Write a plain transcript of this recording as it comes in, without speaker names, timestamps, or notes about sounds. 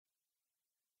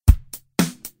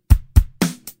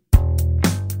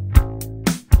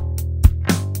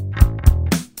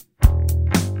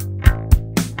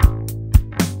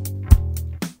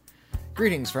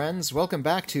Greetings, friends. Welcome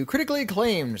back to Critically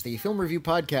Acclaimed, the film review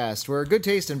podcast where good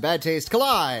taste and bad taste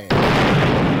collide.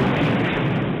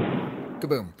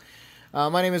 Kaboom.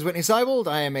 My name is Whitney Seibold.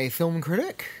 I am a film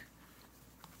critic.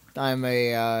 I'm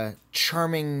a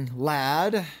charming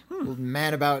lad,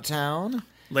 man about town.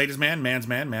 Ladies man, man's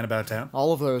man about town.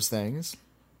 All of those things.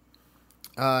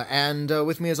 And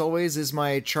with me, as always, is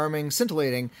my charming,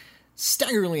 scintillating,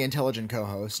 staggeringly intelligent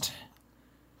co-host.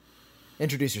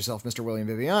 Introduce yourself, Mr. William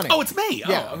Bibiani. Oh, it's me.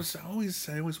 Yeah. Oh, I always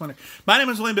wonder. My name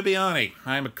is William Bibiani.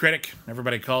 I'm a critic.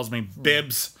 Everybody calls me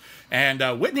Bibbs. And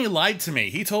Whitney lied to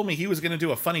me. He told me he was going to do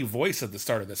a funny voice at the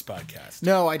start of this podcast.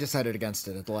 No, I decided against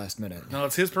it at the last minute. No,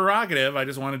 it's his prerogative. I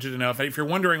just wanted you to know. If you're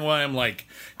wondering why I'm like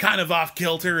kind of off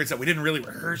kilter, it's that we didn't really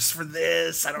rehearse for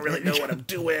this. I don't really know what I'm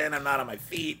doing. I'm not on my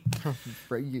feet.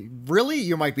 Really?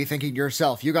 You might be thinking to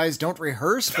yourself, you guys don't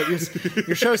rehearse, but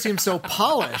your show seems so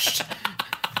polished.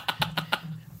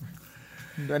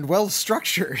 And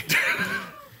well-structured.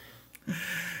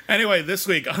 Anyway, this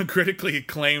week on Critically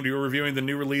Acclaimed, we were reviewing the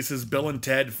new releases Bill and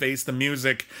Ted Face the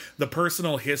Music, The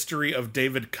Personal History of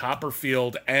David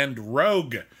Copperfield, and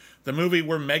Rogue, the movie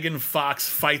where Megan Fox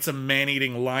fights a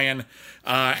man-eating lion,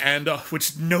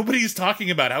 which nobody's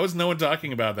talking about. How is no one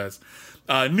talking about this?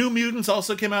 New Mutants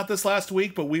also came out this last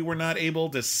week, but we were not able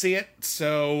to see it,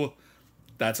 so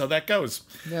that's how that goes.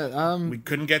 Yeah, we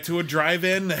couldn't get to a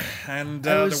drive-in, and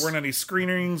there weren't any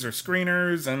screenings or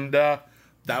screeners, and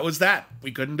that was that.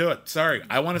 We couldn't do it. Sorry.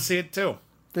 I want to see it too.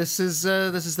 This is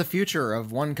the future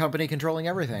of one company controlling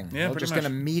everything. Yeah, they're just going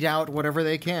to mete out whatever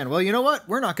they can. Well, you know what?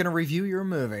 We're not going to review your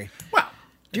movie. Well,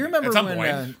 do you remember at some when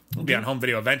point it'll be on home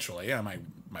video eventually? Yeah, I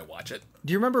might watch it.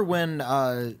 Do you remember when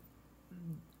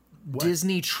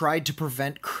Disney tried to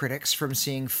prevent critics from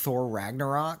seeing Thor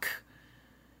Ragnarok?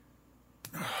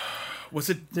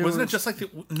 Wasn't it just like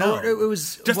no? It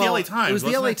was just the LA Times. It was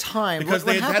the LA Times because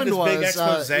what they had this big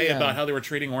expose yeah. about how they were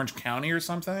treating Orange County or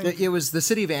something. It was the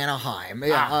city of Anaheim,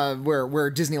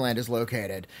 where Disneyland is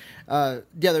located.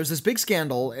 There was this big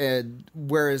scandal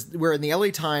where in the LA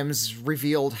Times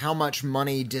revealed how much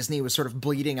money Disney was sort of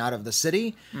bleeding out of the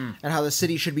city, and how the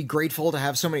city should be grateful to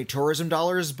have so many tourism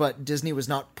dollars, but Disney was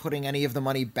not putting any of the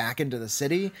money back into the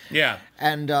city. Yeah.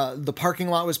 And the parking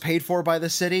lot was paid for by the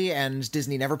city, and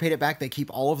Disney never paid it back. They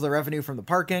keep all of the revenue from the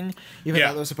parking, even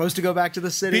though it was supposed to go back to the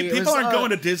city. People aren't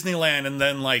going to Disneyland and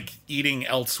then like eating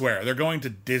elsewhere. They're going to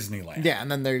Disneyland. Yeah,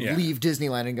 and then they leave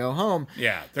Disneyland and go home.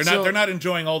 Yeah, they're not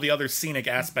enjoying all the other scenic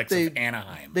aspects of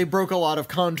Anaheim. They broke a lot of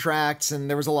contracts, and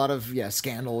there was a lot of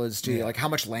scandal as to like how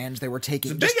much land they were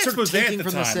taking. Big expose at the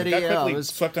from time. The city. It got quickly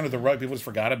swept under the rug. People just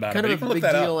forgot about it. Kind of a big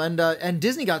deal. And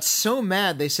Disney got so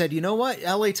mad they said, you know what,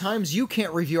 LA Times, you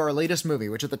can't review our latest movie,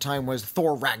 which at the time was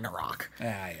Thor Ragnarok.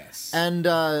 Ah, yes. And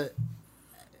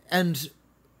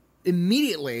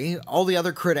immediately, all the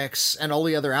other critics and all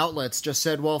the other outlets just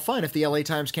said, well, fine, if the LA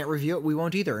Times can't review it, we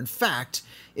won't either. In fact,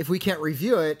 if we can't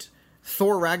review it,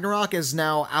 Thor Ragnarok is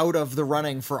now out of the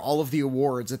running for all of the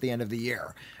awards at the end of the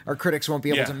year. Our critics won't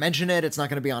be able to mention it. It's not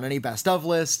going to be on any best of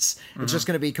lists. It's just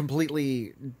going to be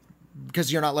completely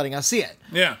because you're not letting us see it.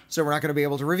 Yeah. So we're not going to be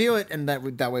able to review it, and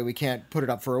that way we can't put it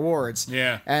up for awards.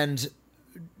 Yeah. And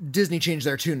Disney changed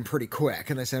their tune pretty quick,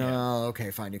 and they said, oh,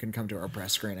 okay, fine, you can come to our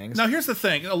press screenings. Now, here's the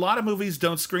thing. A lot of movies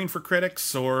don't screen for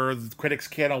critics, or the critics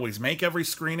can't always make every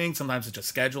screening. Sometimes it's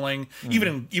just scheduling.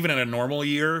 Even in a normal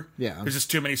year, there's just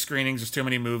too many screenings, there's too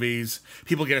many movies.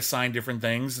 People get assigned different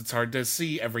things. It's hard to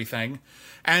see everything.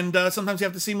 And sometimes you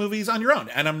have to see movies on your own,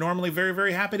 and I'm normally very,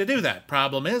 very happy to do that.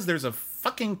 Problem is, there's a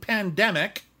fucking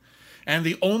pandemic, and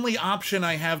the only option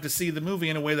I have to see the movie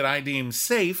in a way that I deem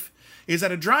safe is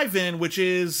at a drive-in, which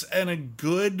is in a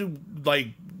good, like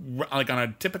on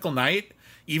a typical night,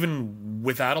 even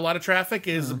without a lot of traffic,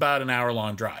 is about an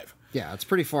hour-long drive. Yeah, it's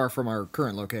pretty far from our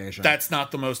current location. That's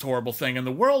not the most horrible thing in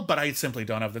the world, but I simply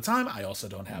don't have the time. I also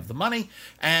don't have the money,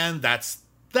 and that's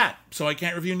that. So I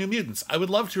can't review New Mutants. I would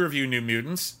love to review New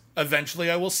Mutants.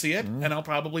 Eventually I will see it, and I'll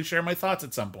probably share my thoughts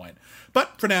at some point.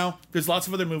 But for now, there's lots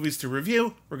of other movies to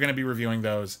review. We're going to be reviewing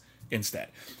those instead.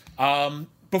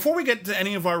 Before we get to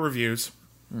any of our reviews,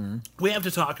 we have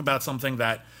to talk about something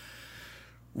that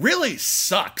really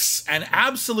sucks and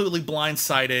absolutely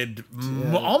blindsided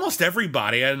almost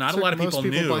everybody, and not a lot of people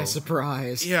knew. By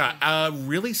surprise. Yeah,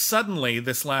 really suddenly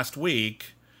this last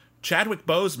week, Chadwick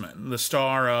Boseman, the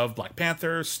star of Black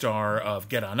Panther, star of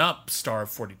Get On Up, star of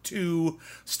 42,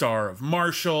 star of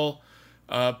Marshall,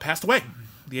 passed away.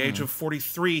 At the age of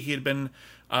 43, he had been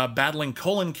battling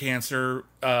colon cancer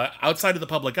outside of the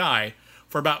public eye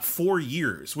for about 4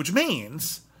 years, which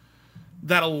means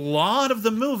that a lot of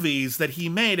the movies that he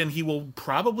made, and he will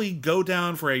probably go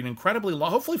down for an incredibly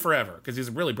long, hopefully forever, because he's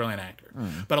a really brilliant actor,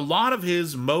 but a lot of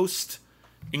his most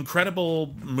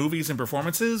incredible movies and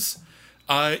performances,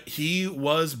 he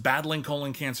was battling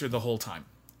colon cancer the whole time.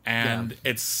 And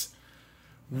it's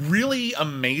really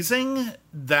amazing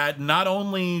that not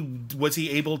only was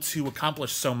he able to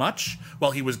accomplish so much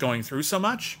while he was going through so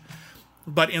much,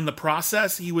 but in the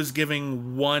process, he was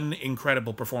giving one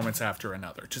incredible performance after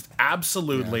another. Just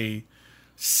absolutely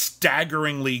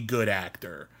staggeringly good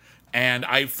actor. And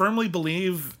I firmly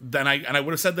believe that, I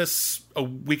would have said this a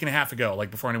week and a half ago,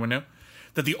 like before anyone knew,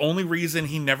 that the only reason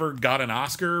he never got an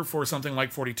Oscar for something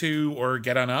like 42 or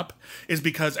Get On Up is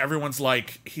because everyone's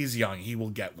like, he's young, he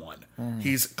will get one.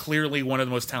 He's clearly one of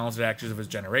the most talented actors of his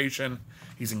generation.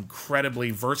 He's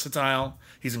incredibly versatile.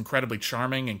 He's incredibly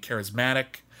charming and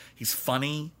charismatic. He's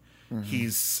funny.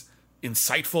 He's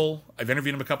insightful. I've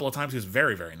interviewed him a couple of times. He was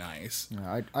very, very nice.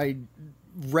 I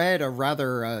read a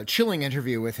rather chilling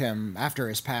interview with him after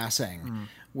his passing,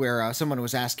 where someone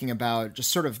was asking about just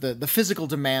sort of the physical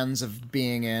demands of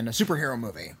being in a superhero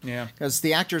movie. Yeah. Because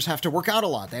the actors have to work out a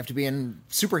lot. They have to be in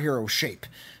superhero shape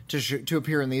to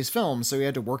appear in these films, so he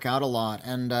had to work out a lot.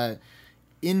 And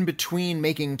in between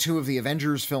making two of the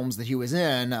Avengers films that he was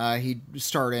in, he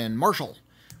starred in Marshall,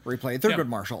 where he played Thurgood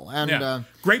Marshall. And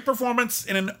great performance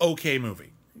in an okay movie.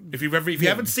 If you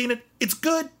haven't seen it, it's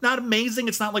good, not amazing.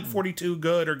 It's not like 42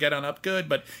 good or Get On Up good,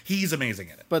 but he's amazing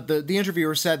in it. But the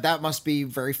interviewer said that must be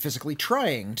very physically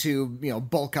trying to,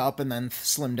 bulk up and then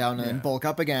slim down and then bulk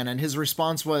up again. And his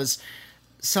response was,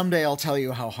 "Someday I'll tell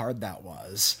you how hard that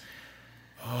was."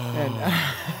 And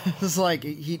it's like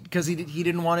because he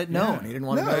didn't want it known. He didn't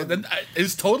want to know.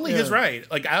 It's totally his right,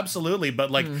 like absolutely. But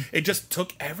like it just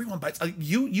took everyone by like,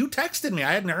 you texted me,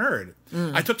 I hadn't heard.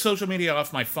 I took social media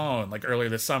off my phone like earlier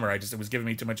this summer. It was giving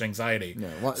me too much anxiety.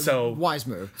 So wise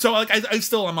move. So like I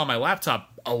still am on my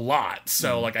laptop a lot,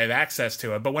 so like I have access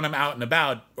to it. But when I'm out and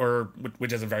about, or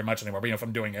which isn't very much anymore, but if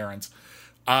I'm doing errands,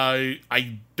 I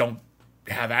don't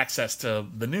have access to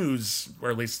the news, or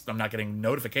at least I'm not getting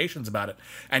notifications about it.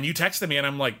 And you texted me and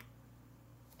I'm like,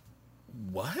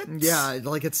 what? Yeah,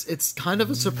 like it's kind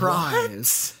of a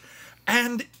surprise. What?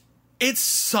 And it's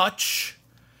such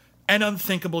an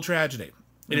unthinkable tragedy.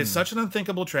 It is such an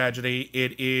unthinkable tragedy.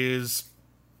 It is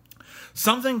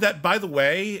something that, by the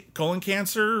way, colon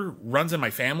cancer runs in my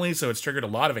family, so it's triggered a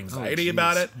lot of anxiety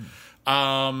about it.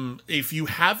 If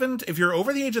you're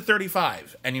over the age of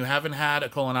 35 and you haven't had a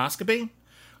colonoscopy,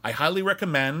 I highly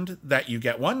recommend that you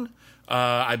get one.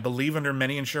 I believe under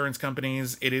many insurance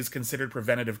companies, it is considered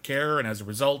preventative care, and as a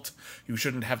result, you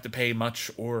shouldn't have to pay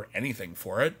much or anything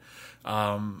for it.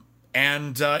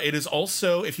 And it is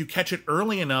also, if you catch it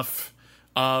early enough,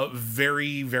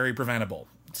 very, very preventable.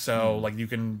 So,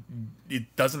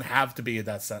 it doesn't have to be a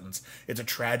death sentence. It's a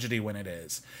tragedy when it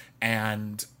is.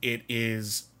 And it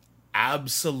is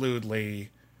absolutely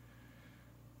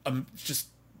just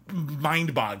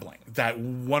mind-boggling that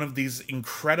one of these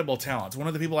incredible talents, one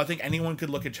of the people I think anyone could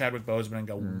look at Chadwick Boseman and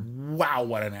go, wow,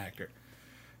 what an actor,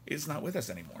 is not with us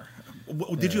anymore.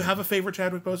 Did you have a favorite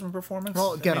Chadwick Boseman performance?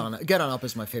 Well, Get On Up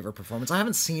is my favorite performance. I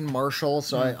haven't seen Marshall,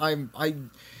 so I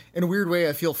in a weird way,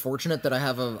 I feel fortunate that I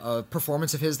have a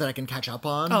performance of his that I can catch up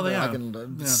on. I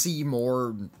can see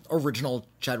more original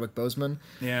Chadwick Boseman.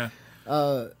 Yeah.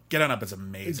 Get On Up is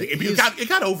amazing. It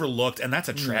got overlooked, and that's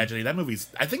a tragedy. That movie's,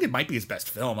 I think it might be his best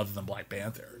film other than Black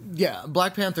Panther. Yeah,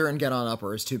 Black Panther and Get On Up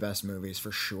are his two best movies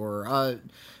for sure.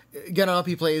 Get On Up,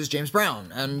 he plays James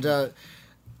Brown, and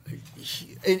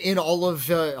in all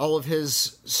of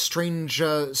his strange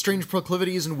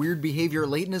proclivities and weird behavior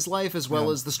late in his life, as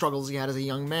well as the struggles he had as a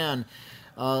young man.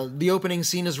 The opening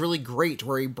scene is really great,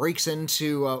 where he breaks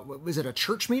into was it a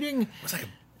church meeting? It was like a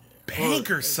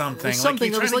bank or something.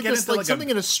 Something that was like this, like something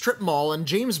in a strip mall, and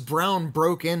James Brown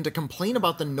broke in to complain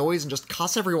about the noise and just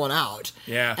cuss everyone out.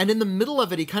 Yeah. And in the middle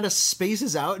of it, he kind of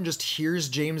spaces out and just hears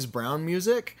James Brown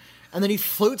music. And then he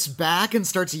floats back and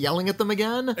starts yelling at them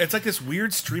again. It's like this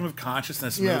weird stream of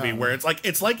consciousness movie where it's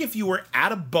like if you were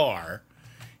at a bar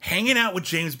hanging out with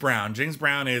James Brown. James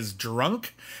Brown is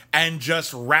drunk and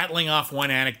just rattling off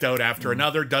one anecdote after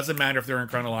another. Doesn't matter if they're in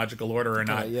chronological order or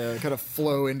not. Kind of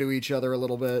flow into each other a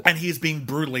little bit. And he's being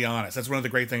brutally honest. That's one of the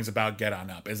great things about Get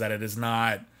On Up, is that it is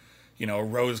not, a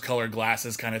rose-colored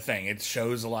glasses kind of thing. It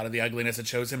shows a lot of the ugliness. It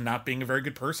shows him not being a very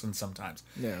good person sometimes.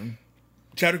 Yeah.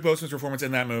 Chadwick Boseman's performance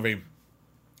in that movie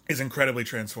is incredibly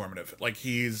transformative. Like,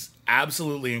 he's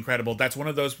absolutely incredible. That's one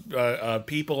of those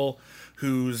people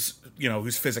whose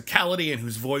physicality and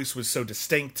whose voice was so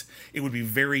distinct, it would be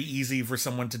very easy for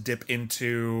someone to dip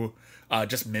into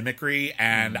just mimicry,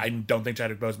 and I don't think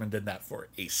Chadwick Boseman did that for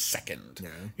a second. Yeah.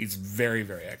 He's very,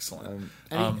 very excellent.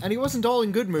 And he wasn't all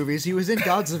in good movies. He was in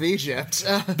Gods of Egypt.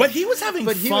 But he was having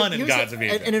fun in Gods of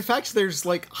Egypt. And in fact, there's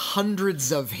like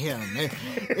hundreds of him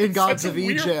in Gods of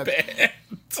Egypt.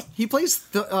 He plays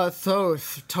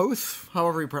Thoth,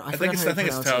 however I think it's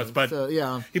Thoth, but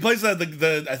yeah, he plays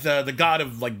the god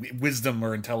of like wisdom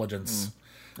or intelligence.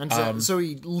 And so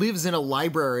he lives in a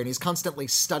library and he's constantly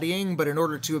studying, but in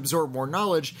order to absorb more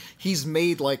knowledge, he's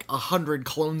made like 100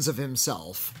 clones of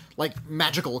himself, like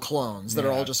magical clones that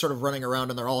are all just sort of running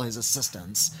around, and they're all his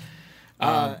assistants.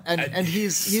 And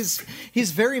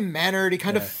he's very mannered. He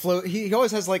kind of float. He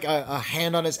always has like a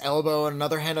hand on his elbow and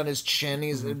another hand on his chin.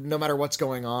 He's no matter what's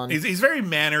going on. He's very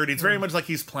mannered. It's very much like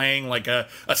he's playing like a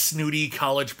snooty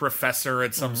college professor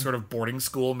at some sort of boarding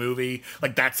school movie.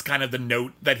 Like, that's kind of the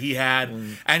note that he had.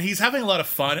 And he's having a lot of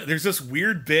fun. There's this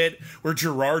weird bit where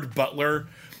Gerard Butler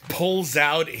pulls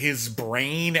out his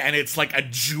brain, and it's like a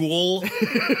jewel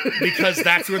because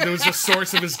that's where there was the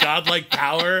source of his godlike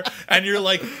power, and you're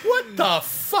like, what the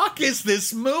fuck is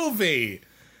this movie?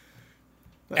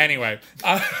 Anyway,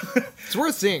 it's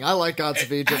worth seeing. I like Gods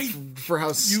of Egypt for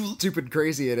how stupid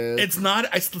crazy it is. It's not.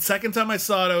 The second time I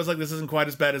saw it, I was like, this isn't quite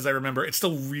as bad as I remember. It's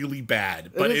still really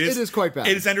bad, but it is quite bad.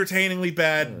 It is entertainingly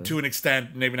bad to an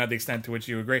extent, maybe not the extent to which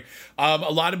you agree. A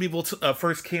lot of people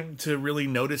first came to really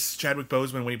notice Chadwick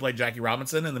Boseman when he played Jackie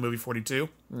Robinson in the movie 42.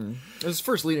 It was his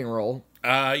first leading role.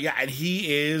 Yeah, and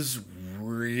he is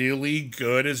really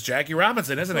good as Jackie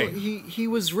Robinson, isn't he? He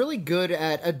was really good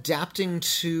at adapting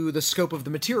to the scope of the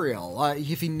material.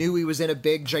 If he knew he was in a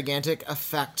big, gigantic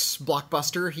effect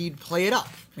blockbuster, he'd play it up.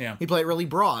 Yeah. He'd play it really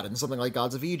broad in something like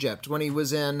Gods of Egypt. When he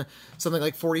was in something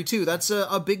like 42, that's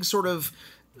a big sort of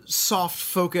soft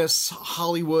focus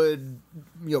Hollywood,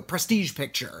 prestige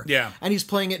picture. Yeah. And he's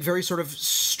playing it very sort of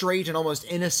straight and almost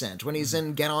innocent. When he's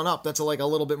in Get On Up, that's like a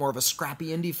little bit more of a scrappy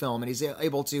indie film, and he's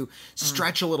able to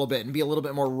stretch a little bit and be a little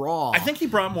bit more raw. I think he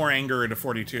brought more anger into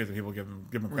 42 than people give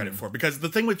him credit for, because the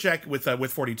thing with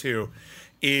with 42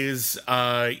 is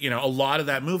a lot of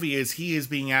that movie is he is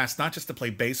being asked not just to play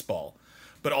baseball,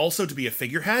 but also to be a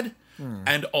figurehead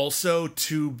and also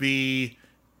to be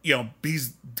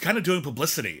he's kind of doing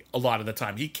publicity a lot of the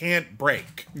time. He can't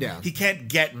break. Yeah. He can't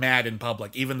get mad in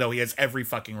public, even though he has every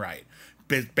fucking right,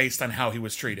 based on how he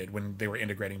was treated when they were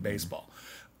integrating baseball.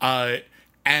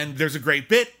 And there's a great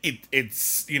bit.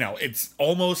 It's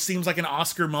almost seems like an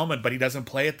Oscar moment, but he doesn't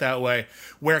play it that way,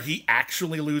 where he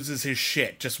actually loses his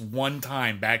shit just one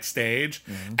time backstage.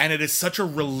 And it is such a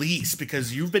release,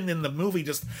 because you've been in the movie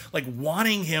just like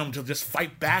wanting him to just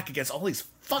fight back against all these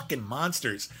fucking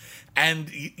monsters.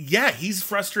 And yeah, he's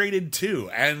frustrated too.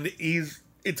 And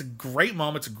it's a great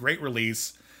moment. It's a great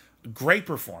release, great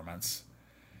performance.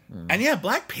 And yeah,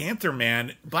 Black Panther,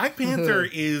 man. Black Panther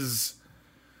is...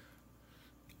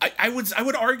 I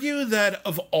would argue that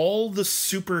of all the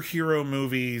superhero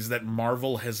movies that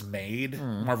Marvel has made,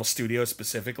 Marvel Studios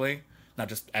specifically, not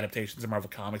just adaptations of Marvel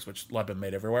Comics, which a lot have been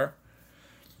made everywhere,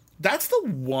 that's the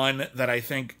one that I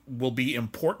think will be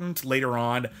important later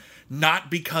on, not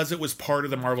because it was part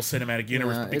of the Marvel Cinematic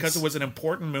Universe, but because it was an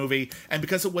important movie, and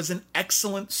because it was an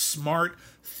excellent, smart,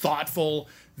 thoughtful,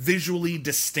 visually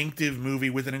distinctive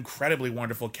movie with an incredibly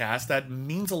wonderful cast that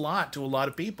means a lot to a lot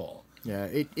of people. Yeah,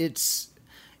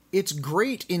 it's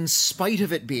great in spite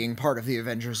of it being part of the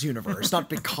Avengers universe, not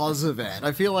because of it.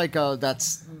 I feel like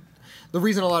that's the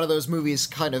reason a lot of those movies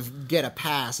kind of get a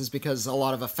pass, is because a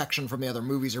lot of affection from the other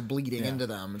movies are bleeding into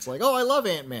them. It's like, oh, I love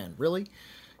Ant-Man. Really?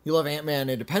 You love Ant-Man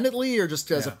independently or just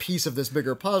as a piece of this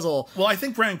bigger puzzle? Well, I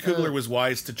think Brian Coogler was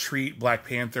wise to treat Black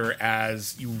Panther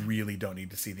as you really don't need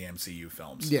to see the MCU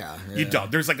films. Yeah. You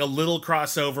don't. There's like a little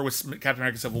crossover with Captain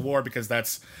America Civil War, because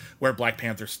that's where Black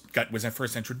Panther was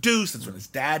first introduced. That's when his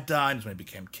dad died. That's when he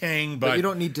became king. But you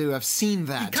don't need to have seen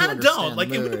that. You kind of don't. Like,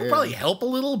 it would probably help a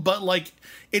little, but like,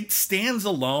 it stands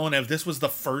alone. If this was the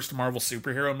first Marvel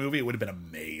superhero movie, it would have been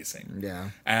amazing.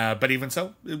 Yeah. But even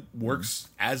so, it works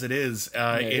as it is.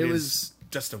 It was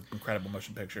just an incredible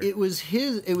motion picture. It was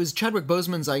Chadwick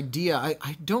Boseman's idea.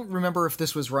 I don't remember if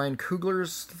this was Ryan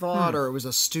Coogler's thought or it was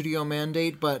a studio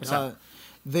mandate, but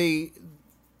they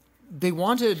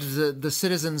wanted the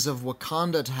citizens of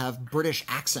Wakanda to have British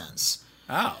accents.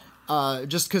 Oh.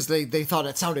 Just because they thought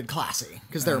it sounded classy,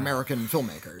 because they're American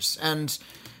filmmakers. And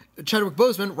Chadwick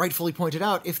Boseman rightfully pointed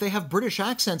out, if they have British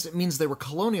accents, it means they were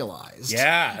colonialized.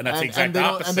 Yeah, and that's the exact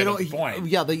opposite of the point.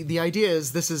 Yeah, the idea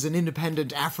is this is an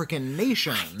independent African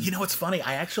nation. You know, it's funny.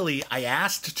 I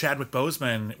asked Chadwick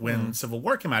Boseman when Civil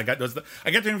War came out. I got to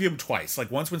interview him twice.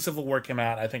 Like once when Civil War came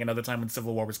out, I think another time when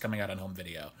Civil War was coming out on home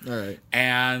video. All right.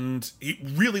 And he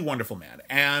really wonderful man.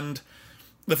 And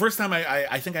the first time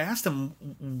I think I asked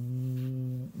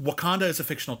him, Wakanda is a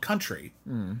fictional country.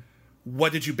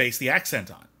 What did you base the accent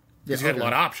on? Because you had a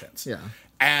lot of options. Yeah.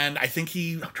 And I think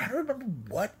I'm trying to remember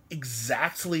what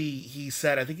exactly he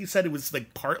said. I think he said it was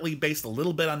like partly based a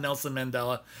little bit on Nelson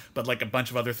Mandela, but like a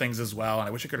bunch of other things as well. And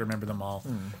I wish I could remember them all.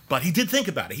 But he did think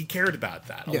about it. He cared about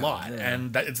that a lot. Yeah.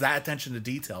 And it's that attention to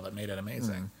detail that made it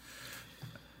amazing.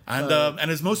 And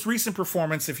his most recent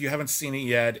performance, if you haven't seen it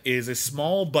yet, is a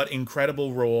small but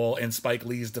incredible role in Spike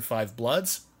Lee's Da 5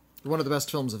 Bloods. One of the best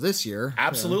films of this year.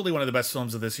 Absolutely one of the best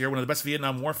films of this year. One of the best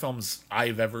Vietnam War films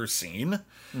I've ever seen.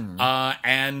 I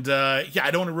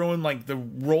don't want to ruin like the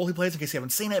role he plays in case you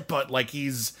haven't seen it, but like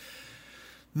he's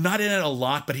not in it a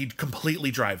lot, but he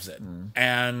completely drives it.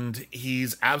 And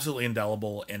he's absolutely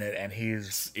indelible in it, and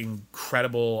he's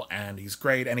incredible, and he's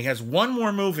great. And he has one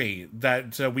more movie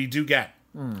that we do get.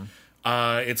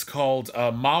 It's called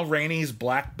Ma Rainey's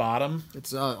Black Bottom.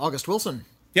 It's August Wilson.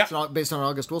 Yeah. It's based on an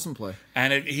August Wilson play.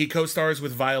 And he co-stars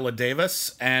with Viola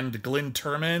Davis and Glyn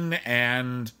Turman,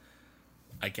 and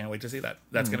I can't wait to see that.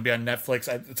 That's going to be on Netflix.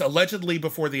 It's allegedly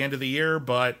before the end of the year,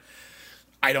 but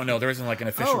I don't know. There isn't like an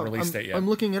official release date yet. I'm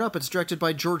looking it up. It's directed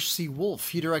by George C. Wolfe.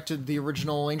 He directed the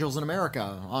original Angels in America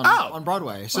on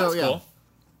Broadway. So, that's cool.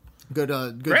 Good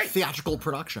theatrical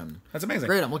production. That's amazing.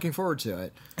 Great. I'm looking forward to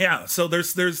it. Yeah. So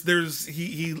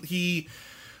he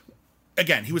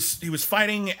again, he was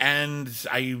fighting, and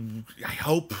I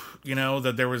hope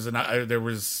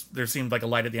that there seemed like a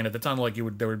light at the end of the tunnel, like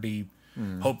there would be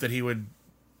hope that he would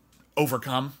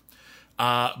overcome.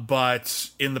 But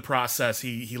in the process,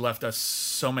 he left us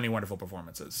so many wonderful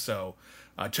performances. So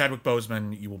Chadwick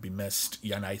Boseman, you will be missed,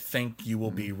 and I think you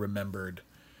will be remembered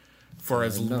for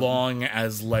as long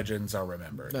as legends are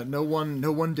remembered. No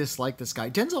one disliked this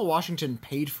guy. Denzel Washington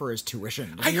paid for his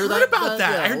tuition. I heard about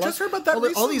that. I just heard about that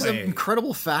recently. All these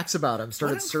incredible facts about him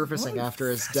started surfacing after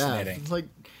his death. It's like,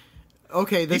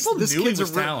 okay, this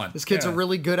kid's a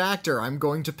really good actor. I'm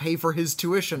going to pay for his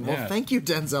tuition. Well, thank you,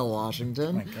 Denzel Washington.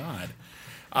 Oh my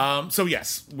God. So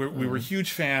yes, we were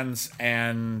huge fans,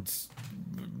 and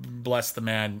bless the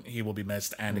man, he will be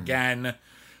missed. And again,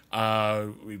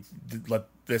 let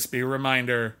this be a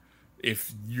reminder: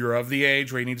 if you're of the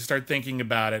age where you need to start thinking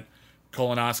about it,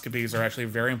 colonoscopies are actually a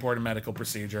very important medical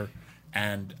procedure,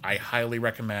 and I highly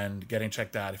recommend getting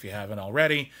checked out if you haven't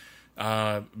already.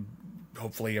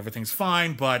 Hopefully everything's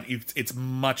fine, but it's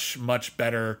much, much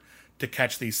better to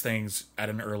catch these things at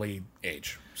an early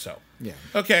age. So, yeah.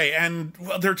 Okay, and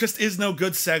there just is no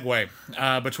good segue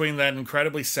between that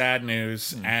incredibly sad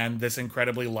news and this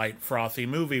incredibly light, frothy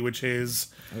movie, which is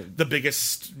the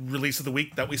biggest release of the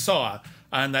week that we saw,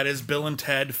 and that is Bill and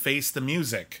Ted Face the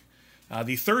Music,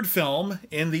 the third film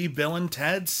in the Bill and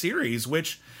Ted series,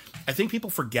 which I think people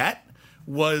forget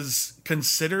was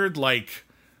considered like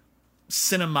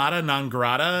cinemata non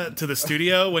grata to the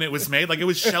studio when it was made. Like, it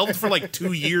was shelved for like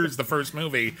 2 years, the first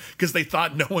movie, because they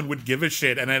thought no one would give a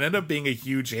shit, and it ended up being a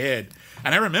huge hit.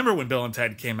 And I remember when Bill and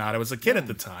Ted came out, I was a kid at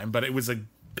the time, but it was a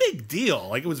big deal.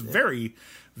 Like, it was very,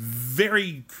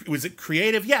 very, was it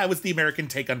creative? Yeah, it was the American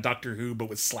take on Doctor Who, but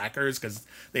with slackers, because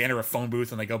they enter a phone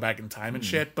booth and they go back in time and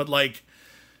shit. But like,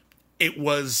 it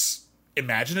was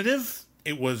imaginative.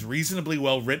 It was reasonably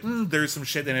well written. There's some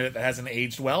shit in it that hasn't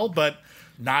aged well, but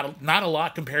not a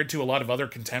lot compared to a lot of other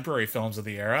contemporary films of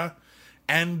the era.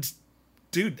 And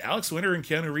dude, Alex Winter and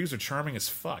Keanu Reeves are charming as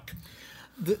fuck.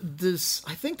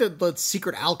 I think that the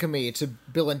secret alchemy to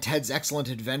Bill and Ted's Excellent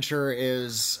Adventure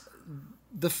is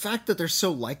the fact that they're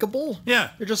so likable.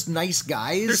 Yeah, they're just nice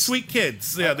guys. They're sweet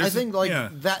kids. Yeah, I think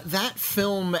that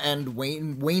film and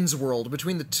Wayne's World,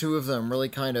 between the two of them, really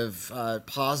kind of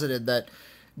posited that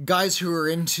guys who are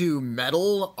into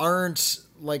metal aren't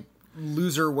like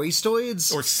loser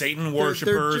wastoids or Satan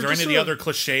worshippers or any of the other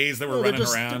cliches that were running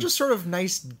around. They're just sort of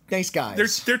nice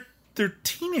guys. They're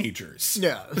teenagers.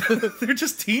 Yeah. They're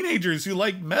just teenagers who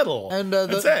like metal. And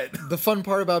that's it. The fun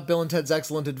part about Bill and Ted's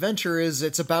Excellent Adventure is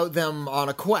it's about them on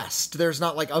a quest. There's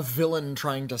not like a villain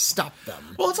trying to stop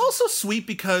them. Well, it's also sweet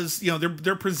because,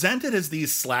 they're presented as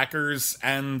these slackers,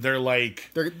 and they're like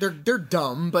they're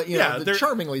dumb, but they're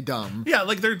charmingly dumb. Yeah,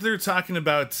 like they're talking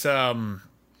about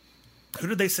who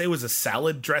did they say was a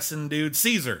salad dressing dude?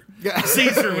 Caesar.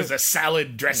 Caesar was a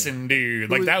salad dressing dude.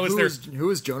 Like that was who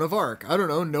was Joan of Arc? I don't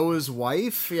know. Noah's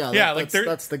wife. Yeah.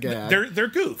 That's the gag. They're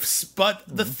goofs. But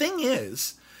the thing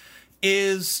is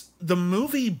the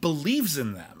movie believes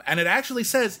in them, and it actually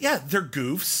says, yeah, they're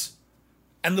goofs.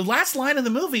 And the last line of the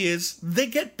movie is they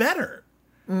get better.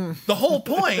 The whole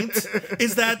point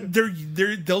is that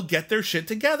they'll get their shit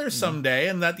together someday,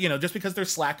 and that, just because they're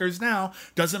slackers now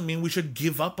doesn't mean we should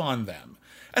give up on them.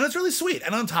 And it's really sweet.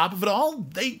 And on top of it all,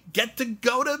 they get to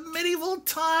go to medieval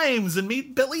times and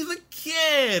meet Billy the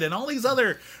Kid and all these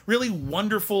other really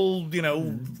wonderful,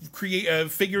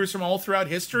 figures from all throughout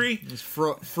history. There's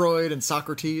Freud and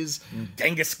Socrates.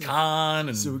 Genghis Khan.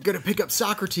 And so we're going to pick up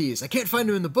Socrates. I can't find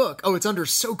him in the book. Oh, it's under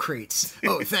Socrates.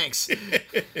 Oh, thanks.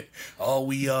 All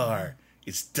we are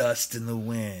is dust in the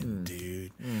wind,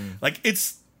 dude. Like,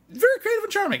 it's very creative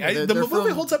and charming. The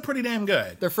movie holds up pretty damn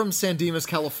good. They're from San Dimas,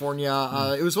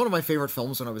 California. It was one of my favorite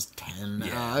films when I was 10.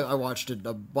 Yeah. I watched it.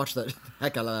 Watched the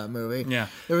heck out of that movie. Yeah.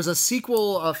 There was a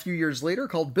sequel a few years later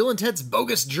called Bill and Ted's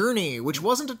Bogus Journey, which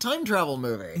wasn't a time travel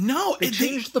movie. No, they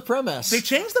changed the premise. They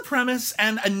changed the premise,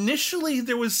 and initially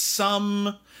there was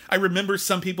some. I remember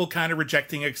some people kind of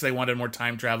rejecting it because they wanted more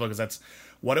time travel because that's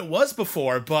what it was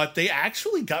before, but they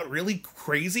actually got really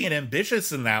crazy and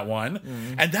ambitious in that one.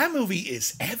 And that movie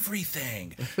is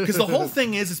everything. Because the whole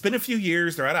thing is, it's been a few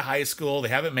years, they're out of high school, they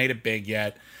haven't made it big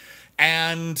yet,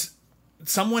 and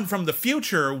someone from the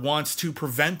future wants to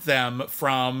prevent them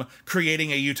from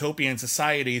creating a utopian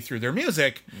society through their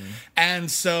music.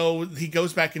 And so he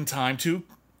goes back in time to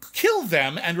kill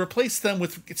them and replace them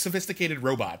with sophisticated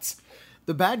robots.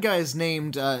 The bad guy is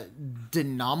named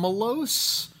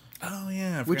Dinamolos. Oh,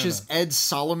 yeah. Which is Ed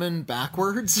Solomon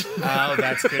backwards. Oh,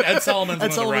 that's good. Ed Solomon's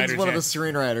one of the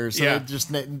screenwriters, so they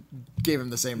just gave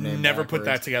him the same name. Never put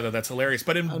that together. That's hilarious.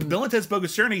 But in Bill and Ted's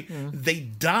Bogus Journey, they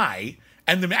die,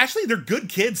 and they're good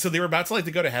kids, so they were about to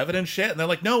go to heaven and shit, and they're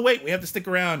like, no, wait, we have to stick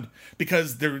around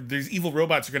because these evil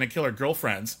robots are going to kill our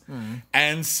girlfriends.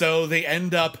 And so they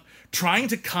end up trying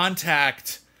to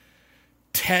contact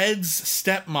Ted's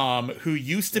stepmom, who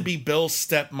used to be Bill's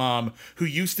stepmom, who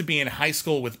used to be in high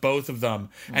school with both of them,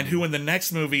 and who in the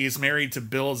next movie is married to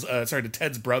to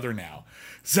Ted's brother now.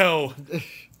 So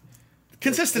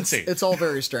consistency. It's all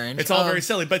very strange. It's all very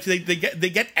silly, but they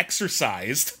get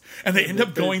exorcised, and they end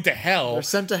up going to hell. They're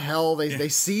sent to hell. They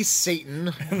see Satan.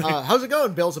 How's it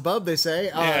going, Beelzebub? They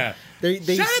say. They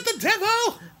shut at the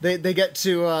devil. They get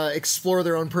to explore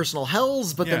their own personal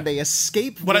hells, but then they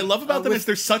escape. What I love about them is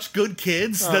they're such good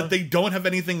kids that they don't have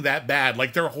anything that bad.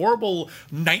 Like, their horrible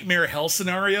nightmare hell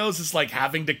scenarios is like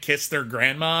having to kiss their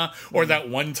grandma, or that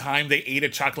one time they ate a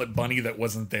chocolate bunny that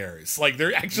wasn't theirs. Like,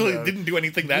 they actually didn't do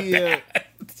anything that bad.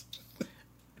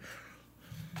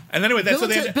 And anyway,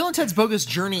 Bill and Ted's Bogus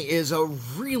Journey is a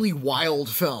really wild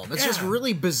film. It's just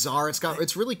really bizarre.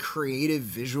 It's really creative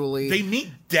visually. They meet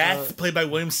Death, played by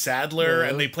William Sadler,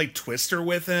 and they play Twister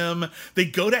with him. They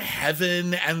go to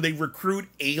heaven and they recruit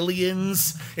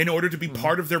aliens in order to be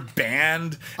part of their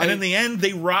band. And in the end,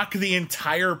 they rock the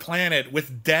entire planet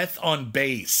with Death on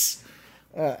bass.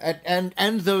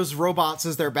 And those robots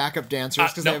as their backup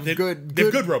dancers, because they have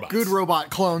good robots, good robot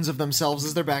clones of themselves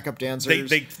as their backup dancers.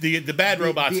 The bad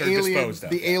robots are disposed of.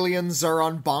 The aliens are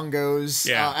on bongos,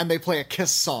 and they play a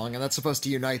Kiss song, and that's supposed to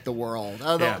unite the world.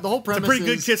 The whole premise it's a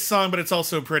pretty good Kiss song, but it's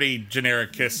also a pretty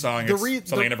generic Kiss song. It's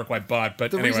something I never quite bought.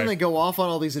 But the reason they go off on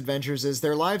all these adventures is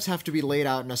their lives have to be laid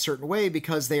out in a certain way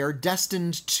because they are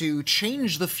destined to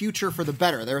change the future for the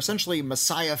better. They're essentially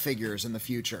messiah figures in the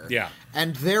future. Yeah,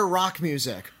 and their rock music,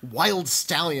 Wild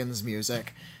Stallions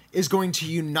music, is going to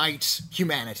unite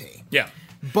humanity. Yeah.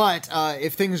 But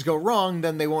if things go wrong,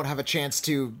 then they won't have a chance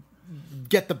to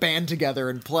get the band together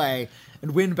and play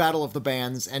and win Battle of the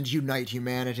Bands and unite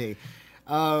humanity.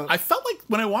 I felt like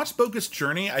when I watched Bogus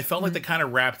Journey, I felt like they kind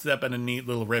of wrapped it up in a neat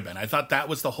little ribbon. I thought that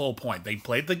was the whole point. They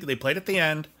played at the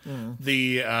end.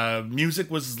 The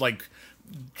music was like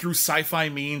through sci-fi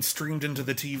means streamed into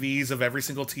the TVs of every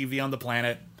single TV on the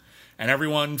planet. And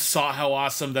everyone saw how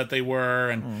awesome that they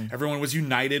were, and everyone was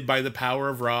united by the power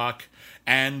of rock.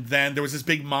 And then there was this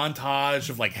big montage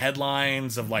of like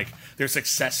headlines of like their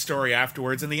success story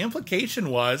afterwards, and the implication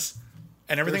was,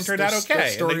 and everything turned out okay. The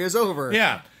story is over.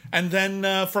 Yeah. And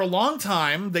then for a long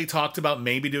time, they talked about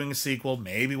maybe doing a sequel.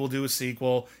 Maybe we'll do a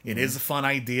sequel. It is a fun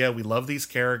idea. We love these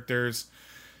characters.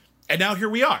 And now here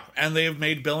we are. And they have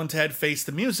made Bill and Ted Face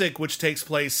the Music, which takes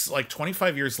place like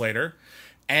 25 years later.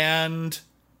 And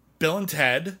Bill and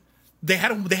Ted, they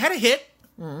had a hit.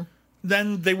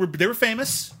 Then they were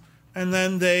famous, and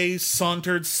then they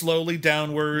sauntered slowly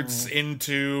downwards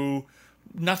into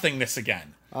nothingness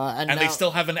again. And now, they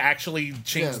still haven't actually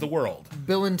changed the world.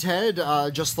 Bill and Ted,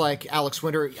 just like Alex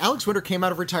Winter. Alex Winter came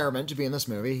out of retirement to be in this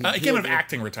movie. He came out of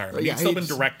acting retirement. He'd still been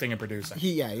directing and producing.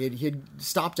 He'd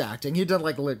stopped acting. He'd done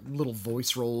like little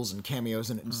voice roles and cameos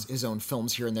in his own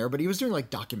films here and there, but he was doing like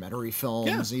documentary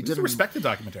films. Yeah, he did a respected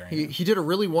documentary. He did a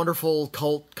really wonderful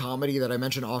cult comedy that I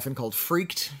mention often called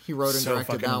Freaked. He wrote and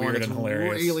directed that one. It's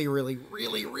really, really,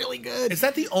 really, really good. Is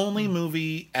that the only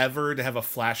movie ever to have a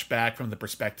flashback from the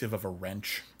perspective of a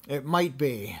wrench? It might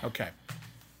be. Okay.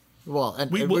 Well,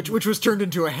 which was turned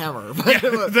into a hammer. But,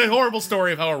 the horrible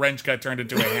story of how a wrench got turned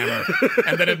into a hammer,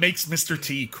 and then it makes Mr.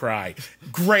 T cry.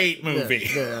 Great movie.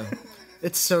 Yeah.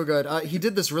 It's so good. He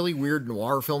did this really weird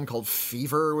noir film called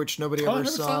Fever, which nobody ever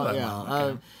saw.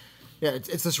 Okay.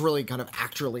 It's this really kind of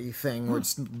actorly thing where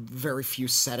it's very few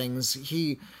settings.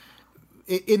 He,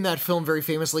 in that film, very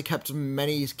famously kept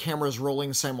many cameras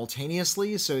rolling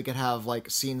simultaneously, so he could have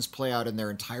like scenes play out in their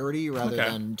entirety rather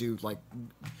than do like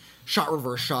shot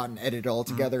reverse shot and edit it all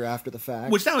together after the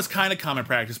fact. Which that was kind of common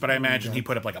practice, but I imagine he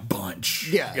put up like a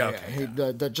bunch.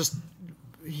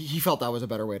 He felt that was a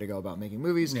better way to go about making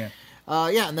movies.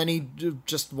 And then he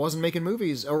just wasn't making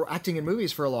movies or acting in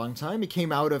movies for a long time. He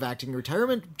came out of acting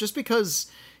retirement just because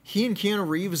he and Keanu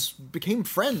Reeves became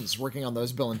friends working on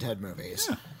those Bill and Ted movies.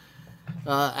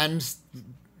 And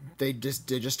they just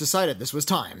decided this was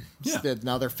time.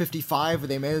 Now they're 55,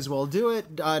 they may as well do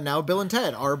it. Now Bill and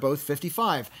Ted are both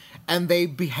 55, and they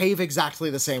behave exactly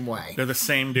the same way. They're the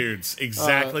same dudes.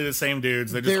 Exactly the same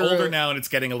dudes. They're just older now, and it's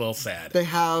getting a little sad. They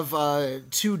have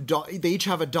they each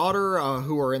have a daughter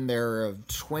who are in their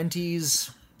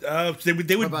 20s.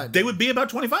 They would be about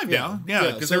 25 now.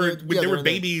 Because they were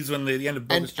babies when the end of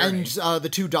Bogus Journey. And the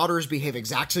two daughters behave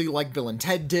exactly like Bill and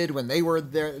Ted did when they were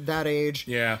that age.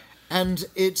 Yeah. And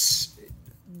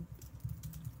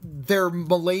their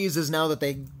malaise is now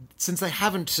that since they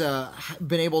haven't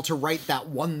been able to write that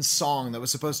one song that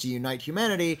was supposed to unite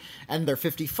humanity, and they're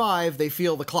 55, they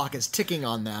feel the clock is ticking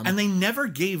on them. And they never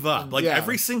gave up.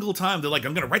 Every single time, they're like,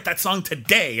 I'm going to write that song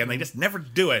today, and they just never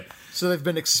do it. So they've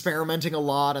been experimenting a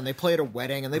lot, and they play at a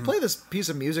wedding, and they play this piece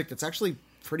of music that's actually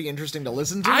pretty interesting to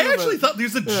listen to. I actually thought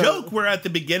there's a joke where at the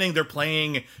beginning they're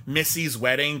playing Missy's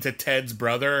Wedding to Ted's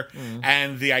brother,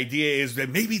 and the idea is that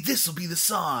maybe this will be the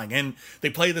song, and they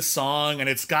play the song, and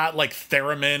it's got like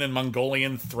theremin and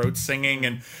Mongolian throat singing,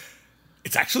 and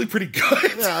it's actually pretty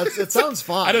good. Yeah, it sounds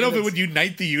fun. I don't know if it would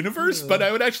unite the universe, but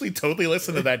I would actually totally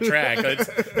listen to that track.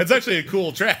 It's actually a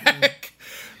cool track.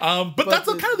 But that's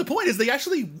kind of the point, is they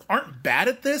actually aren't bad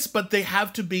at this, but they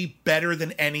have to be better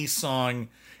than any song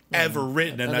ever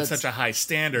written, and that's such a high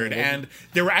standard. And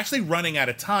they were actually running out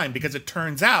of time, because it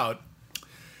turns out,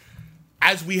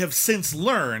 as we have since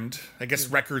learned, I guess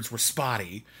records were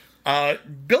spotty,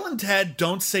 Bill and Ted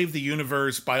don't save the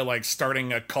universe by like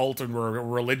starting a cult or a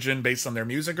religion based on their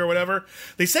music or whatever.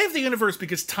 They save the universe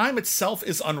because time itself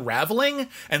is unraveling,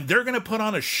 and they're going to put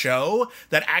on a show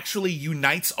that actually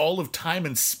unites all of time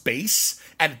and space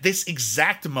at this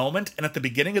exact moment. And at the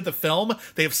beginning of the film,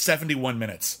 they have 71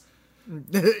 minutes.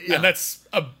 And that's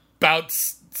about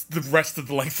the rest of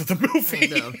the length of the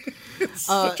movie. It's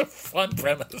such a fun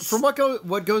premise. From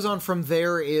what goes on from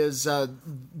there is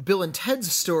Bill and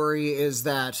Ted's story is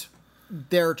that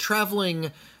they're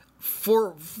traveling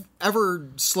ever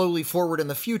slowly forward in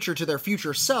the future to their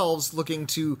future selves, looking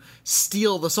to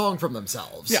steal the song from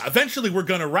themselves. Yeah, eventually we're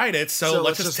going to write it, so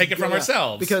let's just take it from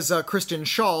ourselves. Because Kristen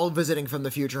Schaal, visiting from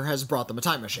the future, has brought them a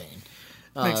time machine.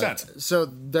 Makes sense. So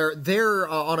they're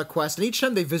on a quest, and each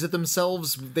time they visit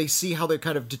themselves, they see how they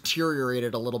kind of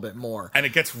deteriorated a little bit more. And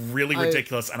it gets really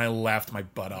ridiculous, and I laughed my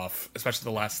butt off,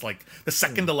 especially the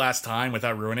second to last time,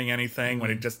 without ruining anything, when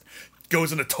it just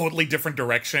goes in a totally different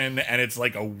direction, and it's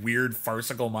like a weird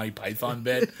farcical Monty Python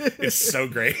bit. It's so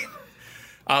great.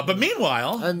 But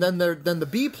meanwhile, and then the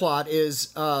B plot is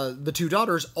the two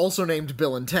daughters, also named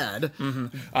Bill and Ted,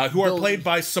 who are played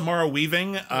by Samara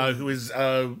Weaving, who is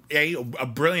a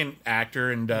brilliant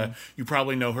actor, and you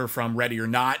probably know her from Ready or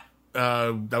Not.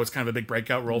 That was kind of a big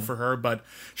breakout role for her, but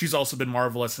she's also been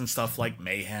marvelous in stuff like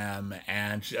Mayhem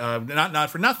and Not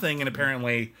for Nothing, and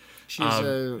apparently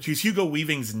she's Hugo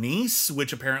Weaving's niece,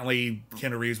 which apparently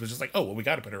Keanu Reeves was just like, oh, well, we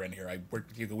got to put her in here. I worked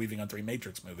with Hugo Weaving on 3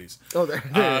 Matrix movies. Oh, there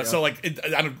you so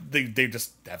go. They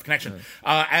just have a connection.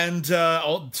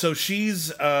 So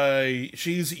she's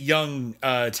young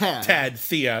Ted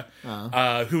Thea,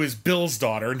 who is Bill's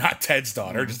daughter, not Ted's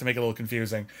daughter, just to make it a little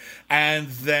confusing. And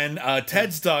then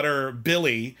Ted's daughter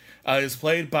Billy is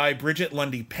played by Bridget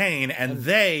Lundy Payne, and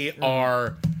they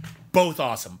are both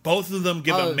awesome. Both of them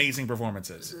give amazing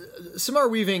performances. Samara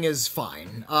Weaving is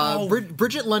fine.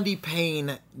 Bridget Lundy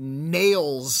Payne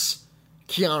nails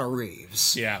Keanu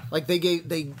Reeves. Yeah. Like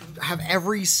they have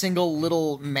every single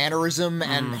little mannerism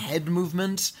and head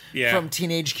movement from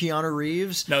teenage Keanu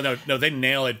Reeves. No, they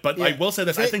nail it. But I will say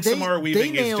this: I think Samara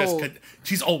Weaving is just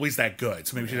she's always that good,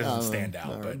 so maybe she doesn't stand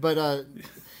out. But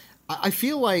I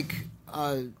feel like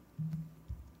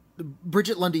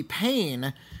Bridget Lundy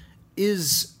Payne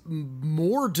is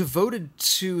more devoted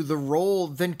to the role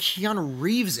than Keanu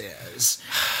Reeves is.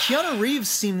 Keanu Reeves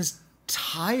seems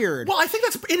tired. Well, I think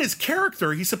that's in his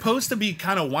character. He's supposed to be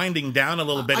kind of winding down a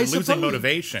little bit and losing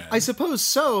motivation. I suppose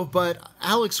so, but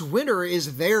Alex Winter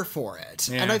is there for it.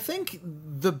 Yeah. And I think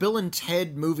the Bill and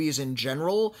Ted movies in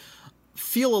general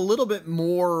feel a little bit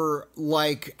more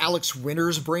like Alex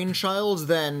Winter's brainchild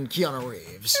than Keanu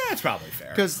Reeves. Yeah, that's probably fair.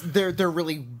 Because they're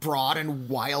really broad and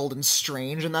wild and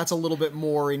strange, and that's a little bit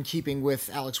more in keeping with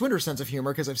Alex Winter's sense of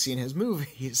humor, because I've seen his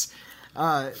movies.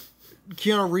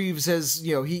 Keanu Reeves has,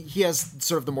 he has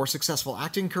sort of the more successful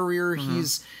acting career. Mm-hmm.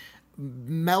 He's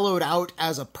mellowed out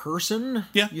as a person.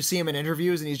 Yeah. You see him in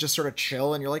interviews and he's just sort of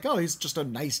chill and you're like, oh, he's just a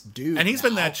nice dude. And he's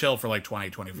been that chill for like 20,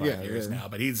 25 years now,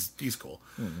 but he's cool.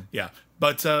 Mm-hmm. Yeah.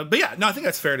 But yeah, no, I think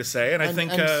that's fair to say. And I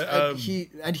think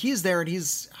he's there and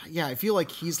I feel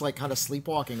like he's like kind of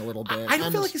sleepwalking a little bit. I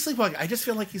don't feel like he's sleepwalking. I just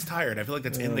feel like he's tired. I feel like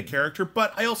that's in the character,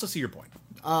 but I also see your point.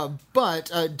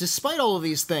 But despite all of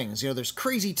these things, there's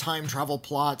crazy time travel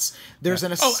plots. There's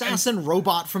an assassin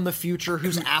robot from the future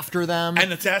who's after them,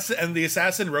 and the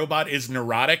assassin robot is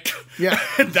neurotic. Yeah,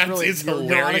 that's really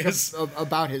hilarious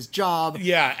about his job.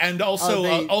 Yeah, and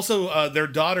also their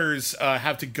daughters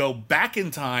have to go back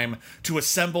in time to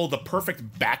assemble the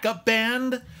perfect backup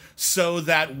band, so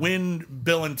that when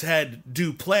Bill and Ted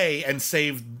do play and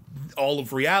save all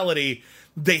of reality,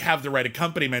 they have the right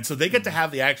accompaniment, so they get to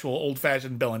have the actual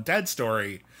old-fashioned Bill and Ted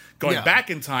story, going back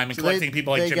in time and collecting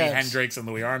people like Jimi Hendrix and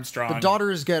Louis Armstrong. The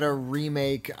daughters get a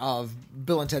remake of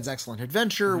Bill and Ted's Excellent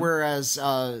Adventure, whereas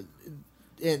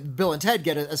Bill and Ted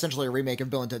get essentially a remake of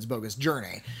Bill and Ted's Bogus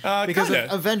Journey. Because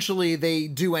eventually they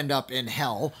do end up in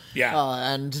hell.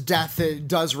 Yeah. And Death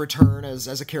does return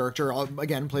as a character,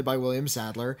 again, played by William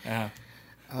Sadler. Yeah.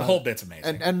 The whole bit's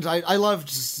amazing. And I loved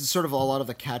sort of a lot of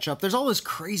the catch-up. There's all this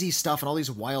crazy stuff and all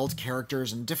these wild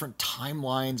characters and different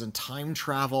timelines and time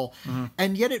travel,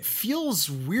 and yet it feels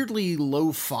weirdly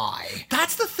lo-fi.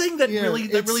 That's the thing that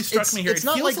really struck me here. It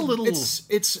feels like a little...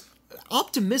 It's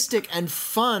optimistic and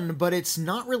fun, but it's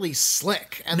not really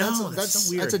slick. And that's so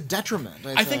weird. That's a detriment.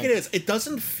 I think it is. It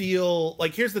doesn't feel...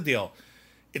 Like, here's the deal.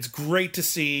 It's great to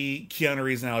see Keanu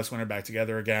Reeves and Alex Winter back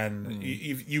together again.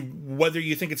 You whether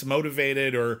you think it's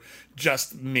motivated or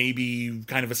just maybe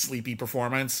kind of a sleepy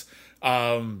performance,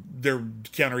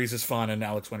 Keanu Reeves is fun and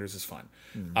Alex Winters is fun.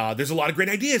 There's a lot of great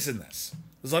ideas in this.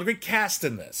 There's a lot of great cast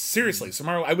in this. Seriously,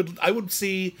 Samara, I would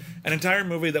see an entire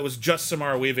movie that was just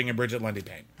Samara Weaving and Bridget Lundy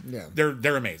Payne. Yeah,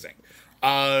 they're amazing.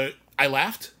 I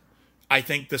laughed. I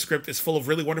think the script is full of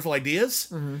really wonderful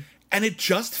ideas, and it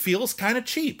just feels kind of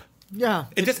cheap. Yeah.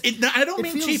 I don't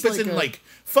mean cheap as in like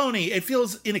phony. It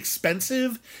feels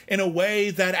inexpensive in a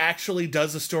way that actually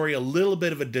does the story a little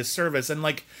bit of a disservice. And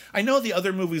like, I know the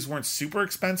other movies weren't super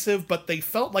expensive, but they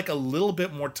felt like a little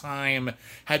bit more time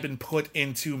had been put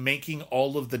into making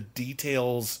all of the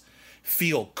details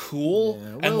feel cool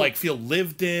and like feel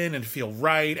lived in and feel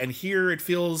right. And here it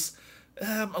feels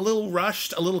a little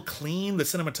rushed, a little clean. The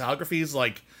cinematography is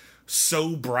like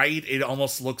so bright. It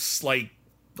almost looks like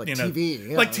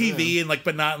TV, like TV, and like,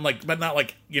 but not like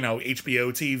HBO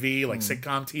TV, like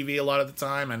sitcom TV a lot of the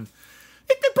time, and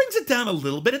it brings it down a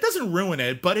little bit. It doesn't ruin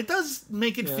it, but it does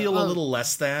make it feel a little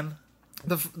less than.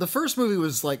 The first movie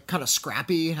was like kind of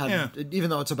scrappy, even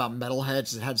though it's about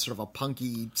metalheads, it had sort of a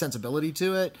punky sensibility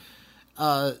to it.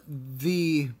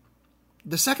 The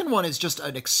second one is just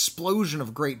an explosion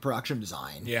of great production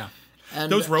design. Yeah. And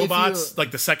those robots,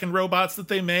 like the second robots that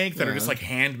they make that are just like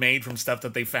handmade from stuff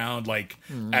that they found like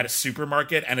at a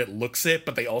supermarket, and it looks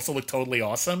but they also look totally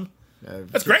awesome.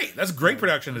 That's great. That's great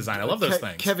production design. I love those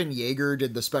things. Kevin Yeager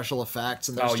did the special effects,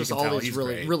 and there's just all these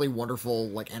really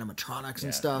wonderul like animatronics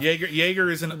and stuff.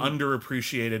 Yeager is an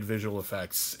underappreciated visual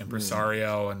effects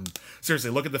impresario, and seriously,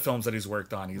 look at the films that he's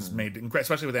worked on. He's made,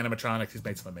 especially with animatronics, he's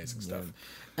made some amazing stuff.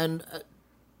 And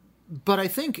but I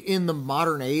think in the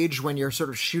modern age, when you're sort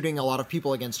of shooting a lot of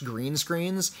people against green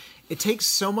screens, it takes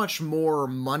so much more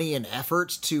money and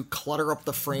effort to clutter up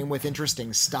the frame with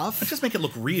interesting stuff. Let's just make it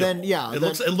look real.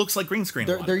 It looks like green screen.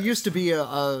 There used to be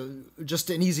just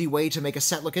an easy way to make a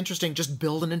set look interesting. Just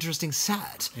build an interesting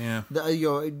set. Yeah.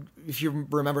 If you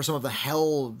remember some of the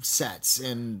Hell sets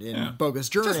in Bogus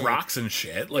Journey, just rocks and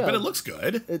shit. But it looks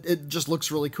good. It just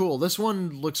looks really cool. This one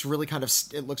looks really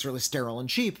it looks really sterile and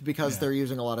cheap because they're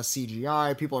using a lot of CGI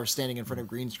CGI. People are standing in front of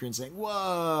green screen saying,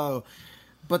 whoa.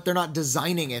 But they're not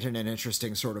designing it in an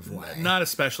interesting sort of way. Not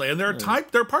especially. And there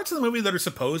are parts of the movie that are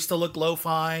supposed to look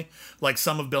lo-fi, like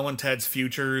some of Bill and Ted's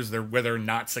Futures, where they're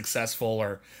not successful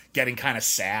or getting kind of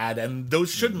sad, and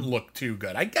those shouldn't look too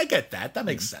good. I get that. That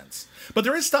makes sense. But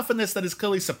there is stuff in this that is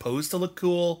clearly supposed to look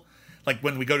cool, like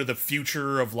when we go to the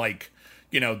future of, like,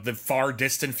 you know, the far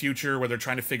distant future where they're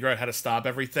trying to figure out how to stop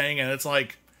everything, and it's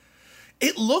like,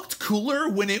 it looked cooler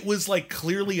when it was, like,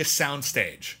 clearly a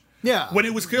soundstage. Yeah. When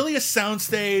it was clearly a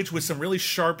soundstage with some really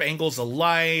sharp angles of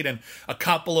light and a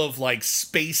couple of, like,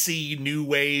 spacey new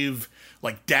wave,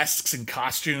 like, desks and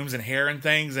costumes and hair and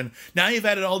things. And now you've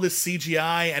added all this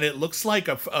CGI, and it looks like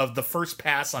the first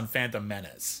pass on Phantom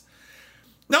Menace.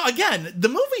 Now, again, the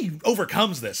movie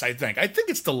overcomes this, I think. I think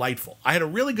it's delightful. I had a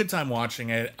really good time watching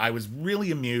it. I was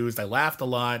really amused. I laughed a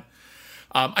lot.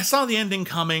 I saw the ending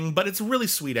coming, but it's a really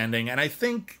sweet ending, and I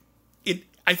think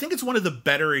it's one of the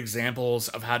better examples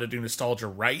of how to do nostalgia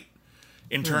right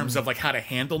in terms of, like, how to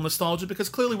handle nostalgia, because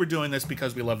clearly we're doing this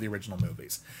because we love the original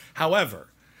movies. However,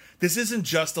 this isn't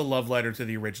just a love letter to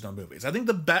the original movies. I think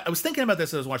I was thinking about this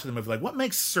as I was watching the movie, like, what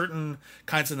makes certain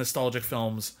kinds of nostalgic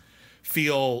films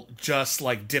feel just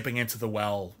like dipping into the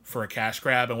well for a cash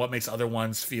grab, and what makes other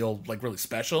ones feel, like, really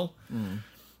special?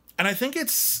 And I think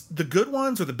it's the good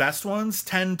ones, or the best ones,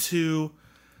 tend to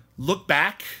look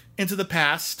back into the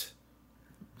past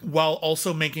while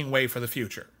also making way for the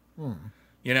future.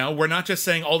 You know, we're not just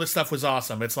saying all this stuff was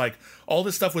awesome. It's like, all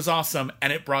this stuff was awesome,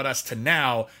 and it brought us to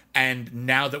now, and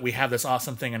now that we have this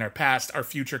awesome thing in our past, our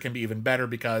future can be even better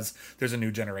because there's a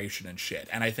new generation and shit.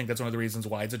 And I think that's one of the reasons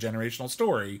why it's a generational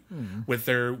story with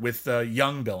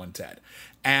young Bill and Ted.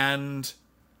 And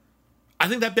I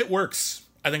think that bit works.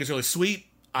 I think it's really sweet.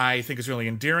 I think it's really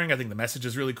endearing. I think the message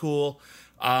is really cool.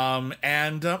 I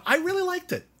really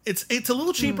liked it. It's a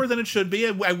little cheaper than it should be.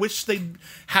 I wish they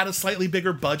had a slightly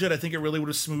bigger budget. I think it really would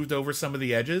have smoothed over some of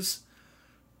the edges.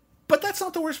 But that's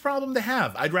not the worst problem to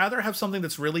have. I'd rather have something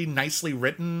that's really nicely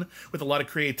written with a lot of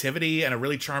creativity and a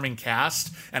really charming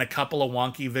cast and a couple of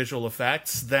wonky visual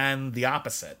effects than the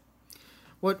opposite.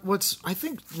 What's I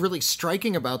think really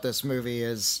striking about this movie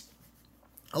is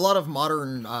a lot of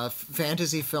modern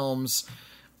fantasy films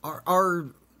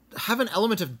have an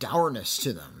element of dourness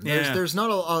to them. There's not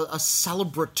a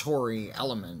celebratory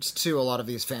element to a lot of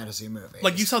these fantasy movies.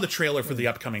 Like, you saw the trailer for the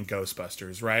upcoming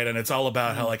Ghostbusters, right? And it's all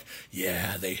about how, like,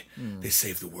 they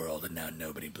saved the world and now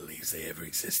nobody believes they ever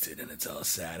existed, and it's all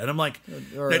sad. And I'm like,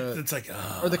 it's like,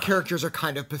 oh. Or the characters are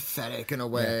kind of pathetic in a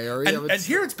way. Or and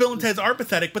here it's Bill and Ted's are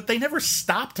pathetic, but they never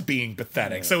stopped being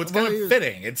pathetic, so it's kind of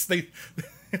fitting.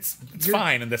 It's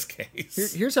fine in this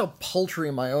case. Here's how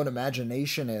paltry my own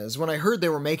imagination is. When I heard they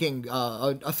were making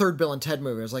a third Bill and Ted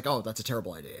movie, I was like, oh, that's a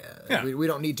terrible idea. Yeah. We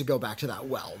don't need to go back to that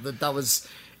well. That was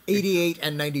 88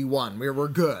 and 91. We're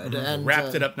good. And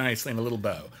wrapped it up nicely in a little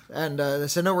bow. And they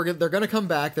said, no, they're going to come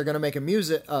back. They're going to make a new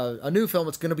film.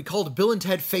 It's going to be called Bill and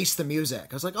Ted Face the Music.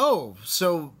 I was like, oh,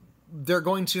 so they're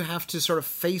going to have to sort of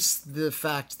face the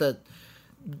fact that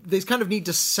they kind of need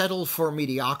to settle for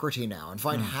mediocrity now and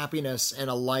find happiness in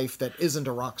a life that isn't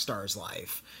a rock star's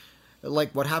life.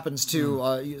 Like what happens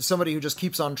to somebody who just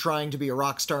keeps on trying to be a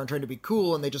rock star and trying to be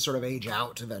cool, and they just sort of age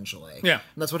out eventually. Yeah.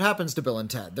 And that's what happens to Bill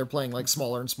and Ted. They're playing like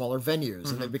smaller and smaller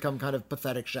venues, and they become kind of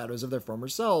pathetic shadows of their former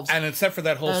selves. And except for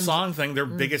that whole song thing, their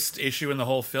biggest issue in the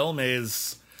whole film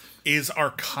is our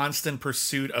constant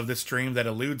pursuit of this dream that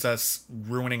eludes us,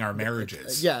 ruining our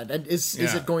marriages. Yeah, and is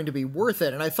it going to be worth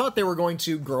it? And I thought they were going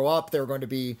to grow up. They were going to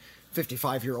be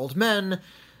 55-year-old men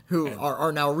who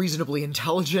are now reasonably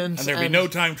intelligent. And there'd be no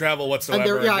time travel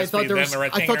whatsoever. I thought there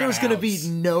was going to be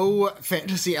no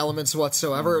fantasy elements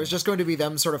whatsoever. It was just going to be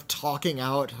them sort of talking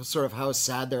out sort of how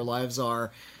sad their lives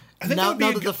are. Now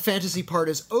that the fantasy part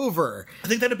is over. I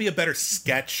think that'd be a better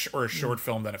sketch or a short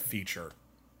film than a feature.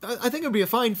 I think it would be a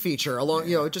fine feature.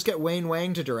 Just get Wayne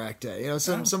Wang to direct it.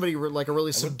 Somebody like a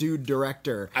really subdued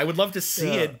director. I would love to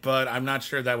see it, but I'm not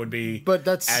sure that would be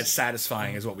as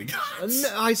satisfying as what we got.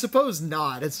 I suppose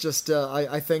not. It's just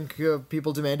I think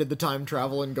people demanded the time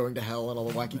travel and going to hell and all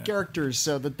the wacky characters,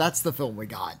 so that's the film we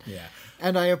got. Yeah.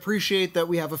 And I appreciate that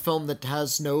we have a film that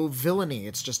has no villainy.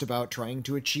 It's just about trying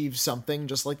to achieve something,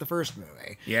 just like the first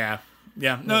movie. Yeah.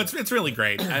 No, it's really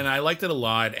great, and I liked it a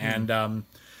lot, and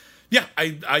Yeah,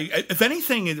 I if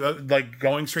anything, like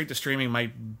going straight to streaming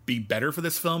might be better for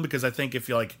this film, because I think if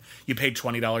you paid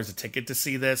 $20 a ticket to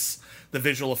see this, the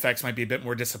visual effects might be a bit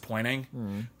more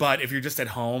disappointing. But if you're just at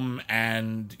home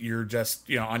and you're just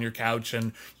on your couch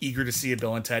and eager to see a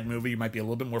Bill and Ted movie, you might be a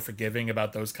little bit more forgiving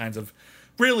about those kinds of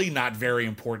really not very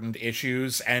important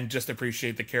issues and just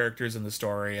appreciate the characters and the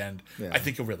story. And I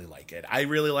think you'll really like it. I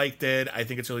really liked it. I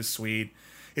think it's really sweet.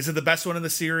 Is it the best one in the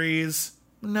series?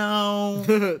 No.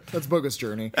 That's Bogus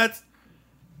Journey. It's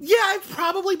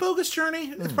probably Bogus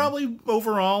Journey. It's probably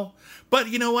overall. But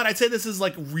you know what? I'd say this is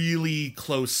like really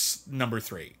close number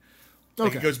 3.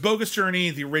 Like it goes Bogus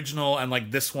Journey, the original, and like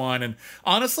this one. And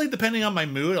honestly, depending on my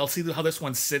mood, I'll see how this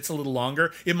one sits a little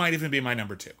longer. It might even be my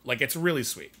number 2. Like, it's really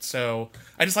sweet. So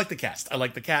I just like the cast. I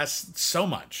like the cast so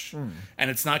much. And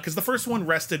it's not because the first one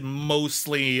rested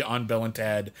mostly on Bill and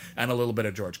Ted and a little bit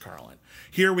of George Carlin.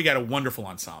 Here we got a wonderful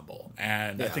ensemble,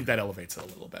 and I think that elevates it a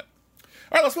little bit.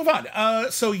 All right, let's move on.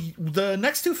 So the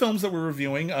next 2 films that we're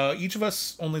reviewing, each of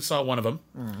us only saw one of them.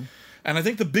 And I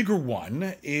think the bigger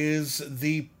one is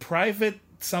the private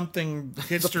something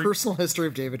history... The personal history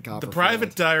of David Copperfield. The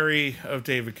private diary of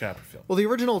David Copperfield. Well, the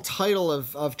original title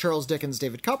of Charles Dickens'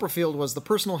 David Copperfield was The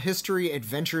Personal History,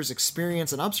 Adventures,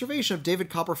 Experience, and Observation of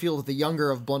David Copperfield the Younger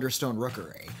of Blunderstone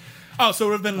Rookery. Oh, so it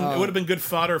would have been good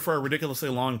fodder for our ridiculously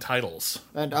long titles.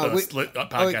 And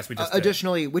podcast we just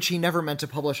additionally, which he never meant to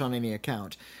publish on any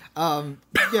account.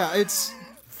 It's...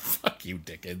 Fuck you,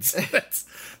 Dickens.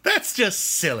 That's just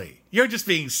silly. You're just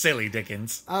being silly,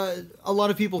 Dickens. A lot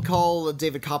of people call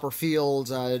David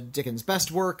Copperfield Dickens'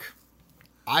 best work.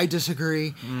 I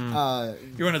disagree.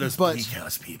 You're one of those Bleak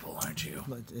House people, aren't you?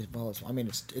 Well,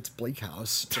 it's Bleak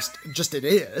House. Just it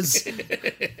is.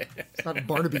 It's not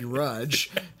Barnaby Rudge.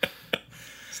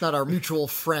 It's not our mutual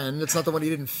friend. It's not the one he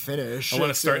didn't finish. I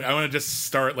want to just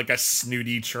start like a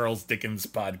snooty Charles Dickens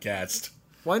podcast.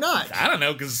 Why not? I don't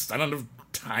know, because I don't have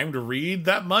time to read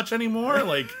that much anymore.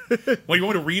 Like, well, you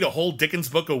want to read a whole Dickens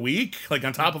book a week, like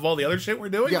on top of all the other shit we're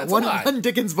doing? Yeah, that's one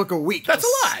Dickens book a week. That's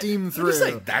a lot. Steam through. I'm just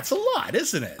saying, that's a lot,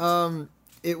 isn't it?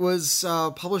 It was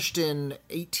published in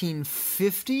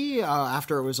 1850,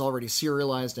 after it was already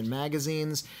serialized in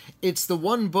magazines. It's the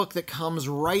one book that comes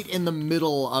right in the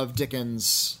middle of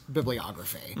Dickens'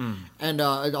 bibliography. And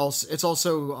it's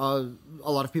also,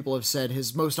 a lot of people have said,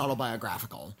 his most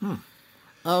autobiographical.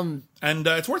 And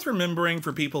it's worth remembering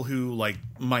for people who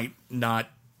might not,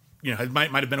 it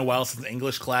might have been a while since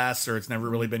English class, or it's never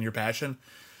really been your passion.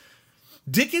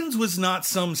 Dickens was not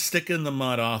some stick in the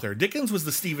mud author. Dickens was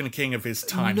the Stephen King of his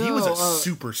time. No, he was a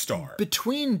superstar.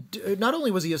 Not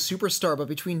only was he a superstar, but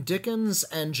between Dickens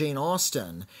and Jane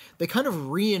Austen, they kind of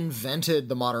reinvented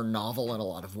the modern novel in a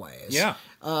lot of ways. Yeah.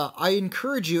 I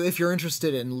encourage you, if you're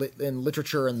interested in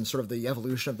literature and sort of the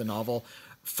evolution of the novel,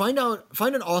 find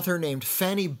an author named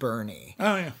Fanny Burney.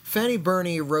 Oh, yeah. Fanny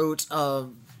Burney wrote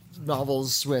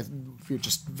novels with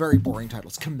just very boring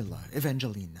titles. Camilla,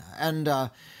 Evangelina. And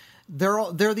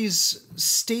they're these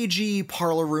stagey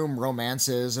parlor room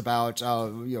romances about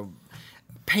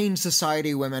pained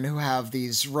society women who have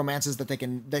these romances that they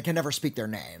can never speak their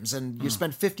names, and you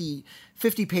spend 50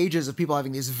 pages of people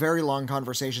having these very long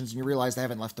conversations, and you realize they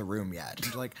haven't left the room yet.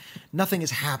 And like, nothing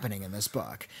is happening in this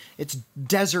book. It's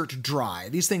desert dry.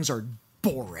 These things are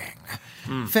boring.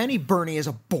 Fanny Burney is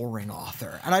a boring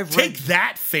author, and I've read... Take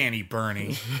that, Fanny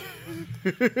Burney.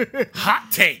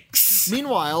 Hot takes.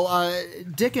 Meanwhile,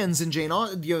 Dickens and Jane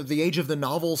Austen, the age of the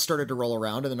novel started to roll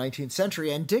around in the 19th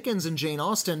century, and Dickens and Jane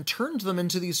Austen turned them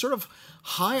into these sort of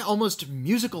high, almost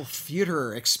musical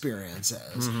theater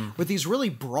experiences with these really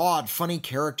broad, funny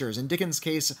characters. In Dickens'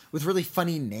 case, with really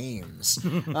funny names.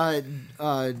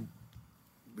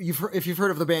 If you've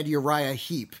heard of the band Uriah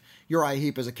Heep. Uriah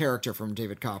Heep is a character from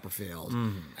David Copperfield.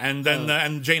 And then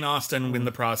and Jane Austen, in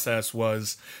the process,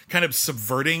 was kind of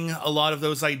subverting a lot of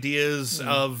those ideas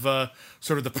of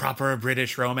sort of the proper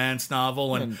British romance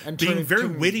novel and being very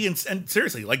witty and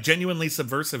seriously, like genuinely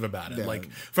subversive about it. Yeah. Like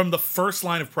from the first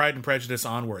line of Pride and Prejudice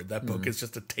onward, that book is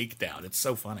just a takedown. It's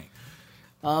so funny.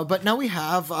 But now we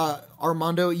have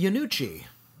Armando Iannucci.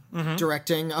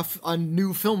 Directing a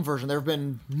new film version. There have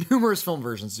been numerous film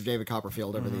versions of David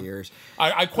Copperfield over the years.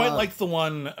 I quite like the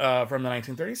one from the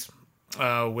 1930s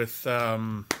with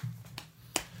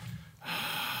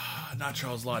not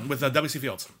Charles Lawton, with W.C.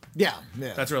 Fields. Yeah,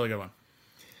 that's a really good one.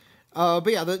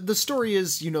 But yeah, the story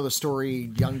is, the story.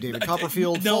 Young David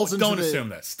Copperfield falls into Don't assume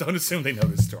this. Don't assume they know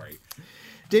this story.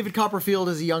 David Copperfield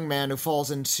is a young man who falls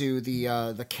into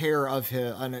the care of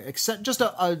just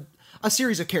a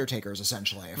series of caretakers,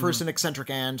 essentially. First an eccentric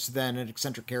aunt, then an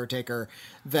eccentric caretaker,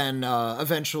 then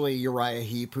eventually Uriah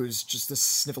Heep, who's just this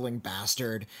sniveling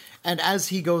bastard. And as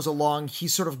he goes along, he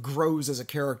sort of grows as a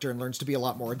character and learns to be a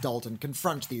lot more adult and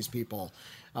confront these people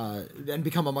and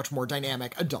become a much more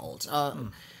dynamic adult.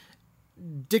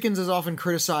 Dickens is often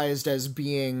criticized as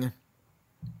being...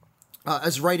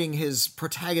 as writing his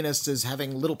protagonists as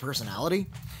having little personality,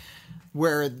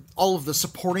 where all of the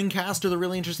supporting cast are the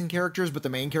really interesting characters, but the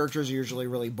main characters are usually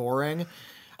really boring.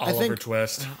 Oliver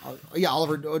Twist.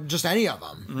 Oliver, just any of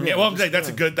them. Yeah, well, that's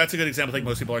a good example. I think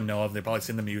most people know of. They've probably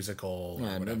seen the musical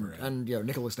or whatever. And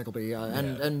Nicholas Nickleby,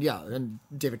 and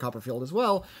David Copperfield as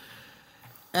well.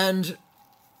 And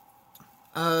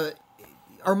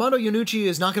Armando Iannucci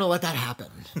is not going to let that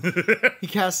happen. He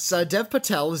casts Dev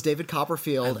Patel as David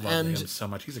Copperfield. I love him so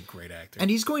much. He's a great actor. And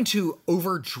he's going to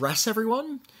overdress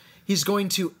everyone. He's going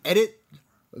to edit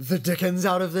the Dickens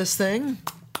out of this thing.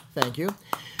 Thank you.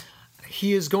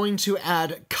 He is going to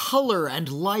add color and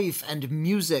life and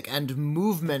music and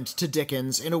movement to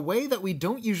Dickens in a way that we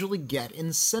don't usually get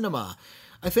in cinema.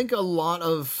 I think a lot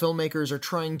of filmmakers are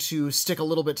trying to stick a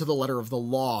little bit to the letter of the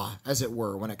law, as it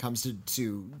were, when it comes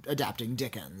to adapting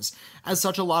Dickens. As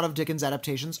such, a lot of Dickens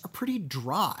adaptations are pretty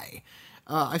dry.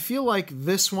 I feel like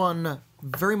this one,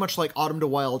 very much like Autumn de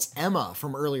Wilde's Emma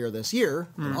from earlier this year,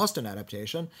 an Austen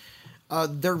adaptation,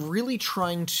 they're really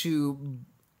trying to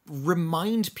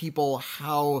remind people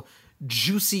how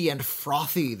juicy and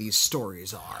frothy these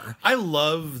stories are. I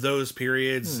love those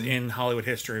periods in Hollywood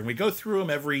history, and we go through them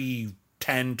every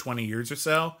 10, 20 years or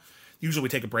so. Usually we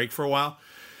take a break for a while.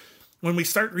 When we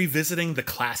start revisiting the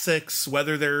classics,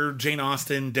 whether they're Jane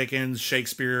Austen, Dickens,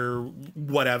 Shakespeare,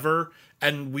 whatever,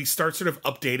 and we start sort of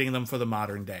updating them for the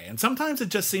modern day. And sometimes it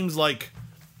just seems like,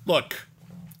 look,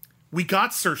 we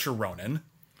got Saoirse Ronan.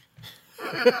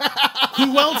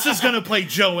 Who else is going to play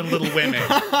Jo in Little Women?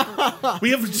 We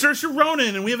have Saoirse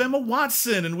Ronan, and we have Emma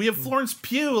Watson, and we have Florence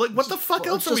Pugh. Like, what the fuck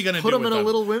else are we going to do? Put them in a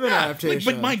Little Women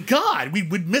adaptation. But my God, we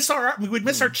would miss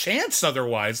our chance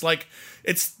otherwise. Like,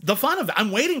 it's the fun of it.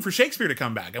 I'm waiting for Shakespeare to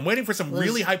come back. I'm waiting for some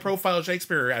really high profile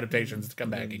Shakespeare adaptations to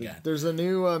come back again. There's a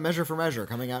new Measure for Measure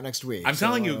coming out next week. I'm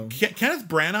telling you, Kenneth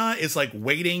Branagh is like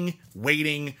waiting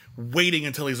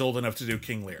until he's old enough to do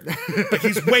King Lear. Like,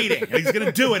 he's waiting, and he's going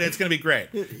to do it, and it's going to be great.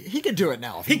 He could do it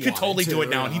now. If he could totally do it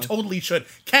now, and he totally should.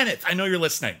 Kenneth, I know you're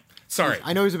listening. Sorry.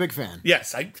 I know he's a big fan.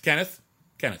 Yes, Kenneth.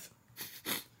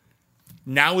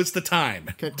 Now is the time.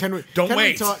 Can we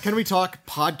wait. Can we talk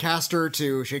podcaster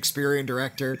to Shakespearean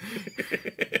director?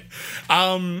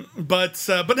 But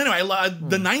anyway,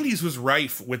 the 90s was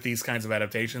rife with these kinds of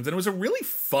adaptations, and it was a really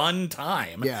fun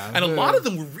time. Yeah, and a lot of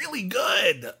them were really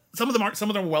good. Some of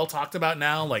them are well talked about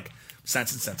now, like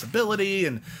Sense and Sensibility,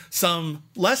 and some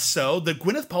less so. The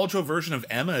Gwyneth Paltrow version of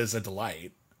Emma is a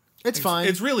delight. It's fine.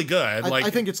 It's really good.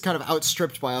 I think it's kind of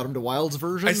outstripped by Autumn de Wilde's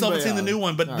version. I still haven't seen the new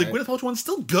one, but the Gwyneth Paltrow one's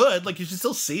still good. Like, you should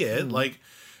still see it.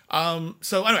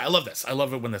 So anyway, I love this. I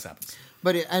love it when this happens.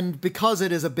 And because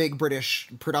it is a big British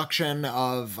production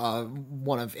of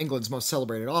one of England's most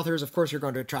celebrated authors, of course you're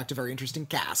going to attract a very interesting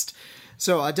cast.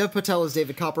 So Dev Patel is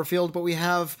David Copperfield, but we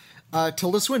have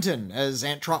Tilda Swinton as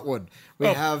Aunt Trotwood. We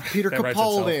have Peter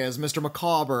Capaldi as Mr.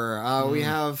 Micawber. We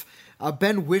have...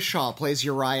 Ben Whishaw plays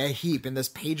Uriah Heep in this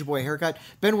page boy haircut.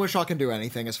 Ben Whishaw can do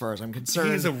anything as far as I'm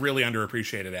concerned. He's a really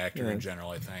underappreciated actor in general,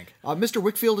 I think. Mr.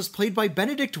 Wickfield is played by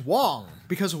Benedict Wong,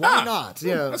 because why not?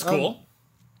 Yeah, that's cool.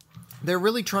 They're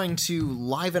really trying to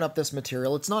liven up this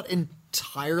material. It's not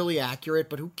entirely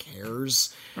accurate, but who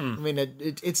cares? I mean,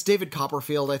 it's David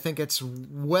Copperfield. I think it's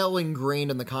well ingrained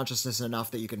in the consciousness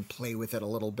enough that you can play with it a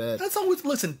little bit.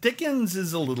 Listen, Dickens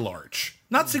is a little arch.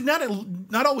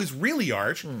 Not always really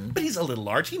arch, but he's a little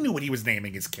arch. He knew what he was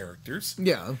naming his characters.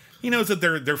 Yeah. He knows that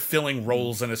they're filling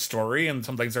roles in a story, and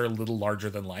sometimes they're a little larger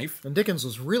than life. And Dickens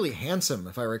was really handsome,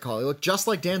 if I recall. He looked just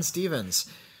like Dan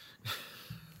Stevens.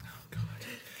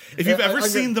 If you've ever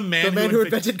seen The Man Who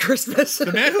Invented Christmas.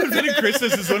 The Man Who Invented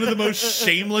Christmas is one of the most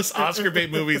shameless Oscar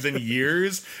bait movies in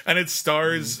years, and it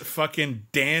stars fucking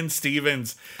Dan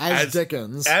Stevens as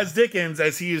Dickens.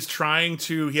 As he is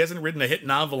he hasn't written a hit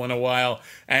novel in a while,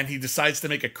 and he decides to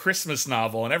make a Christmas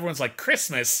novel, and everyone's like,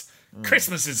 Christmas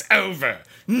is over.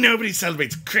 Nobody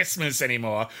celebrates Christmas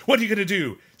anymore. What are you going to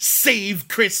do? Save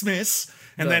Christmas?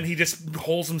 And then he just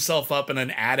holds himself up in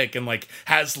an attic and like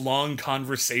has long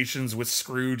conversations with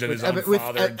Scrooge and his own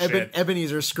father and shit.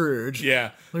 Ebenezer Scrooge.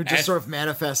 Yeah. Who just sort of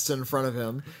manifests in front of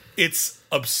him. It's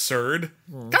absurd.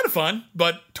 Kind of fun,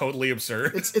 but totally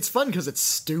absurd. It's fun because it's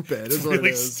stupid. It's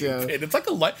really stupid. Yeah. It's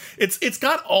like it's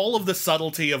got all of the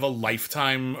subtlety of a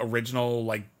Lifetime original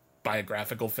like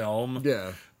biographical film.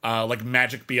 Yeah. Like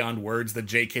Magic Beyond Words, the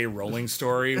J.K. Rowling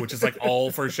story, which is like all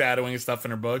foreshadowing and stuff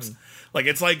in her books. Like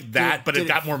it's like that, but it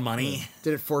got more money.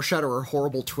 Did it foreshadow her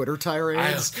horrible Twitter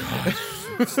tirades? Oh God,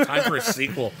 it's time for a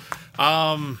sequel.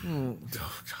 Oh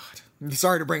God, I'm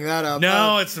sorry to bring that up.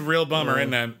 No, it's a real bummer,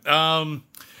 isn't it?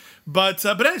 But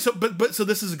anyway, so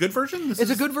this is a good version. It's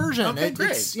a good version. Okay,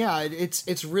 great.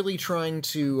 It's really trying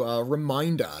to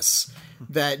remind us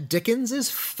that Dickens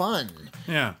is fun.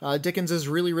 Yeah, Dickens is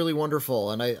really, really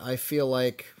wonderful, and I feel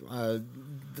like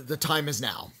the time is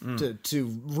now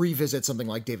to revisit something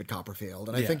like David Copperfield.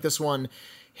 And I think this one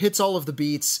hits all of the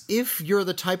beats. If you're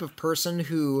the type of person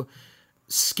who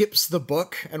skips the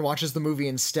book and watches the movie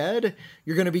instead,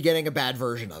 you're going to be getting a bad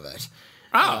version of it.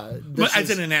 But it's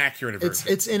an inaccurate version.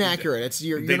 It's inaccurate. It's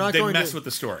you're not they going mess to with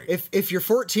the story. If you're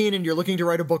 14 and you're looking to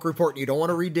write a book report and you don't want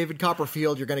to read David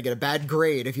Copperfield, you're going to get a bad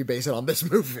grade if you base it on this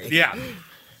movie.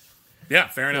 Yeah,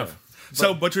 fair enough.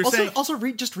 So what you're saying... Also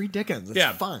read Dickens.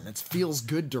 It's fun. It feels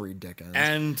good to read Dickens.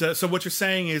 And so what you're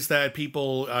saying is that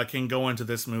people can go into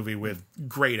this movie with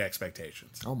great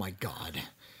expectations. Oh my God.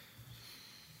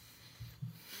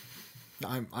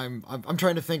 I'm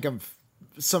trying to think of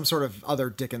some sort of other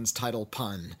Dickens title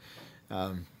pun.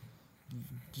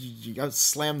 You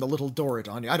slam the little door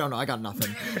on you. I don't know. I got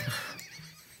nothing.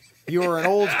 You're an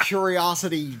old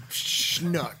curiosity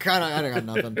schnook. I got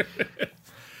nothing.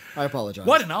 I apologize.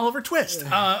 What an Oliver Twist.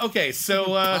 Okay,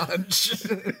 so...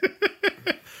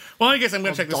 Well, I guess I'm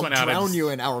going to check this one out. I'll drown you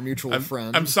in Our Mutual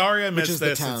Friend. I'm sorry I missed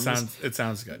this. It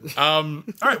sounds good. All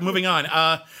right, moving on.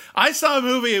 I saw a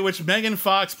movie in which Megan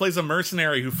Fox plays a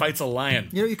mercenary who fights a lion.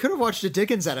 You know, you could have watched a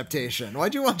Dickens adaptation.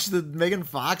 Why'd you watch the Megan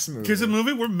Fox movie? Because a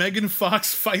movie where Megan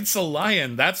Fox fights a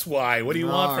lion. That's why. What do you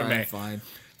want from me? Fine.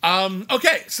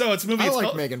 Okay, so it's a movie. I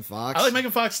like Megan Fox. I like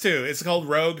Megan Fox too. It's called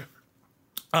Rogue.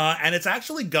 And it's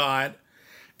actually got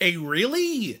a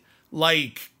really,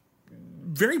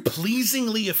 very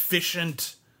pleasingly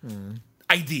efficient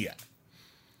idea.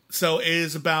 So it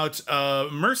is about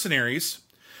mercenaries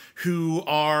who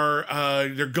are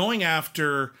they're going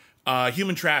after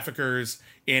human traffickers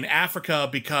in Africa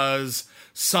because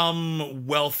some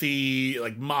wealthy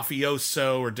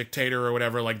mafioso or dictator or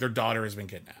whatever, their daughter has been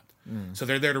kidnapped. So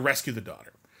they're there to rescue the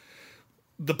daughter.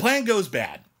 The plan goes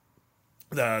bad.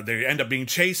 They end up being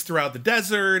chased throughout the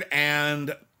desert,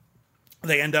 and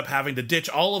they end up having to ditch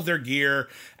all of their gear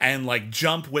and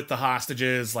jump with the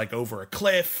hostages over a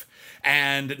cliff,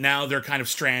 and now they're kind of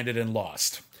stranded and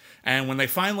lost. And when they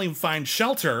finally find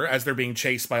shelter, as they're being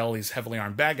chased by all these heavily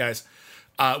armed bad guys,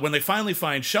 when they finally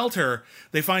find shelter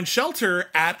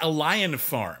at a lion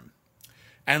farm.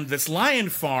 And this lion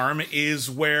farm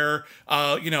is where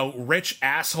rich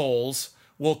assholes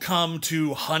will come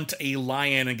to hunt a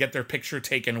lion and get their picture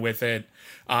taken with it.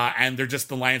 And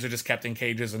the lions are just kept in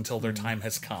cages until their time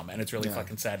has come. And it's really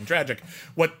fucking sad and tragic.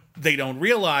 What they don't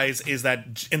realize is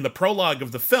that in the prologue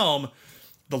of the film,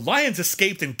 the lions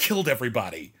escaped and killed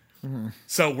everybody. Mm-hmm.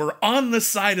 So we're on the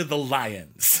side of the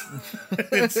lions.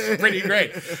 It's pretty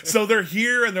great. So they're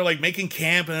here and they're making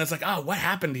camp, and it's what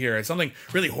happened here? It's something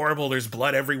really horrible. There's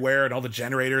blood everywhere and all the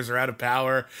generators are out of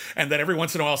power. And then every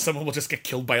once in a while someone will just get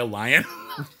killed by a lion.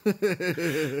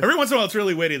 Every once in a while it's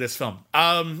really witty, this film.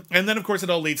 And then of course it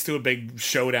all leads to a big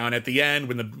showdown at the end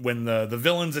when the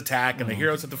villains attack and the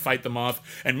heroes have to fight them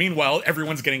off. And meanwhile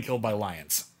everyone's getting killed by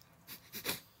lions.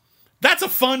 That's a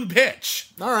fun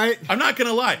pitch. All right. I'm not going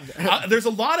to lie. There's a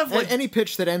lot of any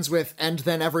pitch that ends with, and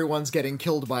then everyone's getting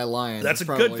killed by lions. That's a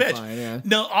good pitch. Fine, yeah.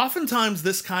 Now, oftentimes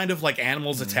this kind of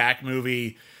animals attack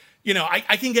movie,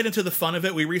 I can get into the fun of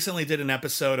it. We recently did an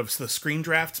episode of the Screen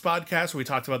Drafts podcast where we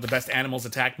talked about the best animals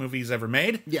attack movies ever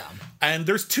made. Yeah. And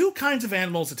there's two kinds of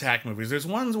animals attack movies. There's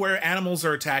ones where animals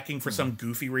are attacking for some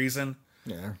goofy reason.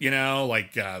 Yeah.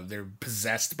 They're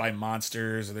possessed by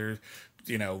monsters, or they're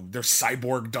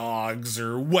cyborg dogs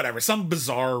or whatever, some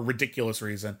bizarre, ridiculous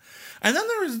reason. And then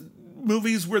there's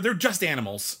movies where they're just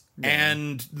animals,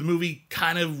 and the movie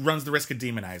kind of runs the risk of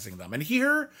demonizing them. And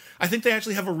here, I think they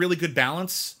actually have a really good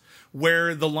balance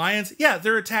where the lions,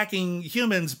 they're attacking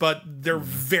humans, but they're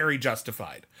very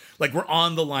justified. We're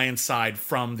on the lion's side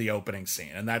from the opening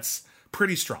scene, and that's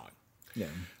pretty strong.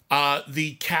 Yeah.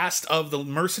 The cast of the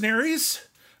mercenaries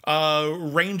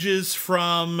ranges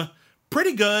from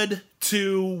pretty good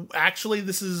to actually,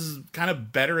 this is kind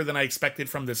of better than I expected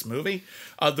from this movie.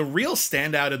 The real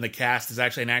standout in the cast is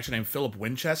actually an actor named Philip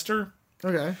Winchester.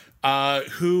 Okay.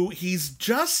 Who he's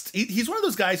one of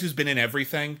those guys who's been in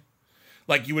everything.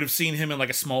 Like, you would have seen him in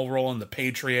like a small role in The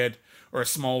Patriot or a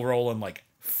small role in like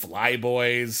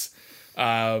Flyboys.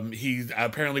 He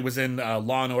apparently was in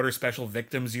Law and Order Special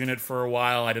Victims Unit for a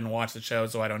while. I didn't watch the show,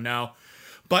 so I don't know.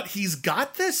 But he's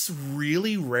got this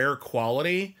really rare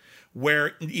quality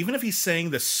where even if he's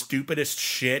saying the stupidest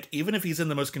shit, even if he's in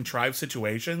the most contrived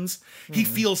situations, he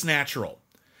feels natural.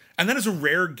 And that is a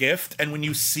rare gift. And when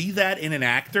you see that in an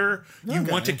actor, you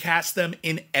want to cast them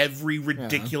in every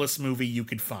ridiculous movie you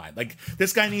could find. Like,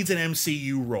 this guy needs an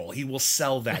MCU role. He will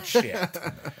sell that shit.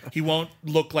 He won't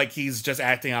look like he's just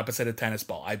acting opposite a tennis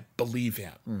ball. I believe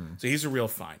him. So he's a real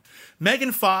find.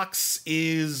 Megan Fox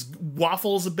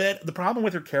waffles a bit. The problem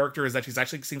with her character is that she's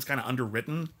actually seems kind of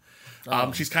underwritten.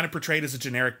 She's kind of portrayed as a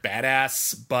generic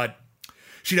badass, but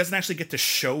she doesn't actually get to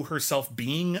show herself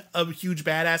being a huge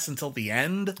badass until the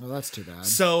end. Well, that's too bad.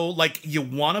 So, like, you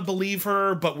want to believe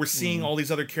her, but we're seeing all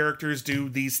these other characters do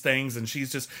these things, and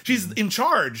she's in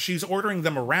charge. She's ordering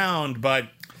them around, but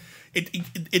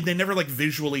they never, like,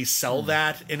 visually sell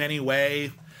that in any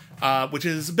way, which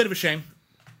is a bit of a shame.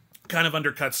 Kind of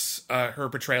undercuts her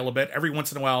portrayal a bit. Every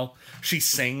once in a while, she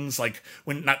sings, like,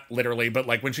 when, not literally, but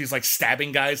like when she's like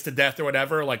stabbing guys to death or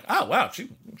whatever, like, oh wow, she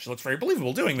looks very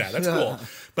believable doing that. That's cool.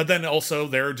 But then also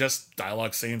there are just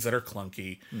dialogue scenes that are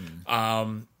clunky.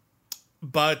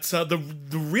 But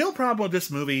the real problem with this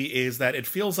movie is that it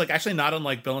feels like, actually not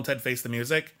unlike Bill and Ted Face the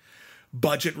Music,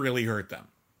 budget really hurt them.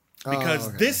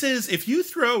 Because this is, if you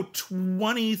throw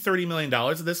 $20-30 million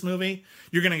at this movie,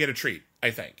 you're going to get a treat,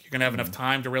 I think. You're going to have enough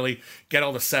time to really get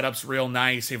all the setups real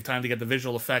nice. You have time to get the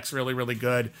visual effects really, really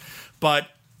good. But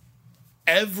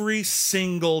every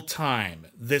single time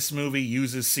this movie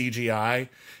uses CGI,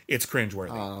 it's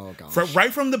cringeworthy. Oh, gosh.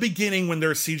 Right from the beginning when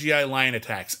there are CGI lion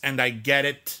attacks, and I get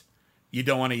it, you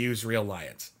don't want to use real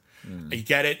lions. I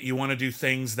get it, you want to do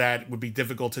things that would be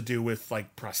difficult to do with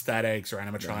like prosthetics or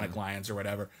animatronic lions or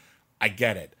whatever. I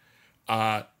get it.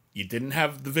 You didn't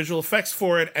have the visual effects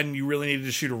for it, and you really needed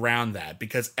to shoot around that,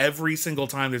 because every single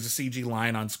time there's a CG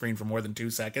line on screen for more than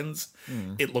 2 seconds,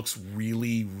 it looks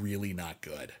really, really not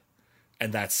good.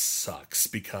 And that sucks,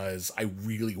 because I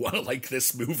really want to like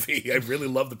this movie. I really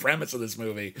love the premise of this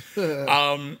movie.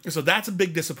 So that's a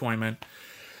big disappointment.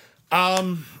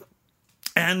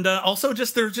 And also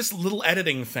there's just little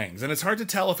editing things, and it's hard to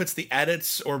tell if it's the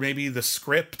edits or maybe the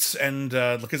script, and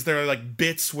because there are like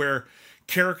bits where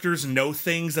characters know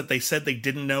things that they said they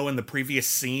didn't know in the previous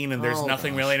scene, and there's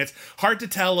nothing really, and it's hard to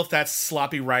tell if that's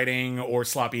sloppy writing or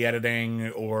sloppy editing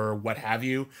or what have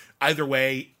you. Either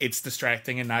way, it's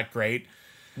distracting and not great.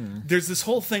 There's this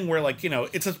whole thing where, like, you know,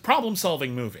 it's a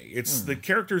problem-solving movie. It's the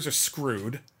characters are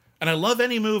screwed. And I love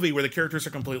any movie where the characters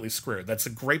are completely screwed. That's a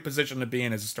great position to be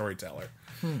in as a storyteller.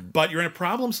 But you're in a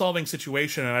problem-solving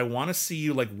situation, and I want to see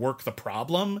you, like, work the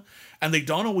problem. And they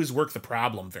don't always work the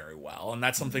problem very well. And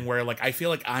that's something where, like, I feel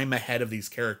like I'm ahead of these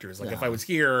characters. Like, if I was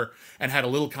here and had a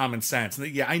little common sense,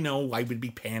 and I know I would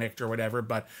be panicked or whatever,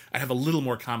 but I have a little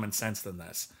more common sense than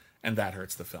this. And that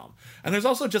hurts the film. And there's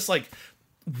also just, like,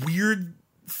 weird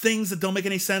things that don't make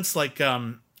any sense. Like,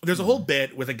 there's a whole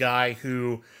bit with a guy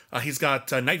who he's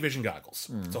got night vision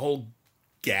goggles. It's a whole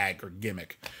gag or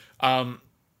gimmick.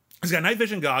 He's got night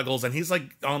vision goggles, and he's like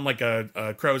on like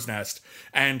a crow's nest,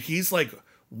 and he's like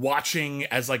watching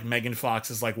as like Megan Fox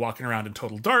is like walking around in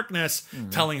total darkness,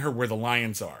 telling her where the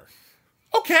lions are.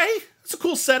 Okay, it's a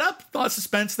cool setup. A lot of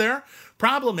suspense there.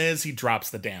 Problem is, he drops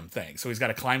the damn thing, so he's got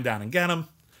to climb down and get them.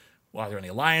 Well, are there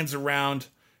any lions around?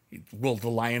 Will the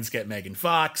lions get Megan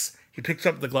Fox? He picks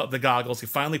up the goggles, he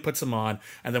finally puts them on,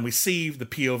 and then we see the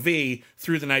POV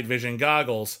through the night vision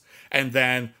goggles, and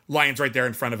then lion's right there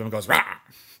in front of him and goes, rah!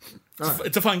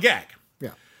 It's a fun gag. Yeah.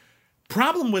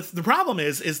 The problem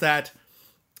is that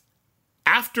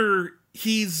after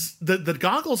the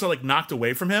goggles are like knocked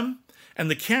away from him,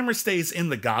 and the camera stays in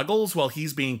the goggles while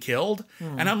he's being killed,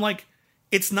 and I'm like,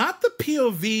 it's not the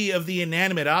POV of the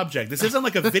inanimate object. This isn't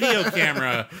like a video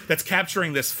camera that's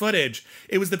capturing this footage.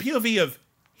 It was the POV of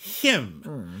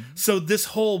him. So this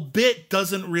whole bit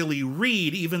doesn't really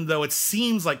read, even though it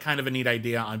seems like kind of a neat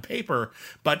idea on paper,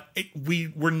 but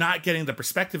we're not getting the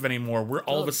perspective anymore. We're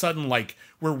all of a sudden like,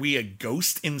 were we a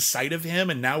ghost inside of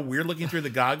him, and now we're looking through the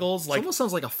goggles? Like, it almost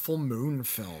sounds like a Full Moon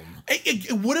film.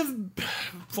 It would have,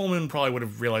 Full Moon probably would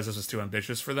have realized this was too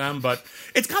ambitious for them, but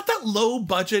it's got that low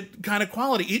budget kind of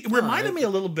quality. It reminded me a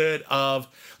little bit of,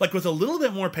 like, with a little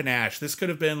bit more panache, this could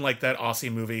have been like that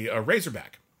Aussie movie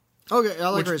Razorback. Okay, I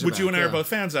like Razorback. Which you and I are both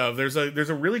fans of. There's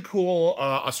a really cool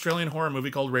Australian horror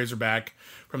movie called Razorback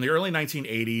from the early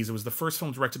 1980s. It was the first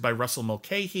film directed by Russell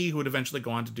Mulcahy, who would eventually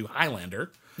go on to do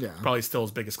Highlander. Yeah. Probably still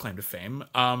his biggest claim to fame.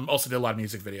 Also did a lot of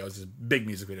music videos. He's a big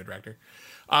music video director.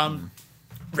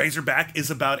 Razorback is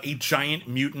about a giant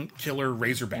mutant killer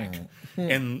razorback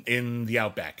in the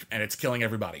outback, and it's killing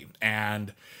everybody.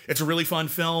 And it's a really fun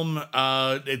film.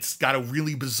 It's got a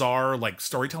really bizarre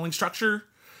storytelling structure,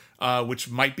 which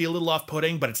might be a little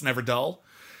off-putting, but it's never dull.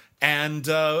 And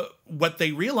what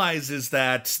they realize is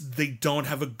that they don't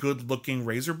have a good-looking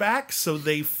razorback, so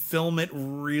they film it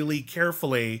really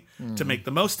carefully to make the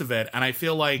most of it. And I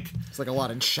feel like it's like a lot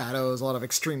in shadows, a lot of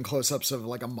extreme close-ups of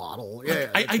like a model.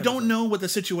 Yeah, I don't know what the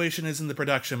situation is in the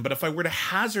production, but if I were to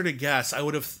hazard a guess, I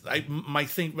would have.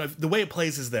 The way it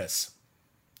plays is this: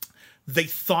 they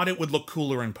thought it would look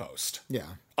cooler in post. Yeah.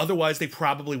 Otherwise, they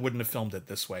probably wouldn't have filmed it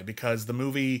this way, because the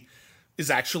movie is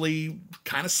actually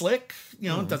kind of slick.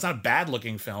 That's not a bad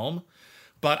looking film,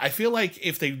 but I feel like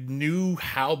if they knew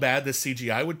how bad the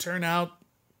CGI would turn out,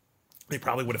 they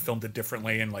probably would have filmed it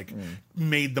differently and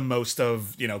made the most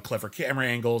of, clever camera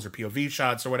angles or POV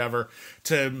shots or whatever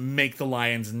to make the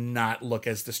lions not look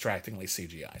as distractingly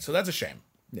CGI. So that's a shame.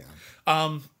 Yeah.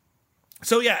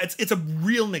 So yeah, it's a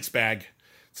real mixed bag.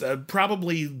 It's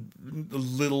probably a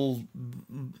little.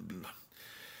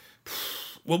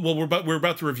 Well, we're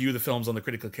about to review the films on the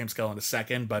critical acclaim scale in a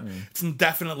second, but it's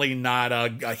definitely not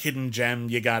a hidden gem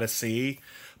you gotta see.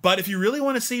 But if you really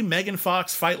want to see Megan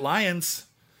Fox fight lions,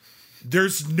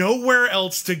 there's nowhere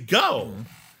else to go.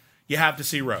 You have to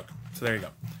see Rogue. So there you go.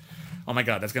 Oh my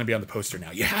God, that's going to be on the poster now.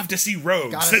 You have to see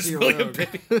Rogue. Gotta see Rogue.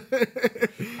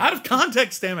 Out of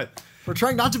context, damn it. We're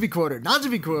trying not to be quoted. All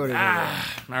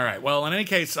right. Well, in any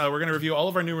case, we're going to review all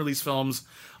of our new release films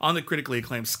on the critically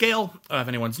acclaimed scale. If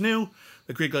anyone's new,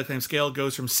 the critically acclaimed scale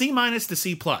goes from C- to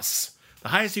C+. The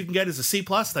highest you can get is a C+,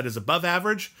 that is above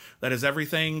average. That is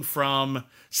everything from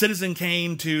Citizen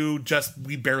Kane to just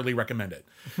we barely recommend it.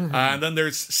 And then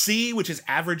there's C, which is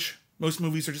average. Most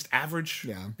movies are just average.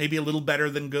 Yeah. Maybe a little better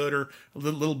than good, or a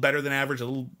little better than average, a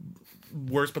little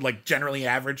worse, but generally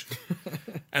average.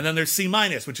 And then there's C-,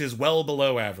 which is well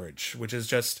below average, which is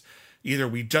just either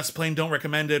we just plain don't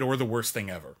recommend it or the worst thing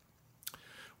ever.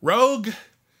 Rogue.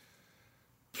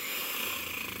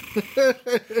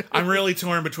 I'm really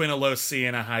torn between a low C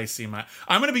and a high C-.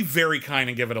 I'm going to be very kind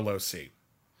and give it a low C.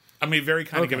 I'm going to be very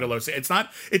kind and give it a low C.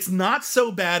 It's not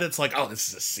so bad. It's like, oh, this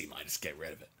is a C-, get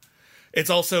rid of it. It's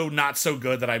also not so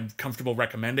good that I'm comfortable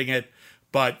recommending it,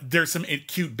 but there's some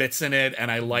cute bits in it,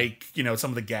 and I like,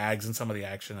 some of the gags and some of the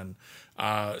action, and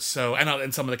some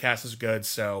of the cast is good.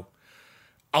 So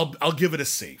I'll give it a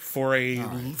C for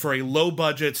a low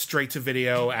budget, straight to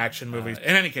video action movie.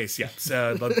 In any case, let's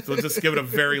just give it a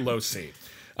very low C.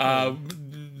 The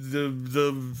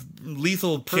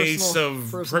lethal case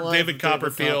of David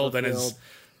Copperfield and his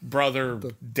brother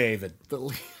David.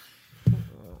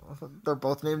 They're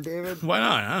both named David? Why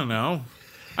not? I don't know.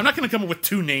 I'm not going to come up with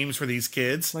two names for these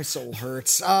kids. My soul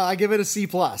hurts. I give it a C+.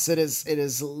 It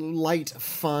is light,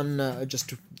 fun,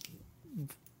 just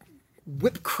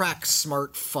whip crack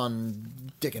smart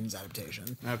fun Dickens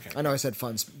adaptation. Okay. I know I said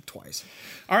fun twice.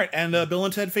 All right, and Bill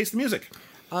and Ted Face the Music.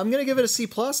 I'm going to give it a C+.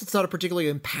 It's not a particularly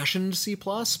impassioned C+,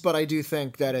 but I do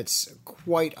think that it's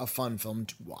quite a fun film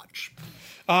to watch.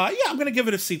 I'm going to give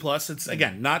it a C+. It's,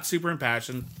 again, not super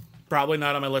impassioned. Probably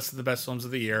not on my list of the best films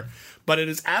of the year, but it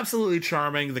is absolutely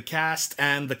charming. The cast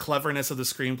and the cleverness of the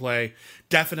screenplay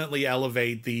definitely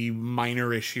elevate the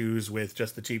minor issues with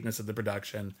just the cheapness of the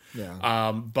production.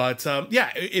 Yeah.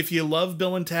 If you love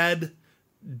Bill and Ted,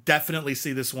 definitely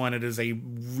see this one. It is a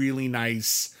really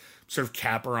nice sort of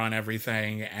capper on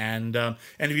everything, and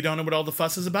if you don't know what all the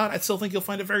fuss is about, I still think you'll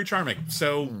find it very charming.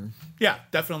 So,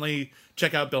 definitely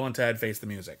check out Bill and Ted Face the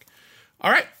Music. All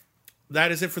right.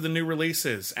 That is it for the new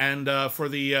releases, and for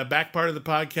the back part of the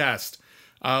podcast,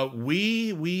 we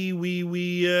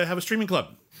have a streaming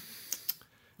club.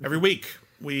 Every week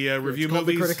we review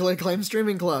movies. The critically acclaimed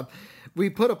streaming club. We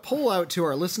put a poll out to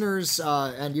our listeners,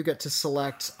 and you get to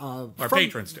select our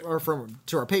patrons,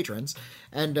 to our patrons,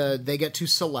 and they get to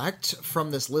select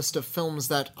from this list of films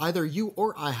that either you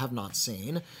or I have not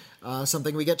seen.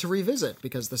 Something we get to revisit,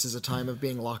 because this is a time of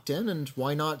being locked in, and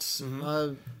why not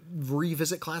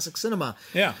revisit classic cinema?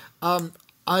 Yeah.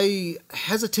 I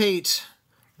hesitate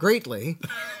greatly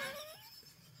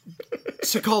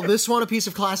to call this one a piece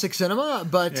of classic cinema,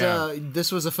 but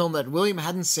this was a film that William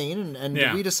hadn't seen, and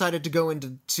we decided to go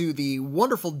into the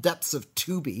wonderful depths of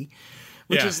Tubi,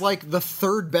 which is like the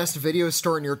third best video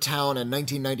store in your town in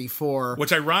 1994.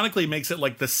 Which ironically makes it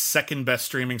like the second best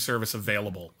streaming service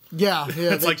available. Yeah.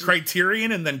 It's like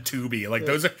Criterion and then Tubi. Like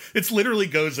those are, it's literally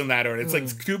goes in that order. It's like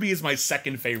Tubi is my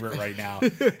second favorite right now.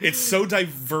 It's so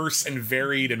diverse and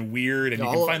varied and weird, and you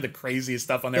can find the craziest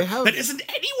stuff on there that isn't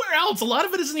anywhere else. A lot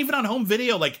of it isn't even on home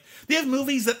video. Like they have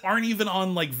movies that aren't even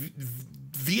on like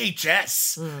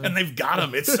VHS, and they've got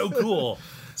them. It's so cool.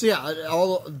 So yeah,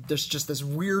 there's just this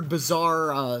weird,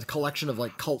 bizarre collection of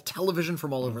like cult television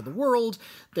from all over the world.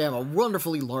 They have a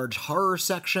wonderfully large horror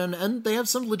section, and they have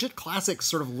some legit classics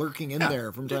sort of lurking in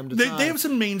there from time to time. They have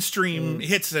some mainstream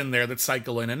hits in there that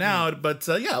cycle in and out, but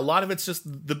yeah, a lot of it's just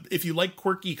if you like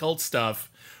quirky cult stuff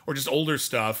or just older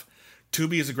stuff,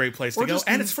 Tubi is a great place to go,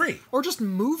 and it's free. Or just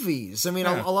movies. I mean,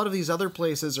 a lot of these other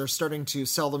places are starting to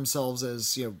sell themselves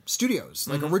as, studios,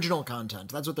 like original content.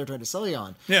 That's what they're trying to sell you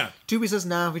on. Yeah. Tubi says,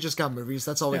 nah, we just got movies.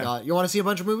 That's all we got. You want to see a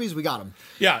bunch of movies? We got them.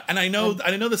 Yeah, and I know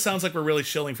this sounds like we're really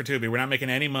shilling for Tubi. We're not making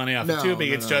any money off of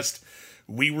Tubi. It's just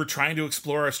we were trying to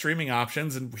explore our streaming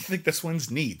options, and we think this one's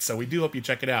neat, so we do hope you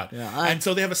check it out. Yeah, and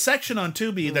so they have a section on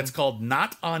Tubi that's called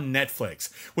Not on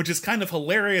Netflix, which is kind of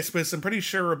hilarious, because I'm pretty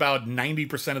sure about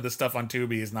 90% of the stuff on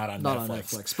Tubi is not on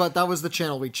Netflix. But that was the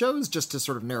channel we chose, just to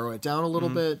sort of narrow it down a little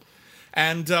bit.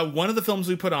 And one of the films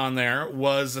we put on there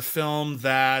was a film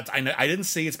that I didn't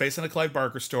see. It's based on a Clive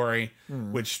Barker story,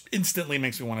 which instantly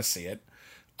makes me want to see it.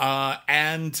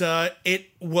 And it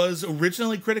was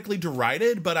originally critically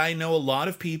derided, but I know a lot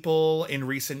of people in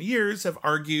recent years have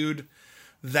argued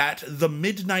that The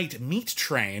Midnight Meat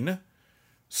Train,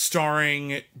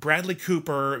 starring Bradley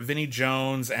Cooper, Vinnie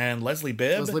Jones, and Leslie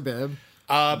Bibb.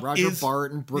 Roger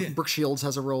Bart and Brooke Shields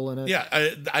has a role in it. Yeah,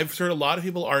 I've heard a lot of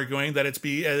people arguing that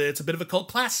it's a bit of a cult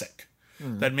classic.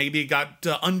 That maybe it got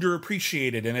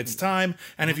underappreciated in its time,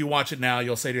 and if you watch it now,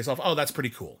 you'll say to yourself, oh, that's pretty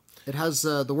cool. It has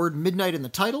the word midnight in the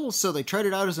title, so they tried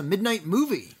it out as a midnight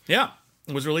movie. Yeah.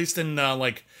 It was released in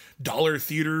like dollar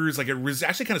theaters. Like it was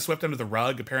actually kind of swept under the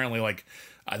rug. Apparently, like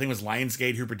I think it was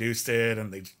Lionsgate who produced it,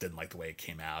 and they just didn't like the way it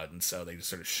came out, and so they just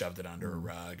sort of shoved it under a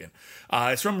rug. And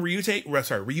it's from Ryuhei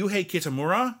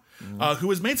Kitamura, who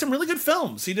has made some really good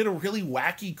films. He did a really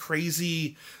wacky,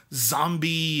 crazy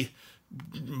zombie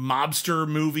mobster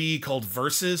movie called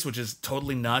Versus, which is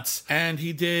totally nuts, and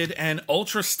he did an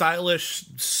ultra stylish,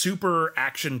 super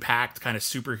action-packed kind of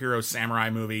superhero samurai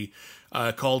movie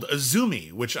called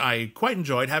Azumi, which I quite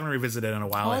enjoyed. Haven't revisited in a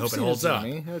while. I hope it holds up.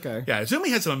 Okay. Yeah, Azumi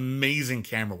has some amazing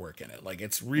camera work in it. Like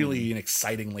it's really an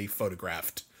excitingly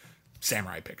photographed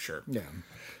samurai picture. Yeah.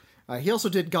 He also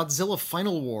did Godzilla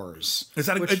Final Wars. Is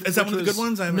that one of the good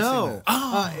ones? I haven't seen that.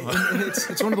 Oh.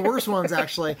 It's one of the worst ones,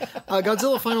 actually.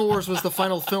 Godzilla Final Wars was the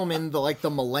final film in the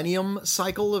Millennium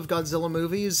cycle of Godzilla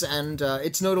movies, and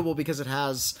it's notable because it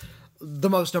has the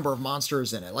most number of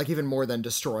monsters in it, like even more than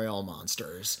Destroy All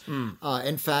Monsters.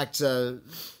 In fact, the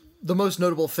most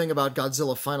notable thing about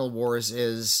Godzilla Final Wars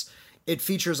is it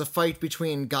features a fight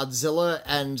between Godzilla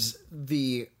and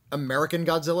the American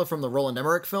Godzilla from the Roland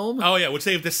Emmerich film. Oh, yeah, which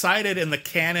they've decided in the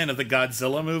canon of the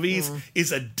Godzilla movies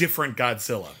is a different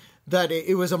Godzilla. That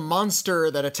it was a monster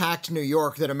that attacked New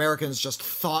York that Americans just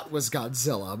thought was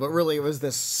Godzilla, but really it was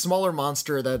this smaller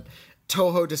monster that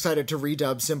Toho decided to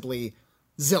redub simply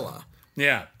Zilla.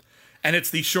 Yeah. And it's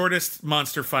the shortest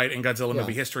monster fight in Godzilla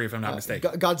movie history, if I'm not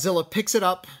mistaken. Godzilla picks it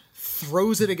up,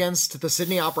 throws it against the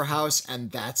Sydney Opera House,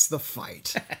 and that's the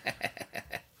fight.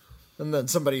 And then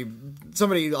somebody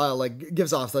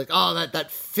gives off that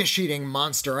fish-eating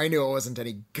monster. I knew it wasn't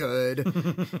any good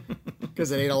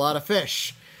because it ate a lot of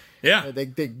fish. Yeah, they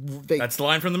that's the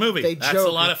line from the movie. That's a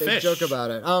lot of fish. They joke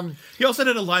about it. He also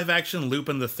did a live-action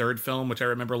Lupin the Third film, which I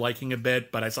remember liking a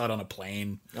bit, but I saw it on a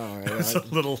plane. Oh, right. It's a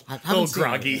little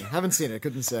groggy. Haven't seen it.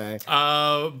 Couldn't say.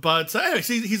 But anyway,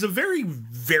 he's a very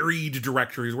varied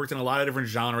director. He's worked in a lot of different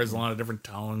genres, a lot of different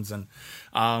tones, and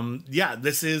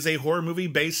this is a horror movie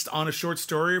based on a short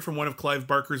story from one of Clive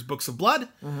Barker's books of blood,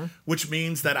 which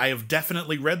means that I have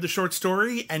definitely read the short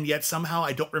story, and yet somehow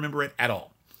I don't remember it at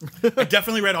all. I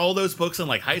definitely read all those books in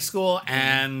high school,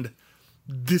 and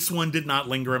this one did not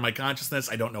linger in my consciousness.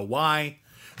 I don't know why.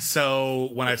 So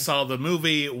when I saw the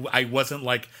movie, I wasn't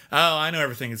like, oh, I know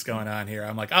everything that's going on here.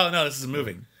 I'm like, oh, no, this is a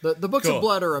movie. The books of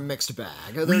blood are a mixed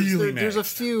bag. There's a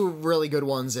few really good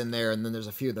ones in there, and then there's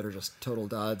a few that are just total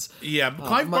duds. Yeah,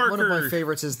 Clive Barker... One of my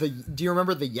favorites is do you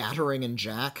remember The Yattering and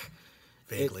Jack?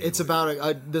 It's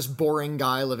about this boring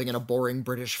guy living in a boring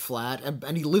British flat,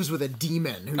 and he lives with a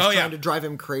demon who's trying to drive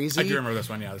him crazy. I do remember this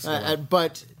one, yeah.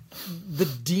 But the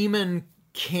demon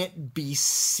can't be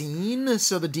seen,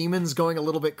 so the demon's going a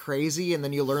little bit crazy, and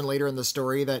then you learn later in the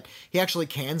story that he actually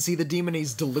can see the demon.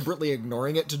 He's deliberately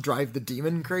ignoring it to drive the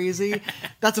demon crazy.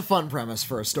 That's a fun premise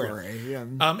for a story. Yeah.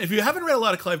 If you haven't read a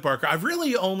lot of Clive Barker, I've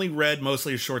really only read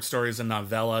mostly his short stories and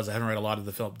novellas. I haven't read a lot of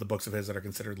the books of his that are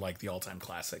considered like the all-time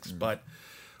classics. But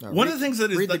one of the things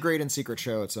that is... Read The Great and Secret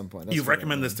Show at some point. You've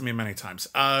recommended this to me many times.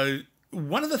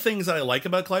 One of the things that I like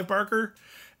about Clive Barker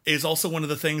is also one of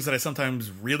the things that I sometimes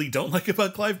really don't like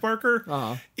about Clive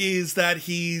Barker is that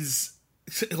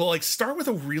he'll like start with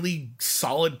a really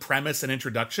solid premise and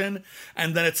introduction,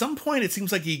 and then at some point it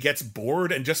seems like he gets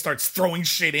bored and just starts throwing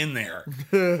shit in there.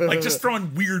 Like just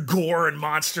throwing weird gore and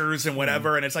monsters and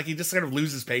whatever, and it's like he just sort of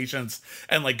loses patience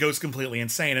and like goes completely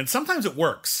insane. And sometimes it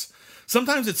works.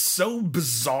 Sometimes it's so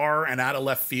bizarre and out of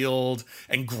left field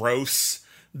and gross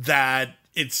that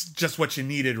it's just what you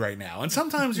needed right now. And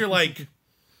sometimes you're like,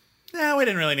 no, we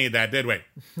didn't really need that, did we?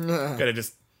 Could have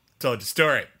just told you a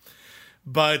story.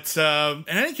 But in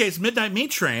any case, Midnight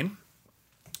Meat Train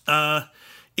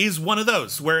is one of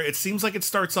those where it seems like it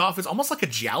starts off as almost like a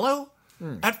giallo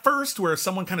at first, where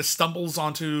someone kind of stumbles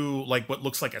onto like what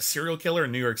looks like a serial killer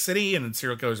in New York City, and the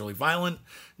serial killer is really violent,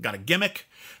 got a gimmick,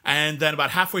 and then about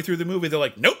halfway through the movie, they're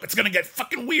like, nope, it's going to get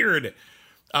fucking weird.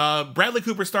 Bradley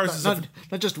Cooper stars as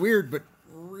not just weird, but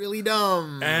really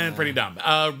dumb. And pretty dumb.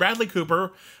 Bradley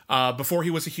Cooper, before he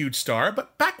was a huge star,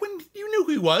 but back when you knew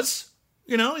who he was,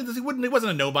 you know, he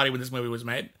wasn't a nobody when this movie was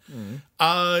made.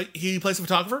 He plays a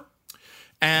photographer.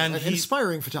 And an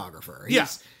inspiring photographer.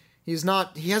 He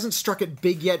hasn't struck it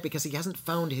big yet because he hasn't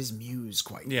found his muse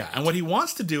quite yet. And what he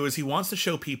wants to do is he wants to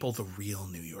show people the real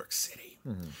New York City.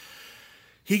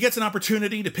 He gets an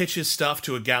opportunity to pitch his stuff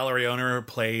to a gallery owner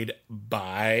played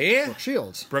by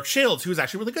Brooke Shields, who's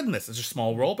actually really good in this. It's a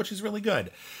small role, but she's really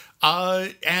good.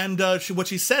 What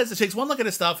she says, it takes one look at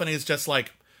his stuff and he's just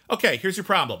like, okay, here's your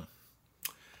problem.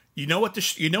 You know what to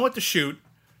shoot,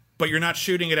 but you're not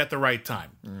shooting it at the right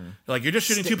time. Like you're just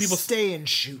shooting two people. Stay and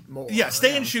shoot more. Yeah,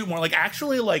 stay and shoot more. Like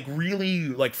actually, like really,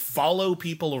 like follow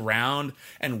people around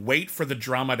and wait for the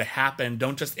drama to happen.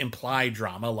 Don't just imply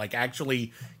drama. Like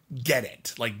actually get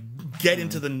it. Like get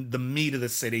into the meat of the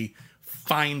city.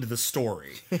 Find the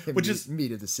story, which is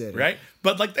meat of the city, right?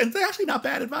 But like, and it's actually not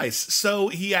bad advice. So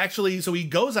he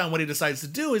goes on. What he decides to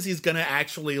do is he's going to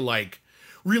actually like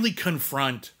really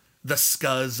confront the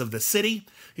scuzz of the city.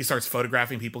 He starts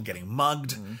photographing people getting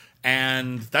mugged,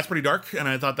 and that's pretty dark. And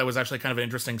I thought that was actually kind of an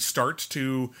interesting start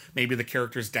to maybe the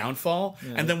character's downfall.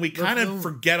 Yeah, and then we kind of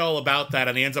forget all about that,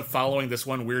 and he ends up following this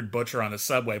one weird butcher on the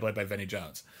subway played by Vinnie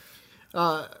Jones.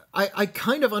 I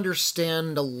kind of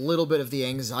understand a little bit of the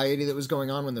anxiety that was going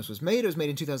on when this was made. It was made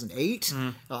in 2008.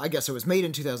 I guess it was made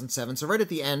in 2007, so right at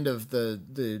the end of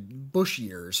the Bush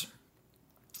years.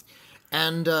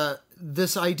 And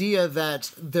this idea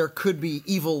that there could be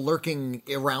evil lurking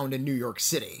around in New York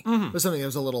City was something that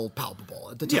was a little palpable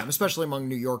at the time, especially among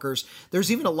New Yorkers.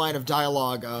 There's even a line of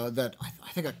dialogue that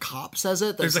I think a cop says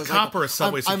it. There's a cop or a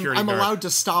subway security guard. I'm allowed to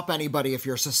stop anybody if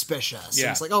you're suspicious. Yeah.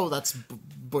 And it's like, oh, that's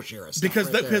Bush era stuff.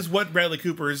 Because what Bradley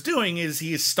Cooper is doing is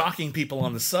he is stalking people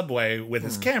on the subway with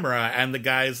his camera, and the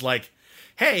guy's like,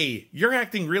 hey, you're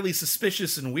acting really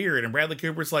suspicious and weird. And Bradley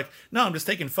Cooper's like, no, I'm just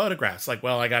taking photographs. Like,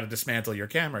 well, I got to dismantle your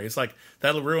camera. He's like,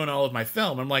 that'll ruin all of my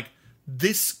film. I'm like,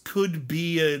 this could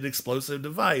be an explosive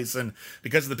device. And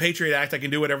because of the Patriot Act, I can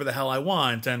do whatever the hell I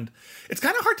want. And it's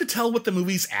kind of hard to tell what the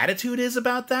movie's attitude is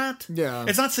about that. Yeah.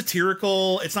 It's not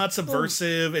satirical. It's not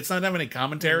subversive. It's not having any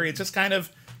commentary. It's just kind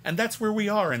of... And that's where we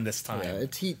are in this time.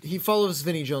 Yeah, he follows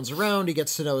Vinnie Jones around. He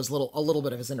gets to know a little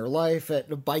bit of his inner life.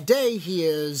 By day, he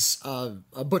is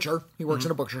a butcher. He works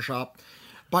in a butcher shop.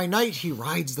 By night, he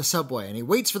rides the subway, and he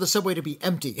waits for the subway to be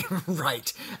empty.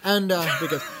 Right. And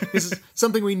because this is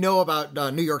something we know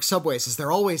about New York subways, is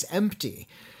they're always empty.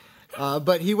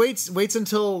 But he waits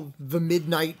until the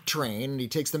midnight train. He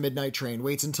takes the midnight train,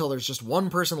 waits until there's just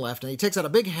one person left, and he takes out a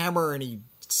big hammer, and he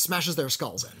smashes their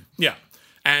skulls in. Yeah.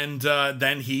 And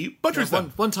then he butchers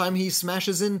them. One time he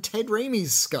smashes in Ted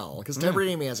Raimi's skull, because Ted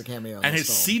Raimi has a cameo in and his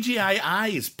CGI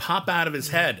eyes pop out of his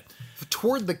head.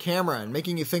 Toward the camera, and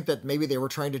making you think that maybe they were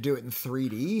trying to do it in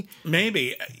 3D.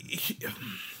 Maybe.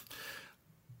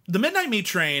 The Midnight Meat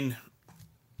Train,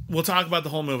 we'll talk about the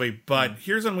whole movie, but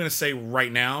here's what I'm going to say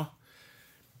right now.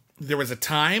 There was a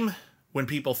time when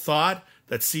people thought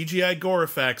that CGI gore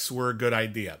effects were a good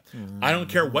idea. I don't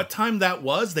care what time that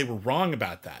was, they were wrong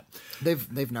about that.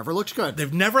 They've never looked good.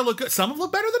 They've never looked good. Some have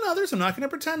looked better than others. I'm not going to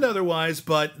pretend otherwise,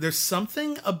 but there's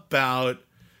something about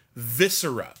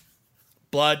viscera,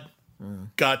 blood,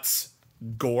 guts,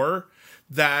 gore,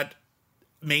 that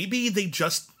maybe they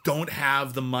just don't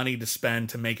have the money to spend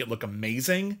to make it look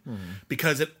amazing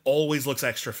because it always looks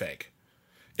extra fake.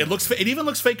 It even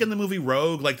looks fake in the movie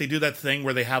Rogue. Like, they do that thing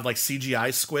where they have like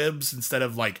CGI squibs instead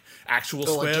of like actual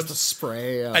squibs. Like just a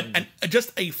spray. And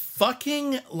just a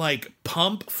fucking like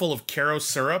pump full of Caro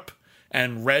syrup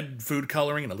and red food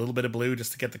coloring and a little bit of blue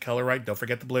just to get the color right. Don't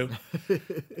forget the blue.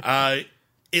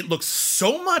 It looks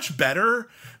so much better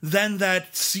than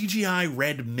that CGI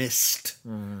red mist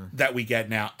that we get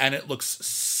now. And it looks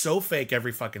so fake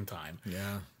every fucking time.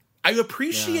 Yeah. I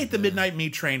appreciate the Midnight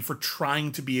Meat Train for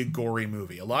trying to be a gory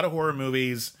movie. A lot of horror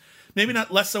movies, maybe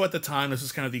not less so at the time. This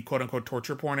was kind of the quote-unquote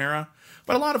torture porn era.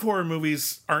 But a lot of horror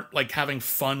movies aren't like having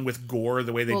fun with gore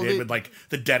the way they did with like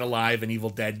the Dead Alive and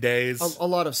Evil Dead days. A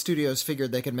lot of studios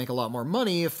figured they could make a lot more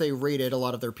money if they rated a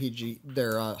lot of their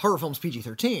horror films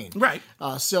PG-13. Right.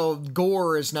 So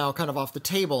gore is now kind of off the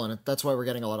table, and that's why we're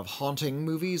getting a lot of haunting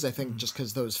movies. I think just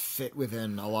because those fit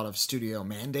within a lot of studio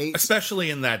mandates, especially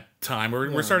in that time.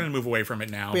 We're starting to move away from it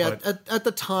now. But at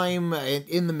the time,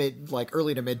 in the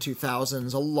early to mid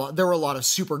 2000s, there were a lot of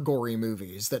super gory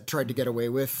movies that tried to get away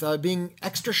with being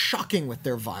extra shocking with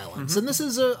their violence. And this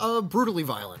is a brutally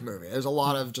violent movie. There's a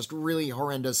lot of just really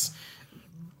horrendous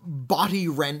body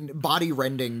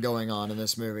rending going on in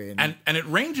this movie. And it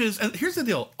ranges, and here's the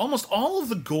deal, almost all of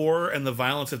the gore and the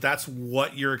violence, if that's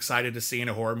what you're excited to see in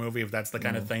a horror movie, if that's the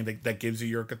kind of thing that gives you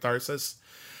your catharsis,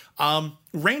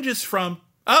 ranges from,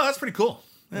 oh, that's pretty cool.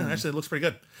 Yeah, actually, it looks pretty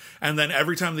good. And then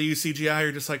every time they use CGI,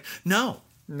 you're just like, no,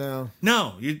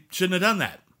 you shouldn't have done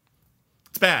that.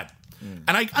 It's bad.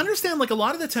 And I understand, like, a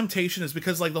lot of the temptation is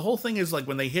because, like, the whole thing is, like,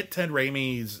 when they hit Ted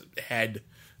Raimi's head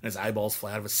and his eyeballs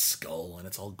fly out of his skull and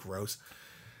it's all gross.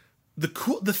 The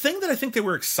thing that I think they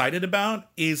were excited about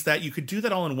is that you could do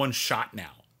that all in one shot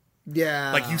now.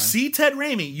 Yeah. Like, you see Ted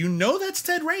Raimi, you know that's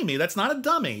Ted Raimi, that's not a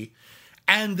dummy,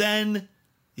 and then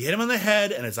you hit him on the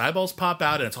head and his eyeballs pop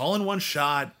out and it's all in one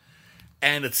shot.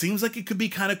 And it seems like it could be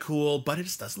kind of cool, but it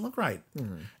just doesn't look right.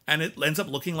 And it ends up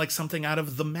looking like something out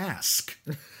of The Mask.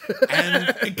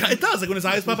 And it does. Like, when his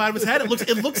eyes pop out of his head, it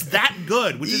looks that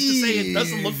good, which is to say it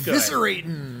doesn't look good.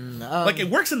 Eviscerating. Like,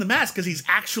 it works in The Mask because he's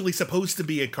actually supposed to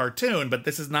be a cartoon, but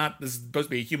this is supposed to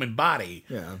be a human body.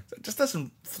 Yeah. So it just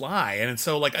doesn't fly. And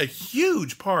so, like, a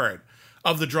huge part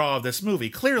of the draw of this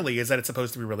movie clearly is that it's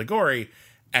supposed to be really gory,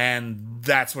 and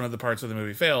that's one of the parts where the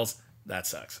movie fails. That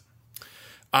sucks.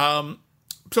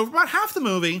 So for about half the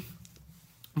movie,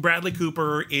 Bradley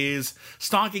Cooper is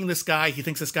stalking this guy. He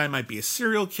thinks this guy might be a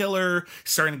serial killer.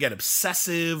 He's starting to get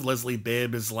obsessive. Leslie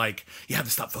Bibb is like, you have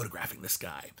to stop photographing this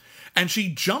guy. And she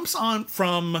jumps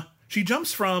from,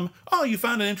 oh, you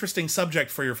found an interesting subject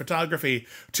for your photography,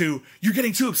 to, you're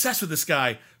getting too obsessed with this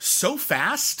guy so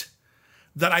fast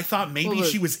that I thought maybe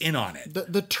she was in on it.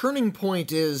 The turning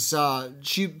point is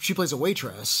she plays a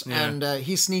waitress, and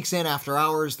he sneaks in after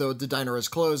hours, though the diner is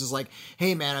closed, is like,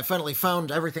 hey man, I finally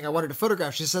found everything I wanted to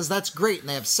photograph. She says, that's great, and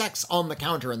they have sex on the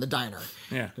counter in the diner.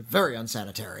 Yeah. Very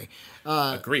unsanitary.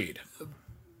 Agreed.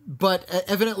 But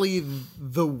evidently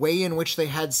the way in which they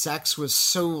had sex was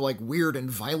so, like, weird and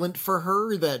violent for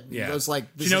her that it was like...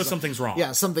 She knows something's wrong.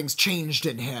 Yeah, something's changed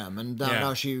in him. And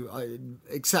now she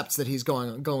accepts that he's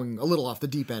going a little off the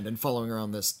deep end and following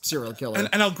around this serial killer.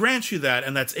 And I'll grant you that,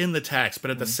 and that's in the text,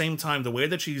 but at the same time, the way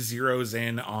that she zeroes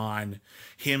in on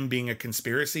him being a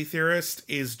conspiracy theorist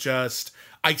is just...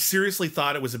 I seriously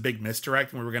thought it was a big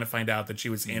misdirect, and we were going to find out that she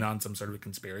was in on some sort of a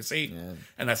conspiracy,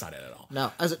 and that's not it at all.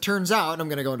 Now, as it turns out, and I'm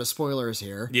going to go into spoilers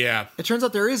here. Yeah. It turns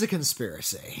out there is a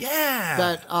conspiracy. Yeah.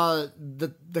 That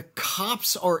the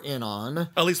cops are in on.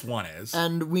 At least one is.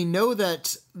 And we know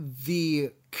that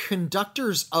the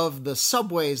conductors of the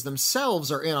subways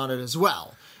themselves are in on it as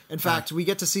well. In fact, we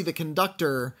get to see the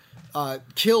conductor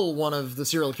kill one of the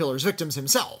serial killer's victims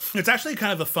himself. It's actually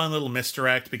kind of a fun little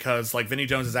misdirect because, like, Vinnie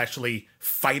Jones is actually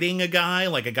fighting a guy.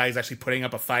 Like, a guy's actually putting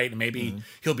up a fight, and maybe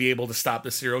he'll be able to stop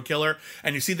the serial killer.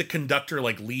 And you see the conductor,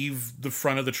 like, leave the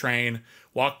front of the train,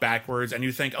 walk backwards, and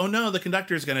you think, oh no, the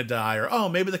conductor's gonna die, or oh,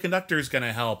 maybe the conductor's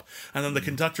gonna help. And then the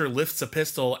conductor lifts a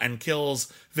pistol and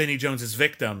kills Vinnie Jones's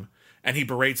victim. And he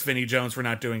berates Vinnie Jones for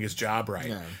not doing his job right.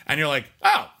 Yeah. And you're like,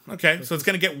 oh, okay, so it's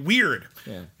going to get weird.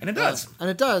 Yeah. And it does. And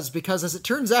it does, because as it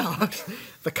turns out,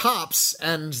 the cops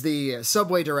and the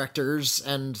subway directors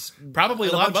and... probably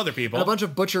a lot of other people. And a bunch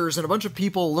of butchers and a bunch of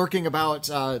people lurking about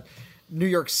New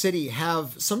York City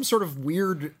have some sort of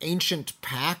weird ancient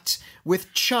pact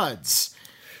with chuds.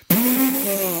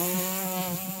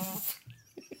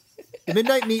 The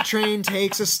Midnight Meat Train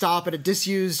takes a stop at a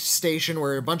disused station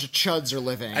where a bunch of chuds are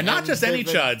living. And not just any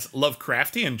chuds,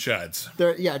 Lovecraftian chuds.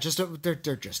 They're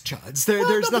just chuds.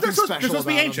 There's nothing special about them. They're supposed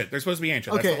to be ancient. They're supposed to be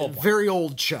ancient. Okay, that's the whole point. Very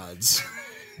old chuds.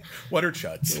 What are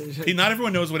chuds? Not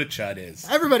everyone knows what a chud is.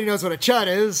 Everybody knows what a chud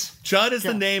is. Chud is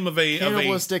the name of a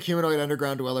cannibalistic humanoid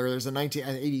underground dweller. There's a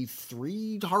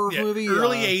 1983 horror movie,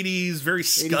 early 80s, very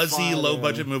scuzzy, low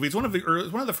budget movie. It's one of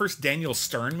the first Daniel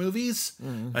Stern movies.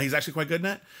 He's actually quite good in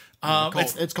it.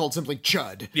 It's called simply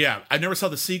Chud. Yeah, I never saw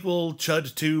the sequel,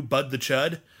 Chud 2, Bud the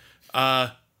Chud.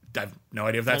 I have no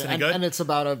idea if that's any good. And it's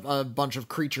about a bunch of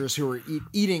creatures who are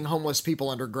eating homeless people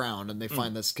underground, and they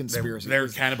find this conspiracy. They're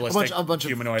cannibalistic, a bunch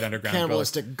humanoid of underground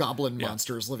cannibalistic goblin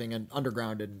monsters living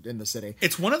underground in the city.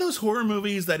 It's one of those horror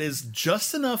movies that is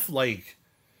just enough like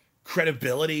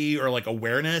credibility or like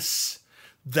awareness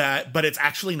but it's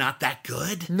actually not that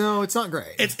good. No, it's not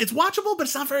great. It's watchable, but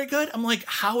it's not very good. I'm like,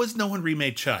 how has no one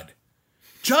remade Chud?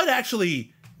 Chud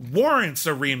actually warrants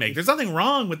a remake. There's nothing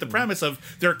wrong with the premise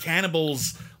of there are cannibal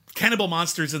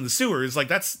monsters in the sewers. Like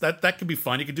that could be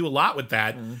fun. You could do a lot with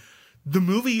that. The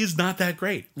movie is not that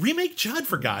great. Remake Chud,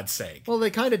 for God's sake. Well, they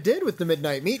kind of did with the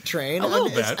Midnight Meat Train. A little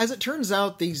bit. As it turns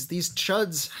out, these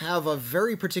Chuds have a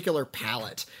very particular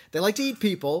palate. They like to eat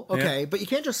people, okay, but you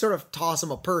can't just sort of toss them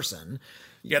a person.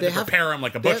 You have to prepare them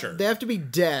like a butcher. They have to be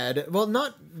dead. Well,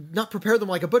 not prepare them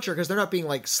like a butcher, because they're not being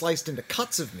like sliced into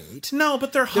cuts of meat. No,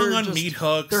 but they're hung on meat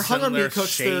hooks. They're hung on meat hooks.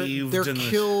 Shaved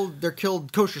They're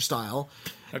killed kosher style.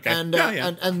 Okay.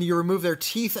 And you remove their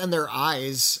teeth and their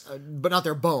eyes, but not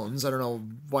their bones. I don't know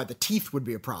why the teeth would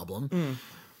be a problem.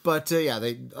 But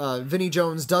Vinnie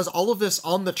Jones does all of this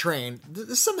on the train. This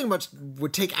is something which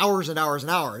would take hours and hours and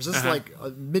hours. This is like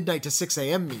a midnight to 6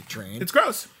 a.m. meat train. It's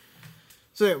gross.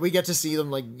 So we get to see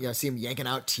them see him yanking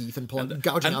out teeth and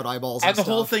gouging out eyeballs. And the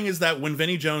whole thing is that when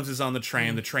Vinnie Jones is on the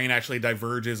train actually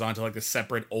diverges onto like a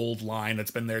separate old line that's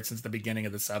been there since the beginning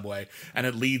of the subway, and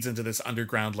it leads into this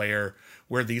underground layer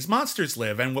where these monsters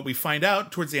live. And what we find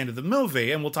out towards the end of the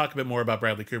movie, and we'll talk a bit more about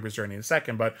Bradley Cooper's journey in a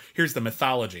second, but here's the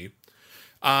mythology,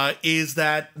 is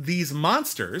that these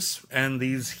monsters and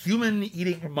these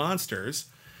human-eating monsters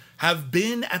have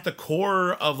been at the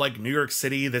core of like New York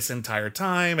City this entire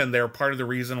time, and they're part of the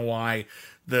reason why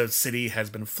the city has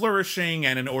been flourishing.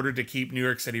 And in order to keep New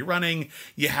York City running,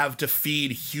 you have to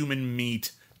feed human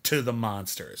meat to the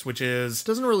monsters, which is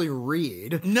doesn't really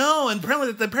read. No, and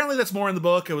apparently that's more in the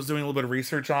book. I was doing a little bit of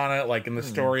research on it. Like in the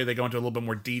story, they go into a little bit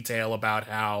more detail about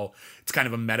how it's kind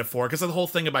of a metaphor, because the whole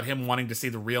thing about him wanting to see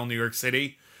the real New York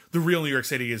City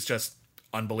is just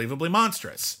unbelievably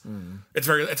monstrous. It's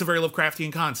a very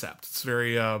Lovecraftian concept. It's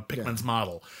very Pickman's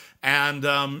model. And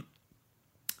I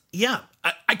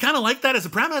kind of like that as a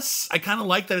premise. I kind of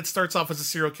like that it starts off as a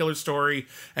serial killer story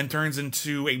and turns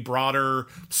into a broader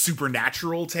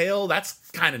supernatural tale. That's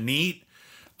kind of neat.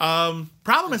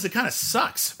 Problem is, it kind of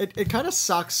sucks. It kind of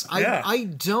sucks. I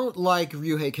don't like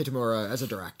Ryuhei Kitamura as a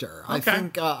director. Okay. I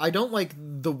think I don't like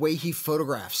the way he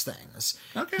photographs things.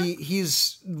 Okay.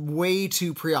 He's way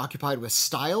too preoccupied with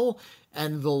style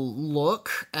and the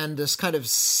look and this kind of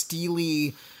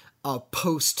steely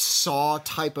post-Saw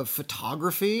type of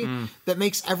photography that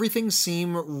makes everything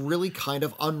seem really kind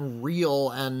of unreal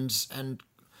and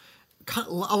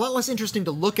a lot less interesting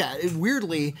to look at.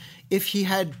 Weirdly, if he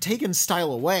had taken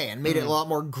style away and made it a lot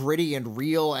more gritty and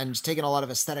real and taken a lot of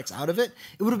aesthetics out of it,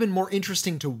 it would have been more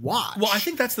interesting to watch. Well, I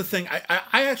think that's the thing.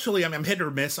 I actually, I'm hit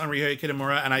or miss on Ryuhei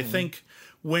Kitamura, and I think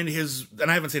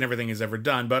and I haven't seen everything he's ever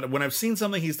done, but when I've seen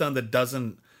something he's done that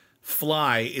doesn't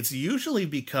fly, it's usually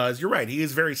because, you're right, he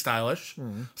is very stylish,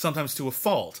 sometimes to a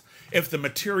fault. If the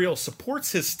material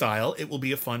supports his style, it will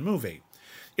be a fun movie.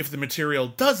 If the material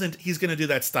doesn't, he's going to do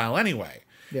that style anyway.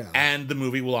 Yeah. And the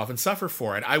movie will often suffer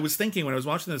for it. I was thinking when I was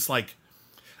watching this, like,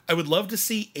 I would love to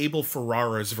see Abel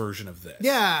Ferrara's version of this.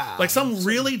 Yeah. Like some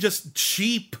really just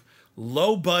cheap,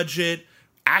 low budget,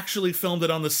 actually filmed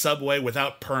it on the subway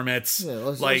without permits. Yeah,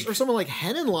 or someone like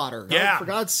Henenlotter. Yeah. For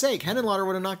God's sake, Henenlotter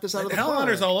would have knocked this out of the park.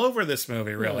 Henenlotter's all over this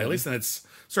movie, really. At least in its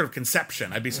sort of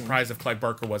conception. I'd be surprised if Clive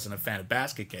Barker wasn't a fan of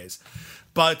Basket Case.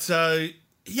 But,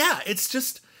 it's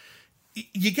just...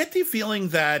 You get the feeling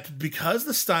that because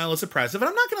the style is oppressive, and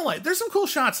I'm not going to lie, there's some cool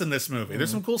shots in this movie.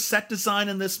 There's some cool set design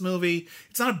in this movie.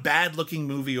 It's not a bad looking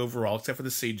movie overall, except for the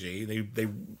CG.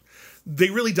 They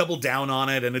really doubled down on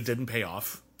it, and it didn't pay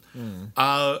off.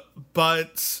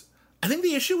 But I think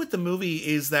the issue with the movie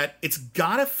is that it's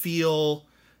got to feel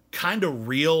kind of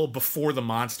real before the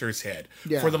monsters hit.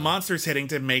 Yeah. For the monsters hitting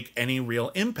to make any real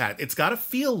impact. It's got to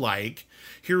feel like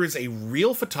here is a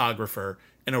real photographer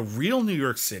in a real New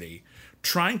York City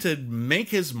trying to make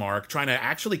his mark, trying to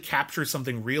actually capture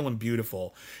something real and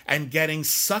beautiful, and getting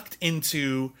sucked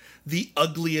into the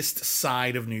ugliest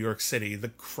side of New York City. The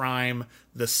crime,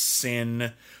 the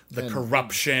sin, the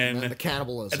corruption, and the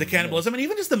cannibalism, and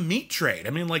even just the meat trade. I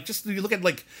mean, like, just you look at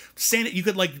like you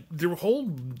could like there whole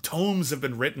tomes have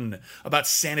been written about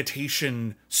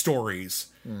sanitation stories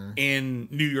in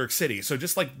New York City. So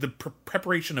just like the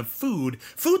preparation of food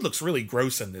looks really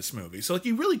gross in this movie. So like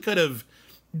you really could have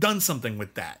done something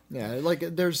with that. Yeah, like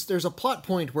there's a plot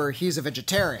point where he's a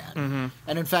vegetarian,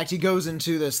 and in fact he goes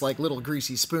into this like little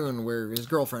greasy spoon where his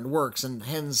girlfriend works and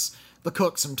hands the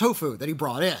cook some tofu that he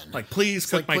brought in. Like, please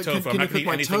cook my tofu. I'm not going to eat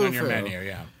anything on your menu.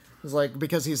 Yeah. It's like,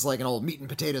 because he's like an old meat and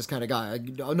potatoes kind of guy.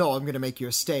 No, I'm going to make you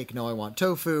a steak. No, I want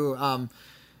tofu. And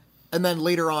then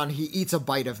later on, he eats a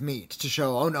bite of meat to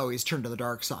show, oh no, he's turned to the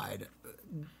dark side.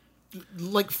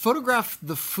 Like, photograph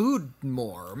the food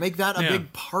more. Make that a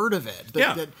big part of it.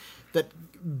 That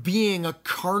being a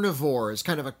carnivore is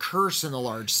kind of a curse in a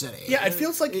large city. Yeah, it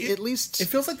feels like it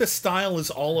feels like the style is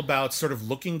all about sort of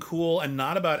looking cool and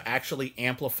not about actually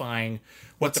amplifying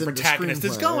what the protagonist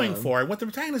is going for. And what the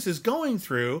protagonist is going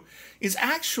through is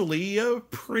actually a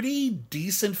pretty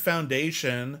decent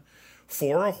foundation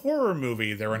for a horror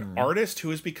movie. They're an artist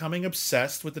who is becoming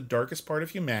obsessed with the darkest part of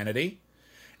humanity,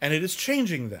 and it is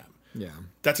changing them. Yeah.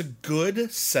 That's a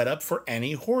good setup for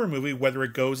any horror movie, whether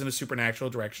it goes in a supernatural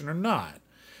direction or not.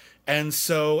 And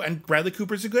Bradley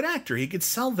Cooper's a good actor. He could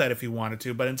sell that if he wanted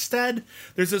to, but instead,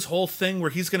 there's this whole thing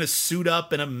where he's going to suit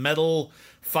up in a metal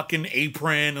fucking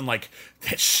apron and like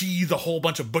sheathe a whole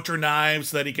bunch of butcher knives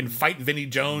so that he can fight Vinnie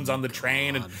Jones on the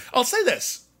train. And I'll say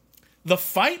this. The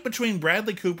fight between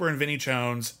Bradley Cooper and Vinnie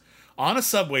Jones on a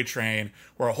subway train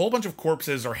where a whole bunch of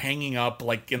corpses are hanging up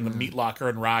like in the meat locker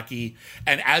in Rocky,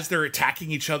 and as they're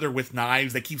attacking each other with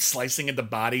knives, they keep slicing into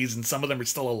bodies, and some of them are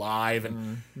still alive,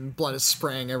 and blood is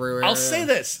spraying everywhere. I'll say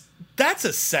this, that's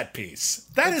a set piece.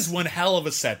 That is one hell of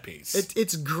a set piece.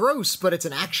 It's gross, but it's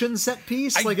an action set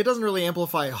piece. Like, it doesn't really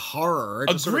amplify horror.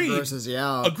 It just sort of grosses you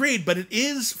out. Agreed, but it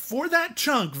is, for that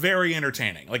chunk, very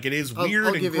entertaining. Like, it is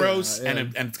weird and gross,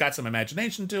 and it's got some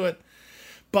imagination to it.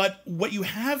 But what you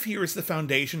have here is the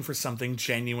foundation for something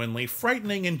genuinely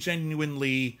frightening and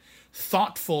genuinely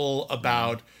thoughtful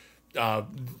about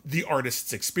the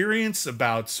artist's experience,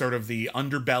 about sort of the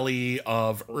underbelly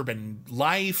of urban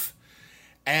life.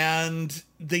 And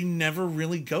they never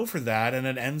really go for that, and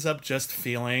it ends up just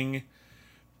feeling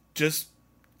just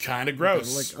kind of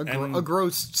gross. Like a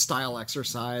gross style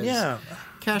exercise. Yeah.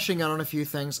 Cashing out on a few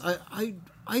things.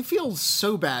 I feel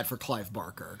so bad for Clive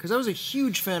Barker, because I was a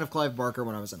huge fan of Clive Barker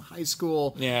when I was in high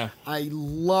school. Yeah. I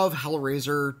love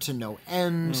Hellraiser to no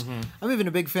end. I'm even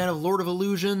a big fan of Lord of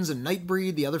Illusions and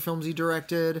Nightbreed, the other films he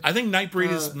directed. I think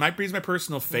Nightbreed's my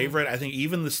personal favorite. I think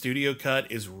even the studio cut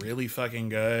is really fucking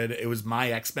good. It was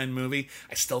my X-Men movie.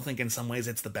 I still think in some ways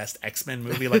it's the best X-Men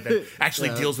movie, like that actually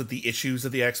deals with the issues that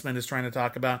the X-Men is trying to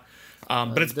talk about.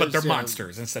 But they're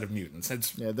monsters instead of mutants.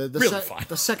 It's really fun.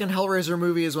 The second Hellraiser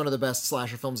movie is one of the best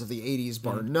slasher films of the 80s,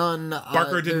 bar none.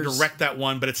 Barker didn't direct that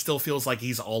one, but it still feels like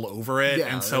he's all over it,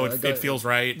 and so it feels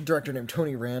right. Director named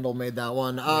Tony Randall made that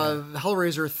one.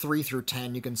 Hellraiser 3 through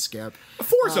 10 you can skip.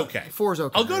 4's okay. 4's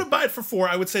okay. I'll go to buy it for 4.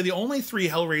 I would say the only 3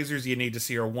 Hellraisers you need to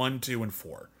see are 1, 2, and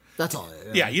 4. That's all.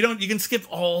 Yeah, you can skip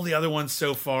all the other ones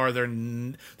so far.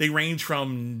 They range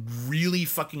from really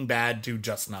fucking bad to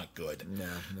just not good.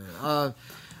 Yeah.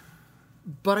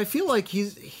 But I feel like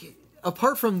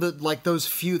apart from those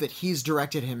few that he's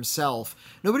directed himself,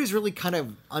 nobody's really kind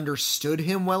of understood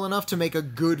him well enough to make a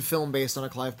good film based on a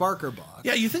Clive Barker book.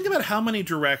 Yeah, you think about how many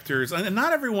directors, and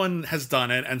not everyone has done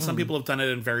it, and some people have done it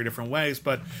in very different ways,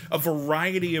 but a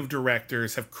variety of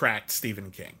directors have cracked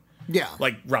Stephen King. Yeah.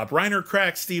 Like Rob Reiner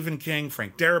cracked Stephen King,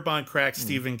 Frank Darabont cracked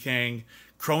Stephen King,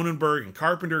 Cronenberg and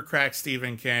Carpenter cracked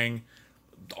Stephen King.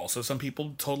 Also, some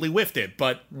people totally whiffed it,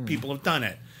 but people have done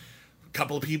it. A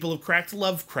couple of people have cracked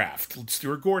Lovecraft.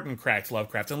 Stuart Gordon cracked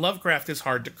Lovecraft, and Lovecraft is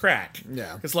hard to crack.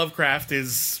 Yeah. Because Lovecraft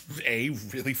is, A,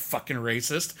 really fucking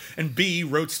racist, and B,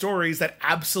 wrote stories that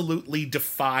absolutely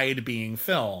defied being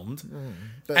filmed.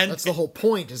 That's the whole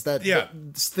point, is that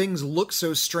things look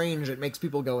so strange it makes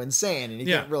people go insane, and you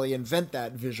can't really invent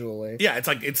that visually. Yeah, it's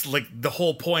like the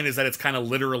whole point is that it's kind of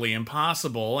literally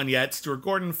impossible, and yet Stuart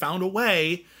Gordon found a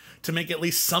way to make at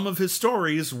least some of his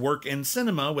stories work in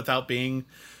cinema without being,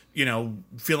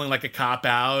 feeling like a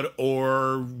cop-out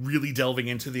or really delving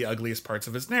into the ugliest parts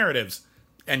of his narratives.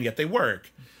 And yet they work.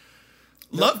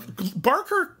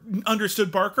 Barker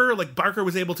understood Barker. Like, Barker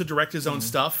was able to direct his own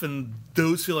stuff, and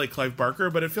those feel like Clive Barker,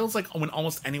 but it feels like when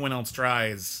almost anyone else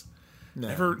tries,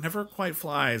 never quite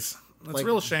flies. That's a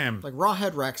real shame. Like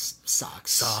Rawhead Rex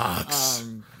sucks.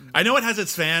 I know it has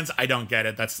its fans. I don't get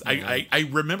it. I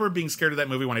remember being scared of that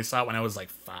movie when I saw it when I was like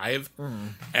 5,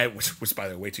 which was by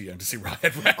the way way too young to see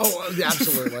Rawhead Rex. Oh,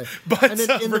 absolutely. But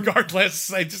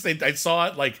regardless, I saw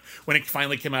it like when it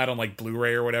finally came out on like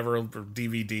Blu-ray or whatever, or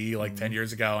DVD like 10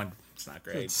 years ago, and it's not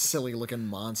great. It's a silly looking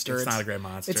monster. It's not a great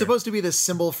monster. It's supposed to be this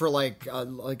symbol for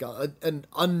an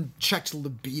unchecked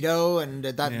libido, and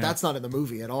that's not in the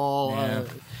movie at all. Yeah.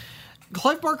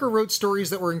 Clive Barker wrote stories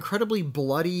that were incredibly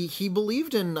bloody. He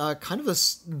believed in kind of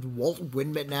this Walt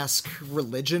Whitman-esque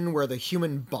religion where the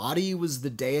human body was the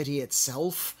deity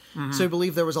itself. Mm-hmm. So he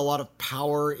believed there was a lot of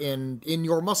power in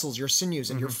your muscles, your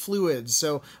sinews, and your fluids.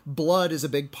 So blood is a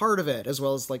big part of it, as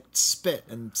well as like spit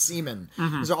and semen.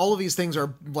 Mm-hmm. So all of these things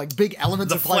are like big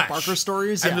elements of Clive Barker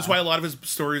stories. And that's why a lot of his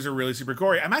stories are really super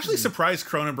gory. I'm actually surprised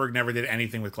Cronenberg never did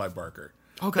anything with Clive Barker.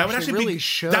 Oh gosh, that would actually really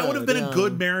should. That would have been a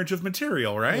good marriage of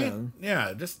material, right?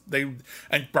 Yeah,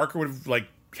 and Barker would have like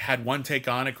had one take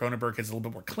on it. Cronenberg is a little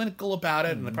bit more clinical about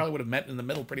it, and they probably would have met in the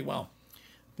middle pretty well.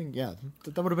 I think that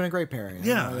would have been a great pairing.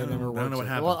 I don't know what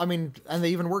happened. Well, I mean, and they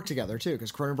even worked together too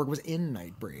because Cronenberg was in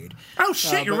Nightbreed. Oh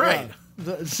shit, you're right.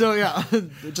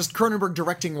 Just Cronenberg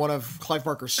directing one of Clive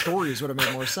Barker's stories would have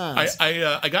made more sense.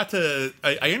 I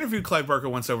interviewed Clive Barker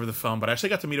once over the phone, but I actually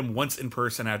got to meet him once in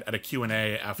person at a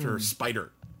Q&A after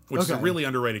Spider, which is a really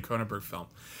underrated Cronenberg film.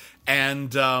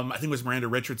 And I think it was Miranda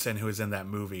Richardson who was in that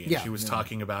movie. And she was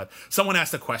talking about... Someone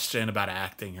asked a question about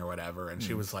acting or whatever. And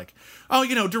she was like, oh,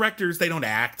 directors, they don't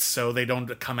act. So they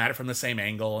don't come at it from the same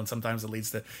angle. And sometimes it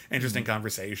leads to interesting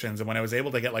conversations. And when I was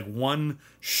able to get like one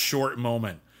short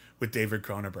moment with David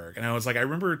Cronenberg. And I was like, I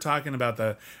remember talking about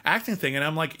the acting thing. And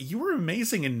I'm like, you were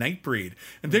amazing in Nightbreed.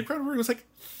 And David Cronenberg was like,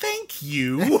 thank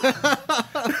you.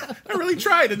 I really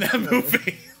tried in that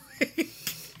movie.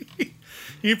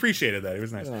 He appreciated that. It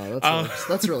was nice. Oh,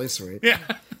 that's really sweet. Yeah.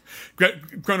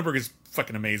 Cronenberg is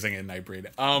fucking amazing in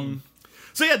Nightbreed.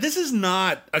 So yeah, this is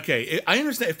not... Okay, I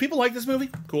understand. If people like this movie,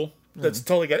 cool. That's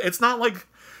totally good. It's not like...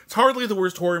 It's hardly the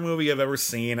worst horror movie I've ever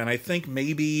seen. And I think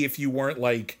maybe if you weren't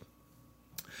like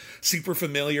super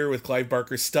familiar with Clive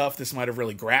Barker's stuff, this might have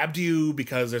really grabbed you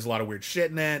because there's a lot of weird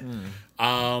shit in it.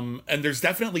 And there's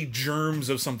definitely germs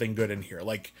of something good in here.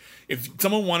 Like, if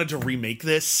someone wanted to remake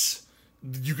this...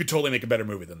 You could totally make a better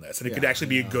movie than this, and it could actually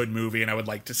be a good movie, and I would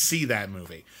like to see that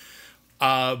movie.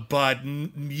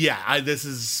 This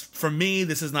is, for me,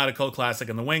 this is not a cult classic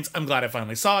in the wings. I'm glad I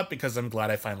finally saw it because I'm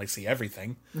glad I finally see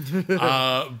everything. This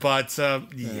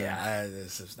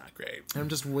is not great. I'm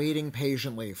just waiting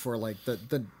patiently for like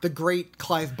the great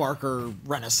Clive Barker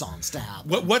renaissance to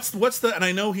happen. What's the? And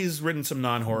I know he's written some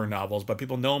non-horror novels, but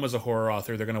people know him as a horror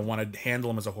author. They're going to want to handle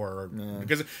him as a horror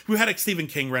because we had a Stephen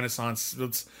King renaissance.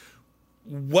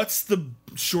 What's the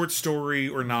short story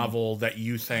or novel that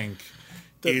you think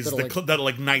that'll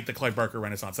ignite the Clive Barker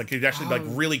renaissance? Like, could actually like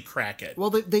really crack it? Well,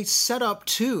 they set up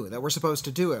two that were supposed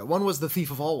to do it. One was The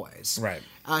Thief of Always. Right.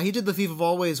 He did The Thief of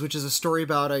Always, which is a story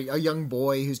about a young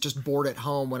boy who's just bored at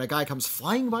home when a guy comes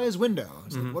flying by his window.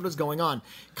 He's like, what is going on?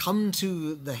 Come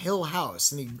to the Hill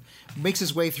House. And he makes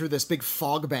his way through this big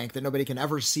fog bank that nobody can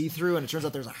ever see through. And it turns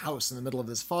out there's a house in the middle of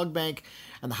this fog bank.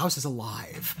 And the house is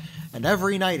alive. And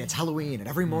every night it's Halloween. And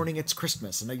every morning it's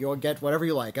Christmas. And you'll get whatever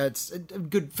you like. It's a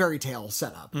good fairy tale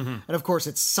setup. And of course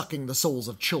it's sucking the souls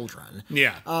of children.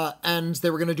 Yeah. And they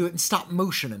were going to do it in stop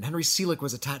motion. And Henry Selick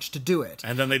was attached to do it.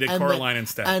 And then they did Coraline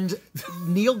instead. And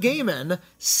Neil Gaiman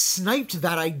sniped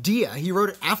that idea. He wrote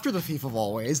it after The Thief of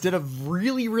Always, did a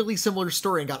really, really similar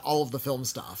story, and got all of the film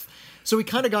stuff. So we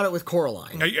kind of got it with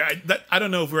Coraline. I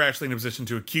don't know if we're actually in a position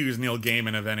to accuse Neil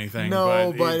Gaiman of anything.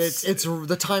 No, but it's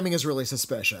the timing is really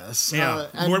suspicious. Yeah.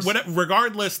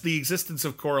 Regardless, the existence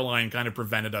of Coraline kind of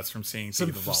prevented us from seeing Thief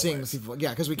of Always.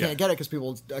 Because we can't get it because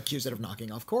people accuse it of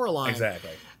knocking off Coraline.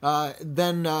 Exactly.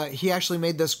 Then he actually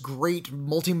made this great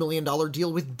multi-million-dollar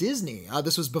deal with Disney.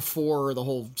 This was before the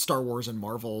whole Star Wars and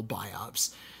Marvel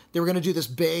buy-ups. They were going to do this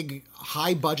big,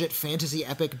 high-budget fantasy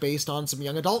epic based on some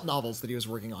young adult novels that he was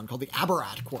working on called the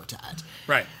Abarat Quartet.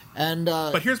 Right. And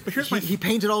but here's he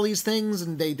painted all these things,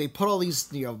 and they put all these,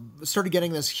 started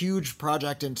getting this huge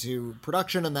project into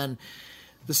production, and then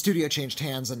the studio changed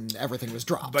hands and everything was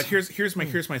dropped. But here's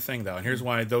my thing, though, and here's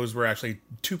why those were actually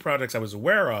two projects I was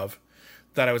aware of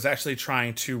that I was actually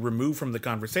trying to remove from the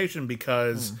conversation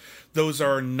because those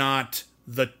are not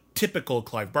the typical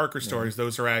Clive Barker stories.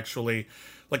 Those are actually...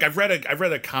 Like, I've read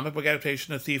a comic book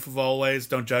adaptation of Thief of Always.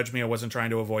 Don't judge me. I wasn't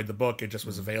trying to avoid the book. It just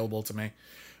was available to me.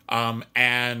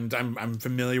 And I'm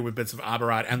familiar with bits of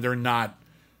Abarat, and they're not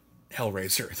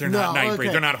Hellraiser. They're not Nightbreed. Okay.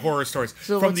 They're not horror stories.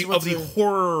 So of the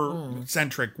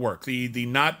horror-centric work. The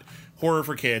not horror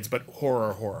for kids, but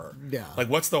horror. Yeah. Like,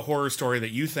 what's the horror story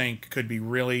that you think could be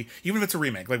really, even if it's a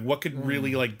remake, like, what could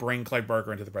really, like, bring Clive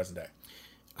Barker into the present day?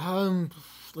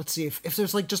 Let's see if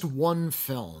there's like just one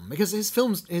film, because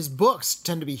his books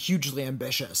tend to be hugely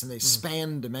ambitious and they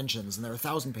span dimensions and they're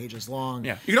 1,000 pages long.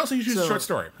 Yeah, you could also use a short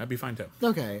story. That'd be fine too.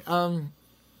 Okay.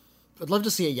 I'd love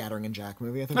to see a Yattering and Jack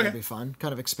movie. I think that'd be fun.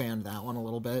 Kind of expand that one a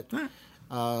little bit.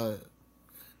 Right.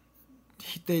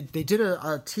 They did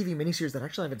a TV miniseries that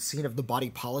actually I haven't seen of The Body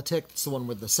Politic. It's the one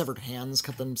with the severed hands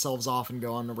cut themselves off and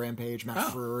go on a rampage.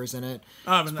 Matt Frewer is in it.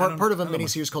 It's part of a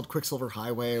miniseries called Quicksilver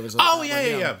Highway. It was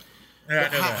yeah.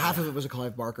 Half of it was a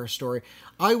Clive Barker story.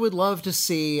 I would love to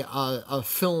see a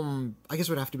film, I guess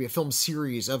it would have to be a film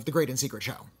series of The Great and Secret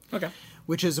Show. Okay.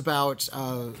 Which is about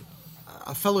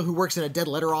a fellow who works in a dead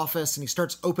letter office, and he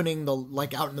starts opening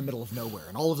out in the middle of nowhere,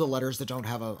 and all of the letters that don't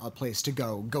have a place to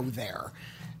go there.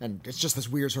 And it's just this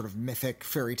weird sort of mythic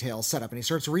fairy tale setup. And he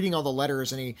starts reading all the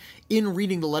letters, and in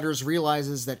reading the letters,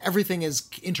 realizes that everything is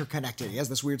interconnected. He has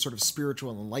this weird sort of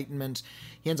spiritual enlightenment.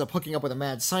 He ends up hooking up with a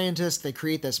mad scientist. They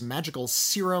create this magical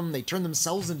serum. They turn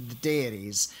themselves into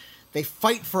deities. They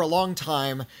fight for a long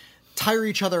time, tire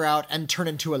each other out, and turn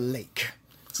into a lake.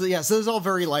 So this is all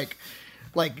very like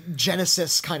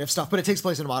Genesis kind of stuff, but it takes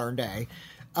place in modern day.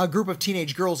 A group of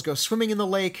teenage girls go swimming in the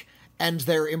lake, and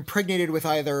they're impregnated with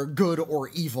either good or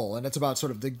evil, and it's about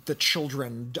sort of the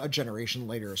children a generation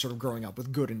later sort of growing up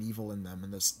with good and evil in them,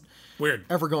 and this weird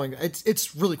ever-going...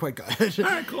 It's really quite good. All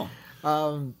right, cool.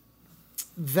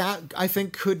 That, I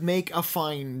think, could make a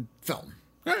fine film.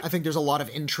 Right. I think there's a lot of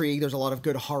intrigue, there's a lot of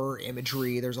good horror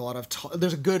imagery, there's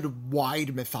a good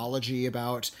wide mythology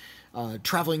about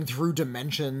traveling through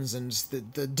dimensions and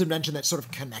the dimension that sort of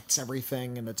connects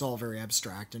everything, and it's all very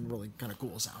abstract and really kind of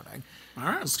cool sounding. All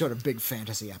right. It's sort of big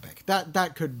fantasy epic.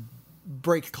 That could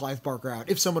break Clive Barker out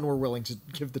if someone were willing to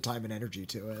give the time and energy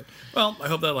to it. Well, I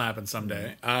hope that'll happen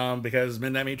someday. Because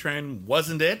Midnight Meat Train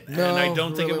wasn't it, no, and I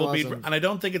don't think really it will wasn't. be, and I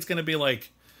don't think it's going to be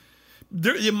like.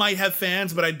 It might have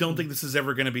fans, but I don't think this is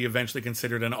ever going to be eventually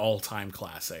considered an all-time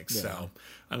classic. Yeah. So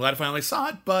I'm glad I finally saw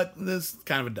it, but this is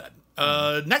kind of a dud.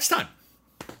 Next time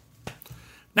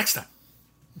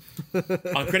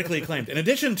on Critically Acclaimed, in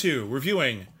addition to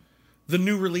reviewing the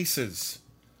new releases,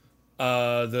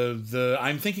 the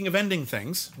I'm Thinking of Ending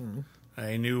Things,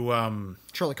 a new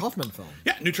Charlie Kaufman film.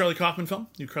 Yeah, new Charlie Kaufman film,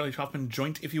 new Charlie Kaufman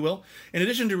joint, if you will. In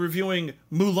addition to reviewing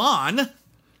Mulan,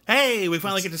 hey, we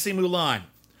finally get to see Mulan.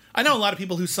 I know a lot of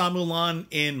people who saw Mulan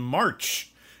in March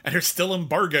and are still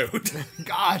embargoed.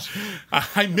 Gosh,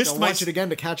 I missed watch it again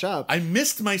to catch up. I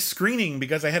missed my screening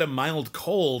because I had a mild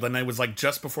cold, and I was like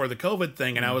just before the COVID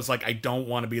thing, and I was like, I don't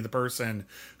want to be the person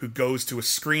who goes to a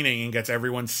screening and gets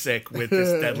everyone sick with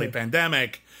this deadly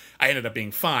pandemic. I ended up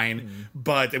being fine,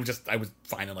 but I was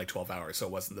fine in like 12 hours, so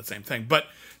it wasn't the same thing. But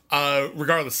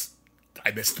regardless,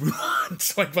 I missed Mulan,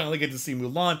 so I finally get to see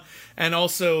Mulan. And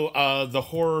also the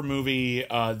horror movie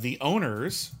The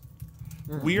Owners,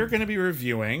 we are going to be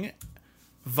reviewing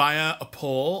via a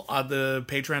poll on the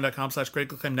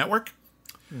patreon.com/Critically Acclaimed Network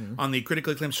on the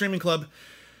Critically Acclaimed Streaming Club.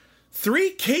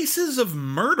 3 Cases of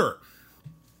Murder.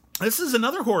 This is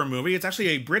another horror movie. It's actually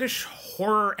a British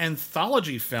horror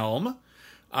anthology film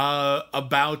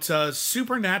about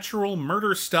supernatural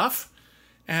murder stuff.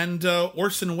 And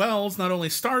Orson Welles not only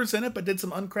stars in it, but did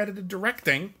some uncredited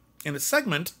directing in a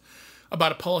segment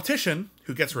about a politician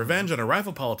who gets revenge on a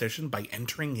rival politician by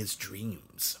entering his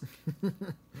dreams.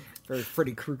 Very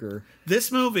Freddy Krueger.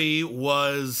 This movie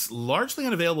was largely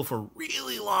unavailable for a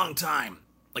really long time.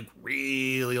 Like,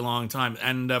 really long time.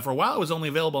 And for a while, it was only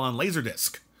available on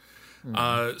Laserdisc.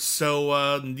 Now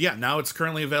it's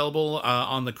currently available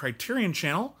on the Criterion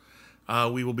Channel.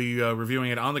 We will be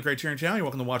reviewing it on the Criterion Channel. You're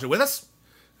welcome to watch it with us,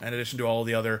 in addition to all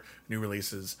the other new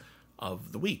releases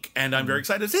of the week. And I'm very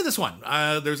excited to see this one.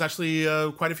 There's actually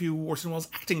quite a few Orson Welles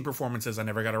acting performances I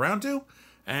never got around to,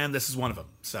 and this is one of them.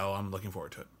 So I'm looking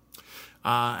forward to it.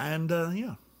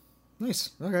 Yeah. Nice.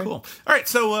 Okay. Cool. All right.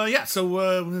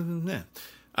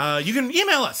 You can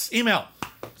email us.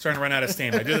 Starting to run out of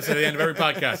steam. I do this at the end of every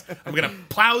podcast. I'm going to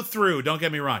plow through. Don't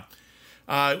get me wrong.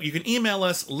 You can email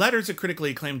us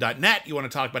letters@criticallyacclaimed.net. You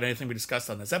want to talk about anything we discussed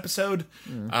on this episode.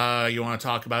 You want to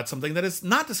talk about something that is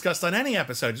not discussed on any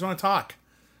episode. You just want to talk.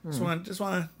 Just want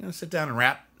to sit down and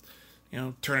rap.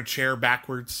 Turn a chair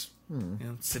backwards.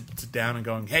 Sit down and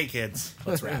going, hey, kids,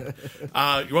 let's rap.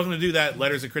 You're welcome to do that.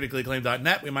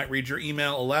 letters@criticallyacclaimed.net. We might read your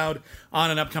email aloud on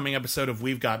an upcoming episode of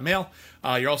We've Got Mail.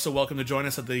 You're also welcome to join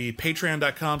us at the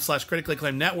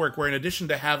patreon.com/criticallyacclaimed network, where in addition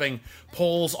to having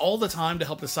polls all the time to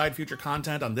help decide future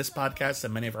content on this podcast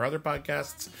and many of our other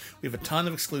podcasts, we have a ton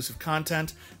of exclusive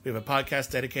content. We have a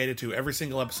podcast dedicated to every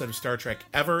single episode of Star Trek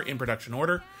ever in production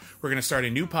order. We're going to start a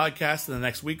new podcast in the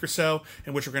next week or so,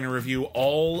 in which we're going to review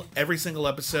every single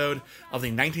episode of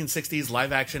the 1960s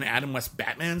live-action Adam West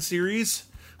Batman series,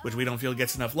 which we don't feel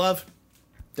gets enough love.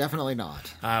 Definitely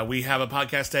not. We have a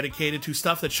podcast dedicated to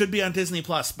stuff that should be on Disney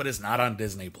Plus, but is not on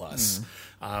Disney Plus.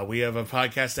 We have a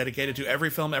podcast dedicated to every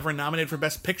film ever nominated for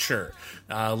Best Picture.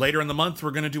 Later in the month,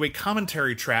 we're going to do a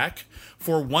commentary track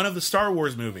for one of the Star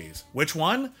Wars movies. Which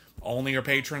one? Only our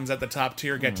patrons at the top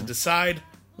tier get to decide.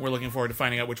 We're looking forward to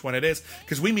finding out which one it is,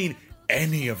 because we mean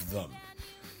any of them.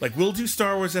 Like, we'll do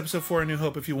Star Wars Episode 4 A New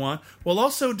Hope if you want. We'll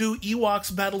also do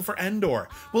Ewoks Battle for Endor.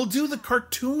 We'll do the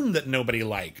cartoon that nobody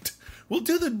liked. We'll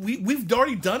do we've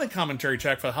already done a commentary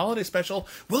track for the holiday special.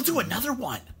 We'll do another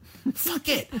one. Fuck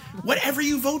it. Whatever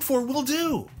you vote for, we'll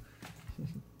do.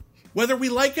 Whether we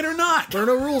like it or not. There are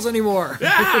no rules anymore.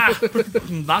 Yeah!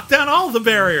 Knock down all the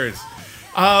barriers.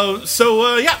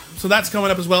 So that's coming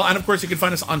up as well. And of course, you can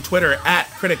find us on Twitter at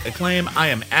Critic Acclaim. I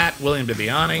am at William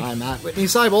Bibiani. I'm at Whitney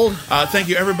Seibold. Thank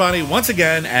you, everybody, once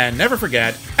again. And never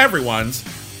forget, everyone's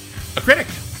a critic.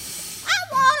 I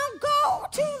want to go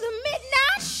to the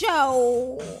midnight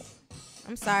show.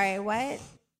 I'm sorry, what?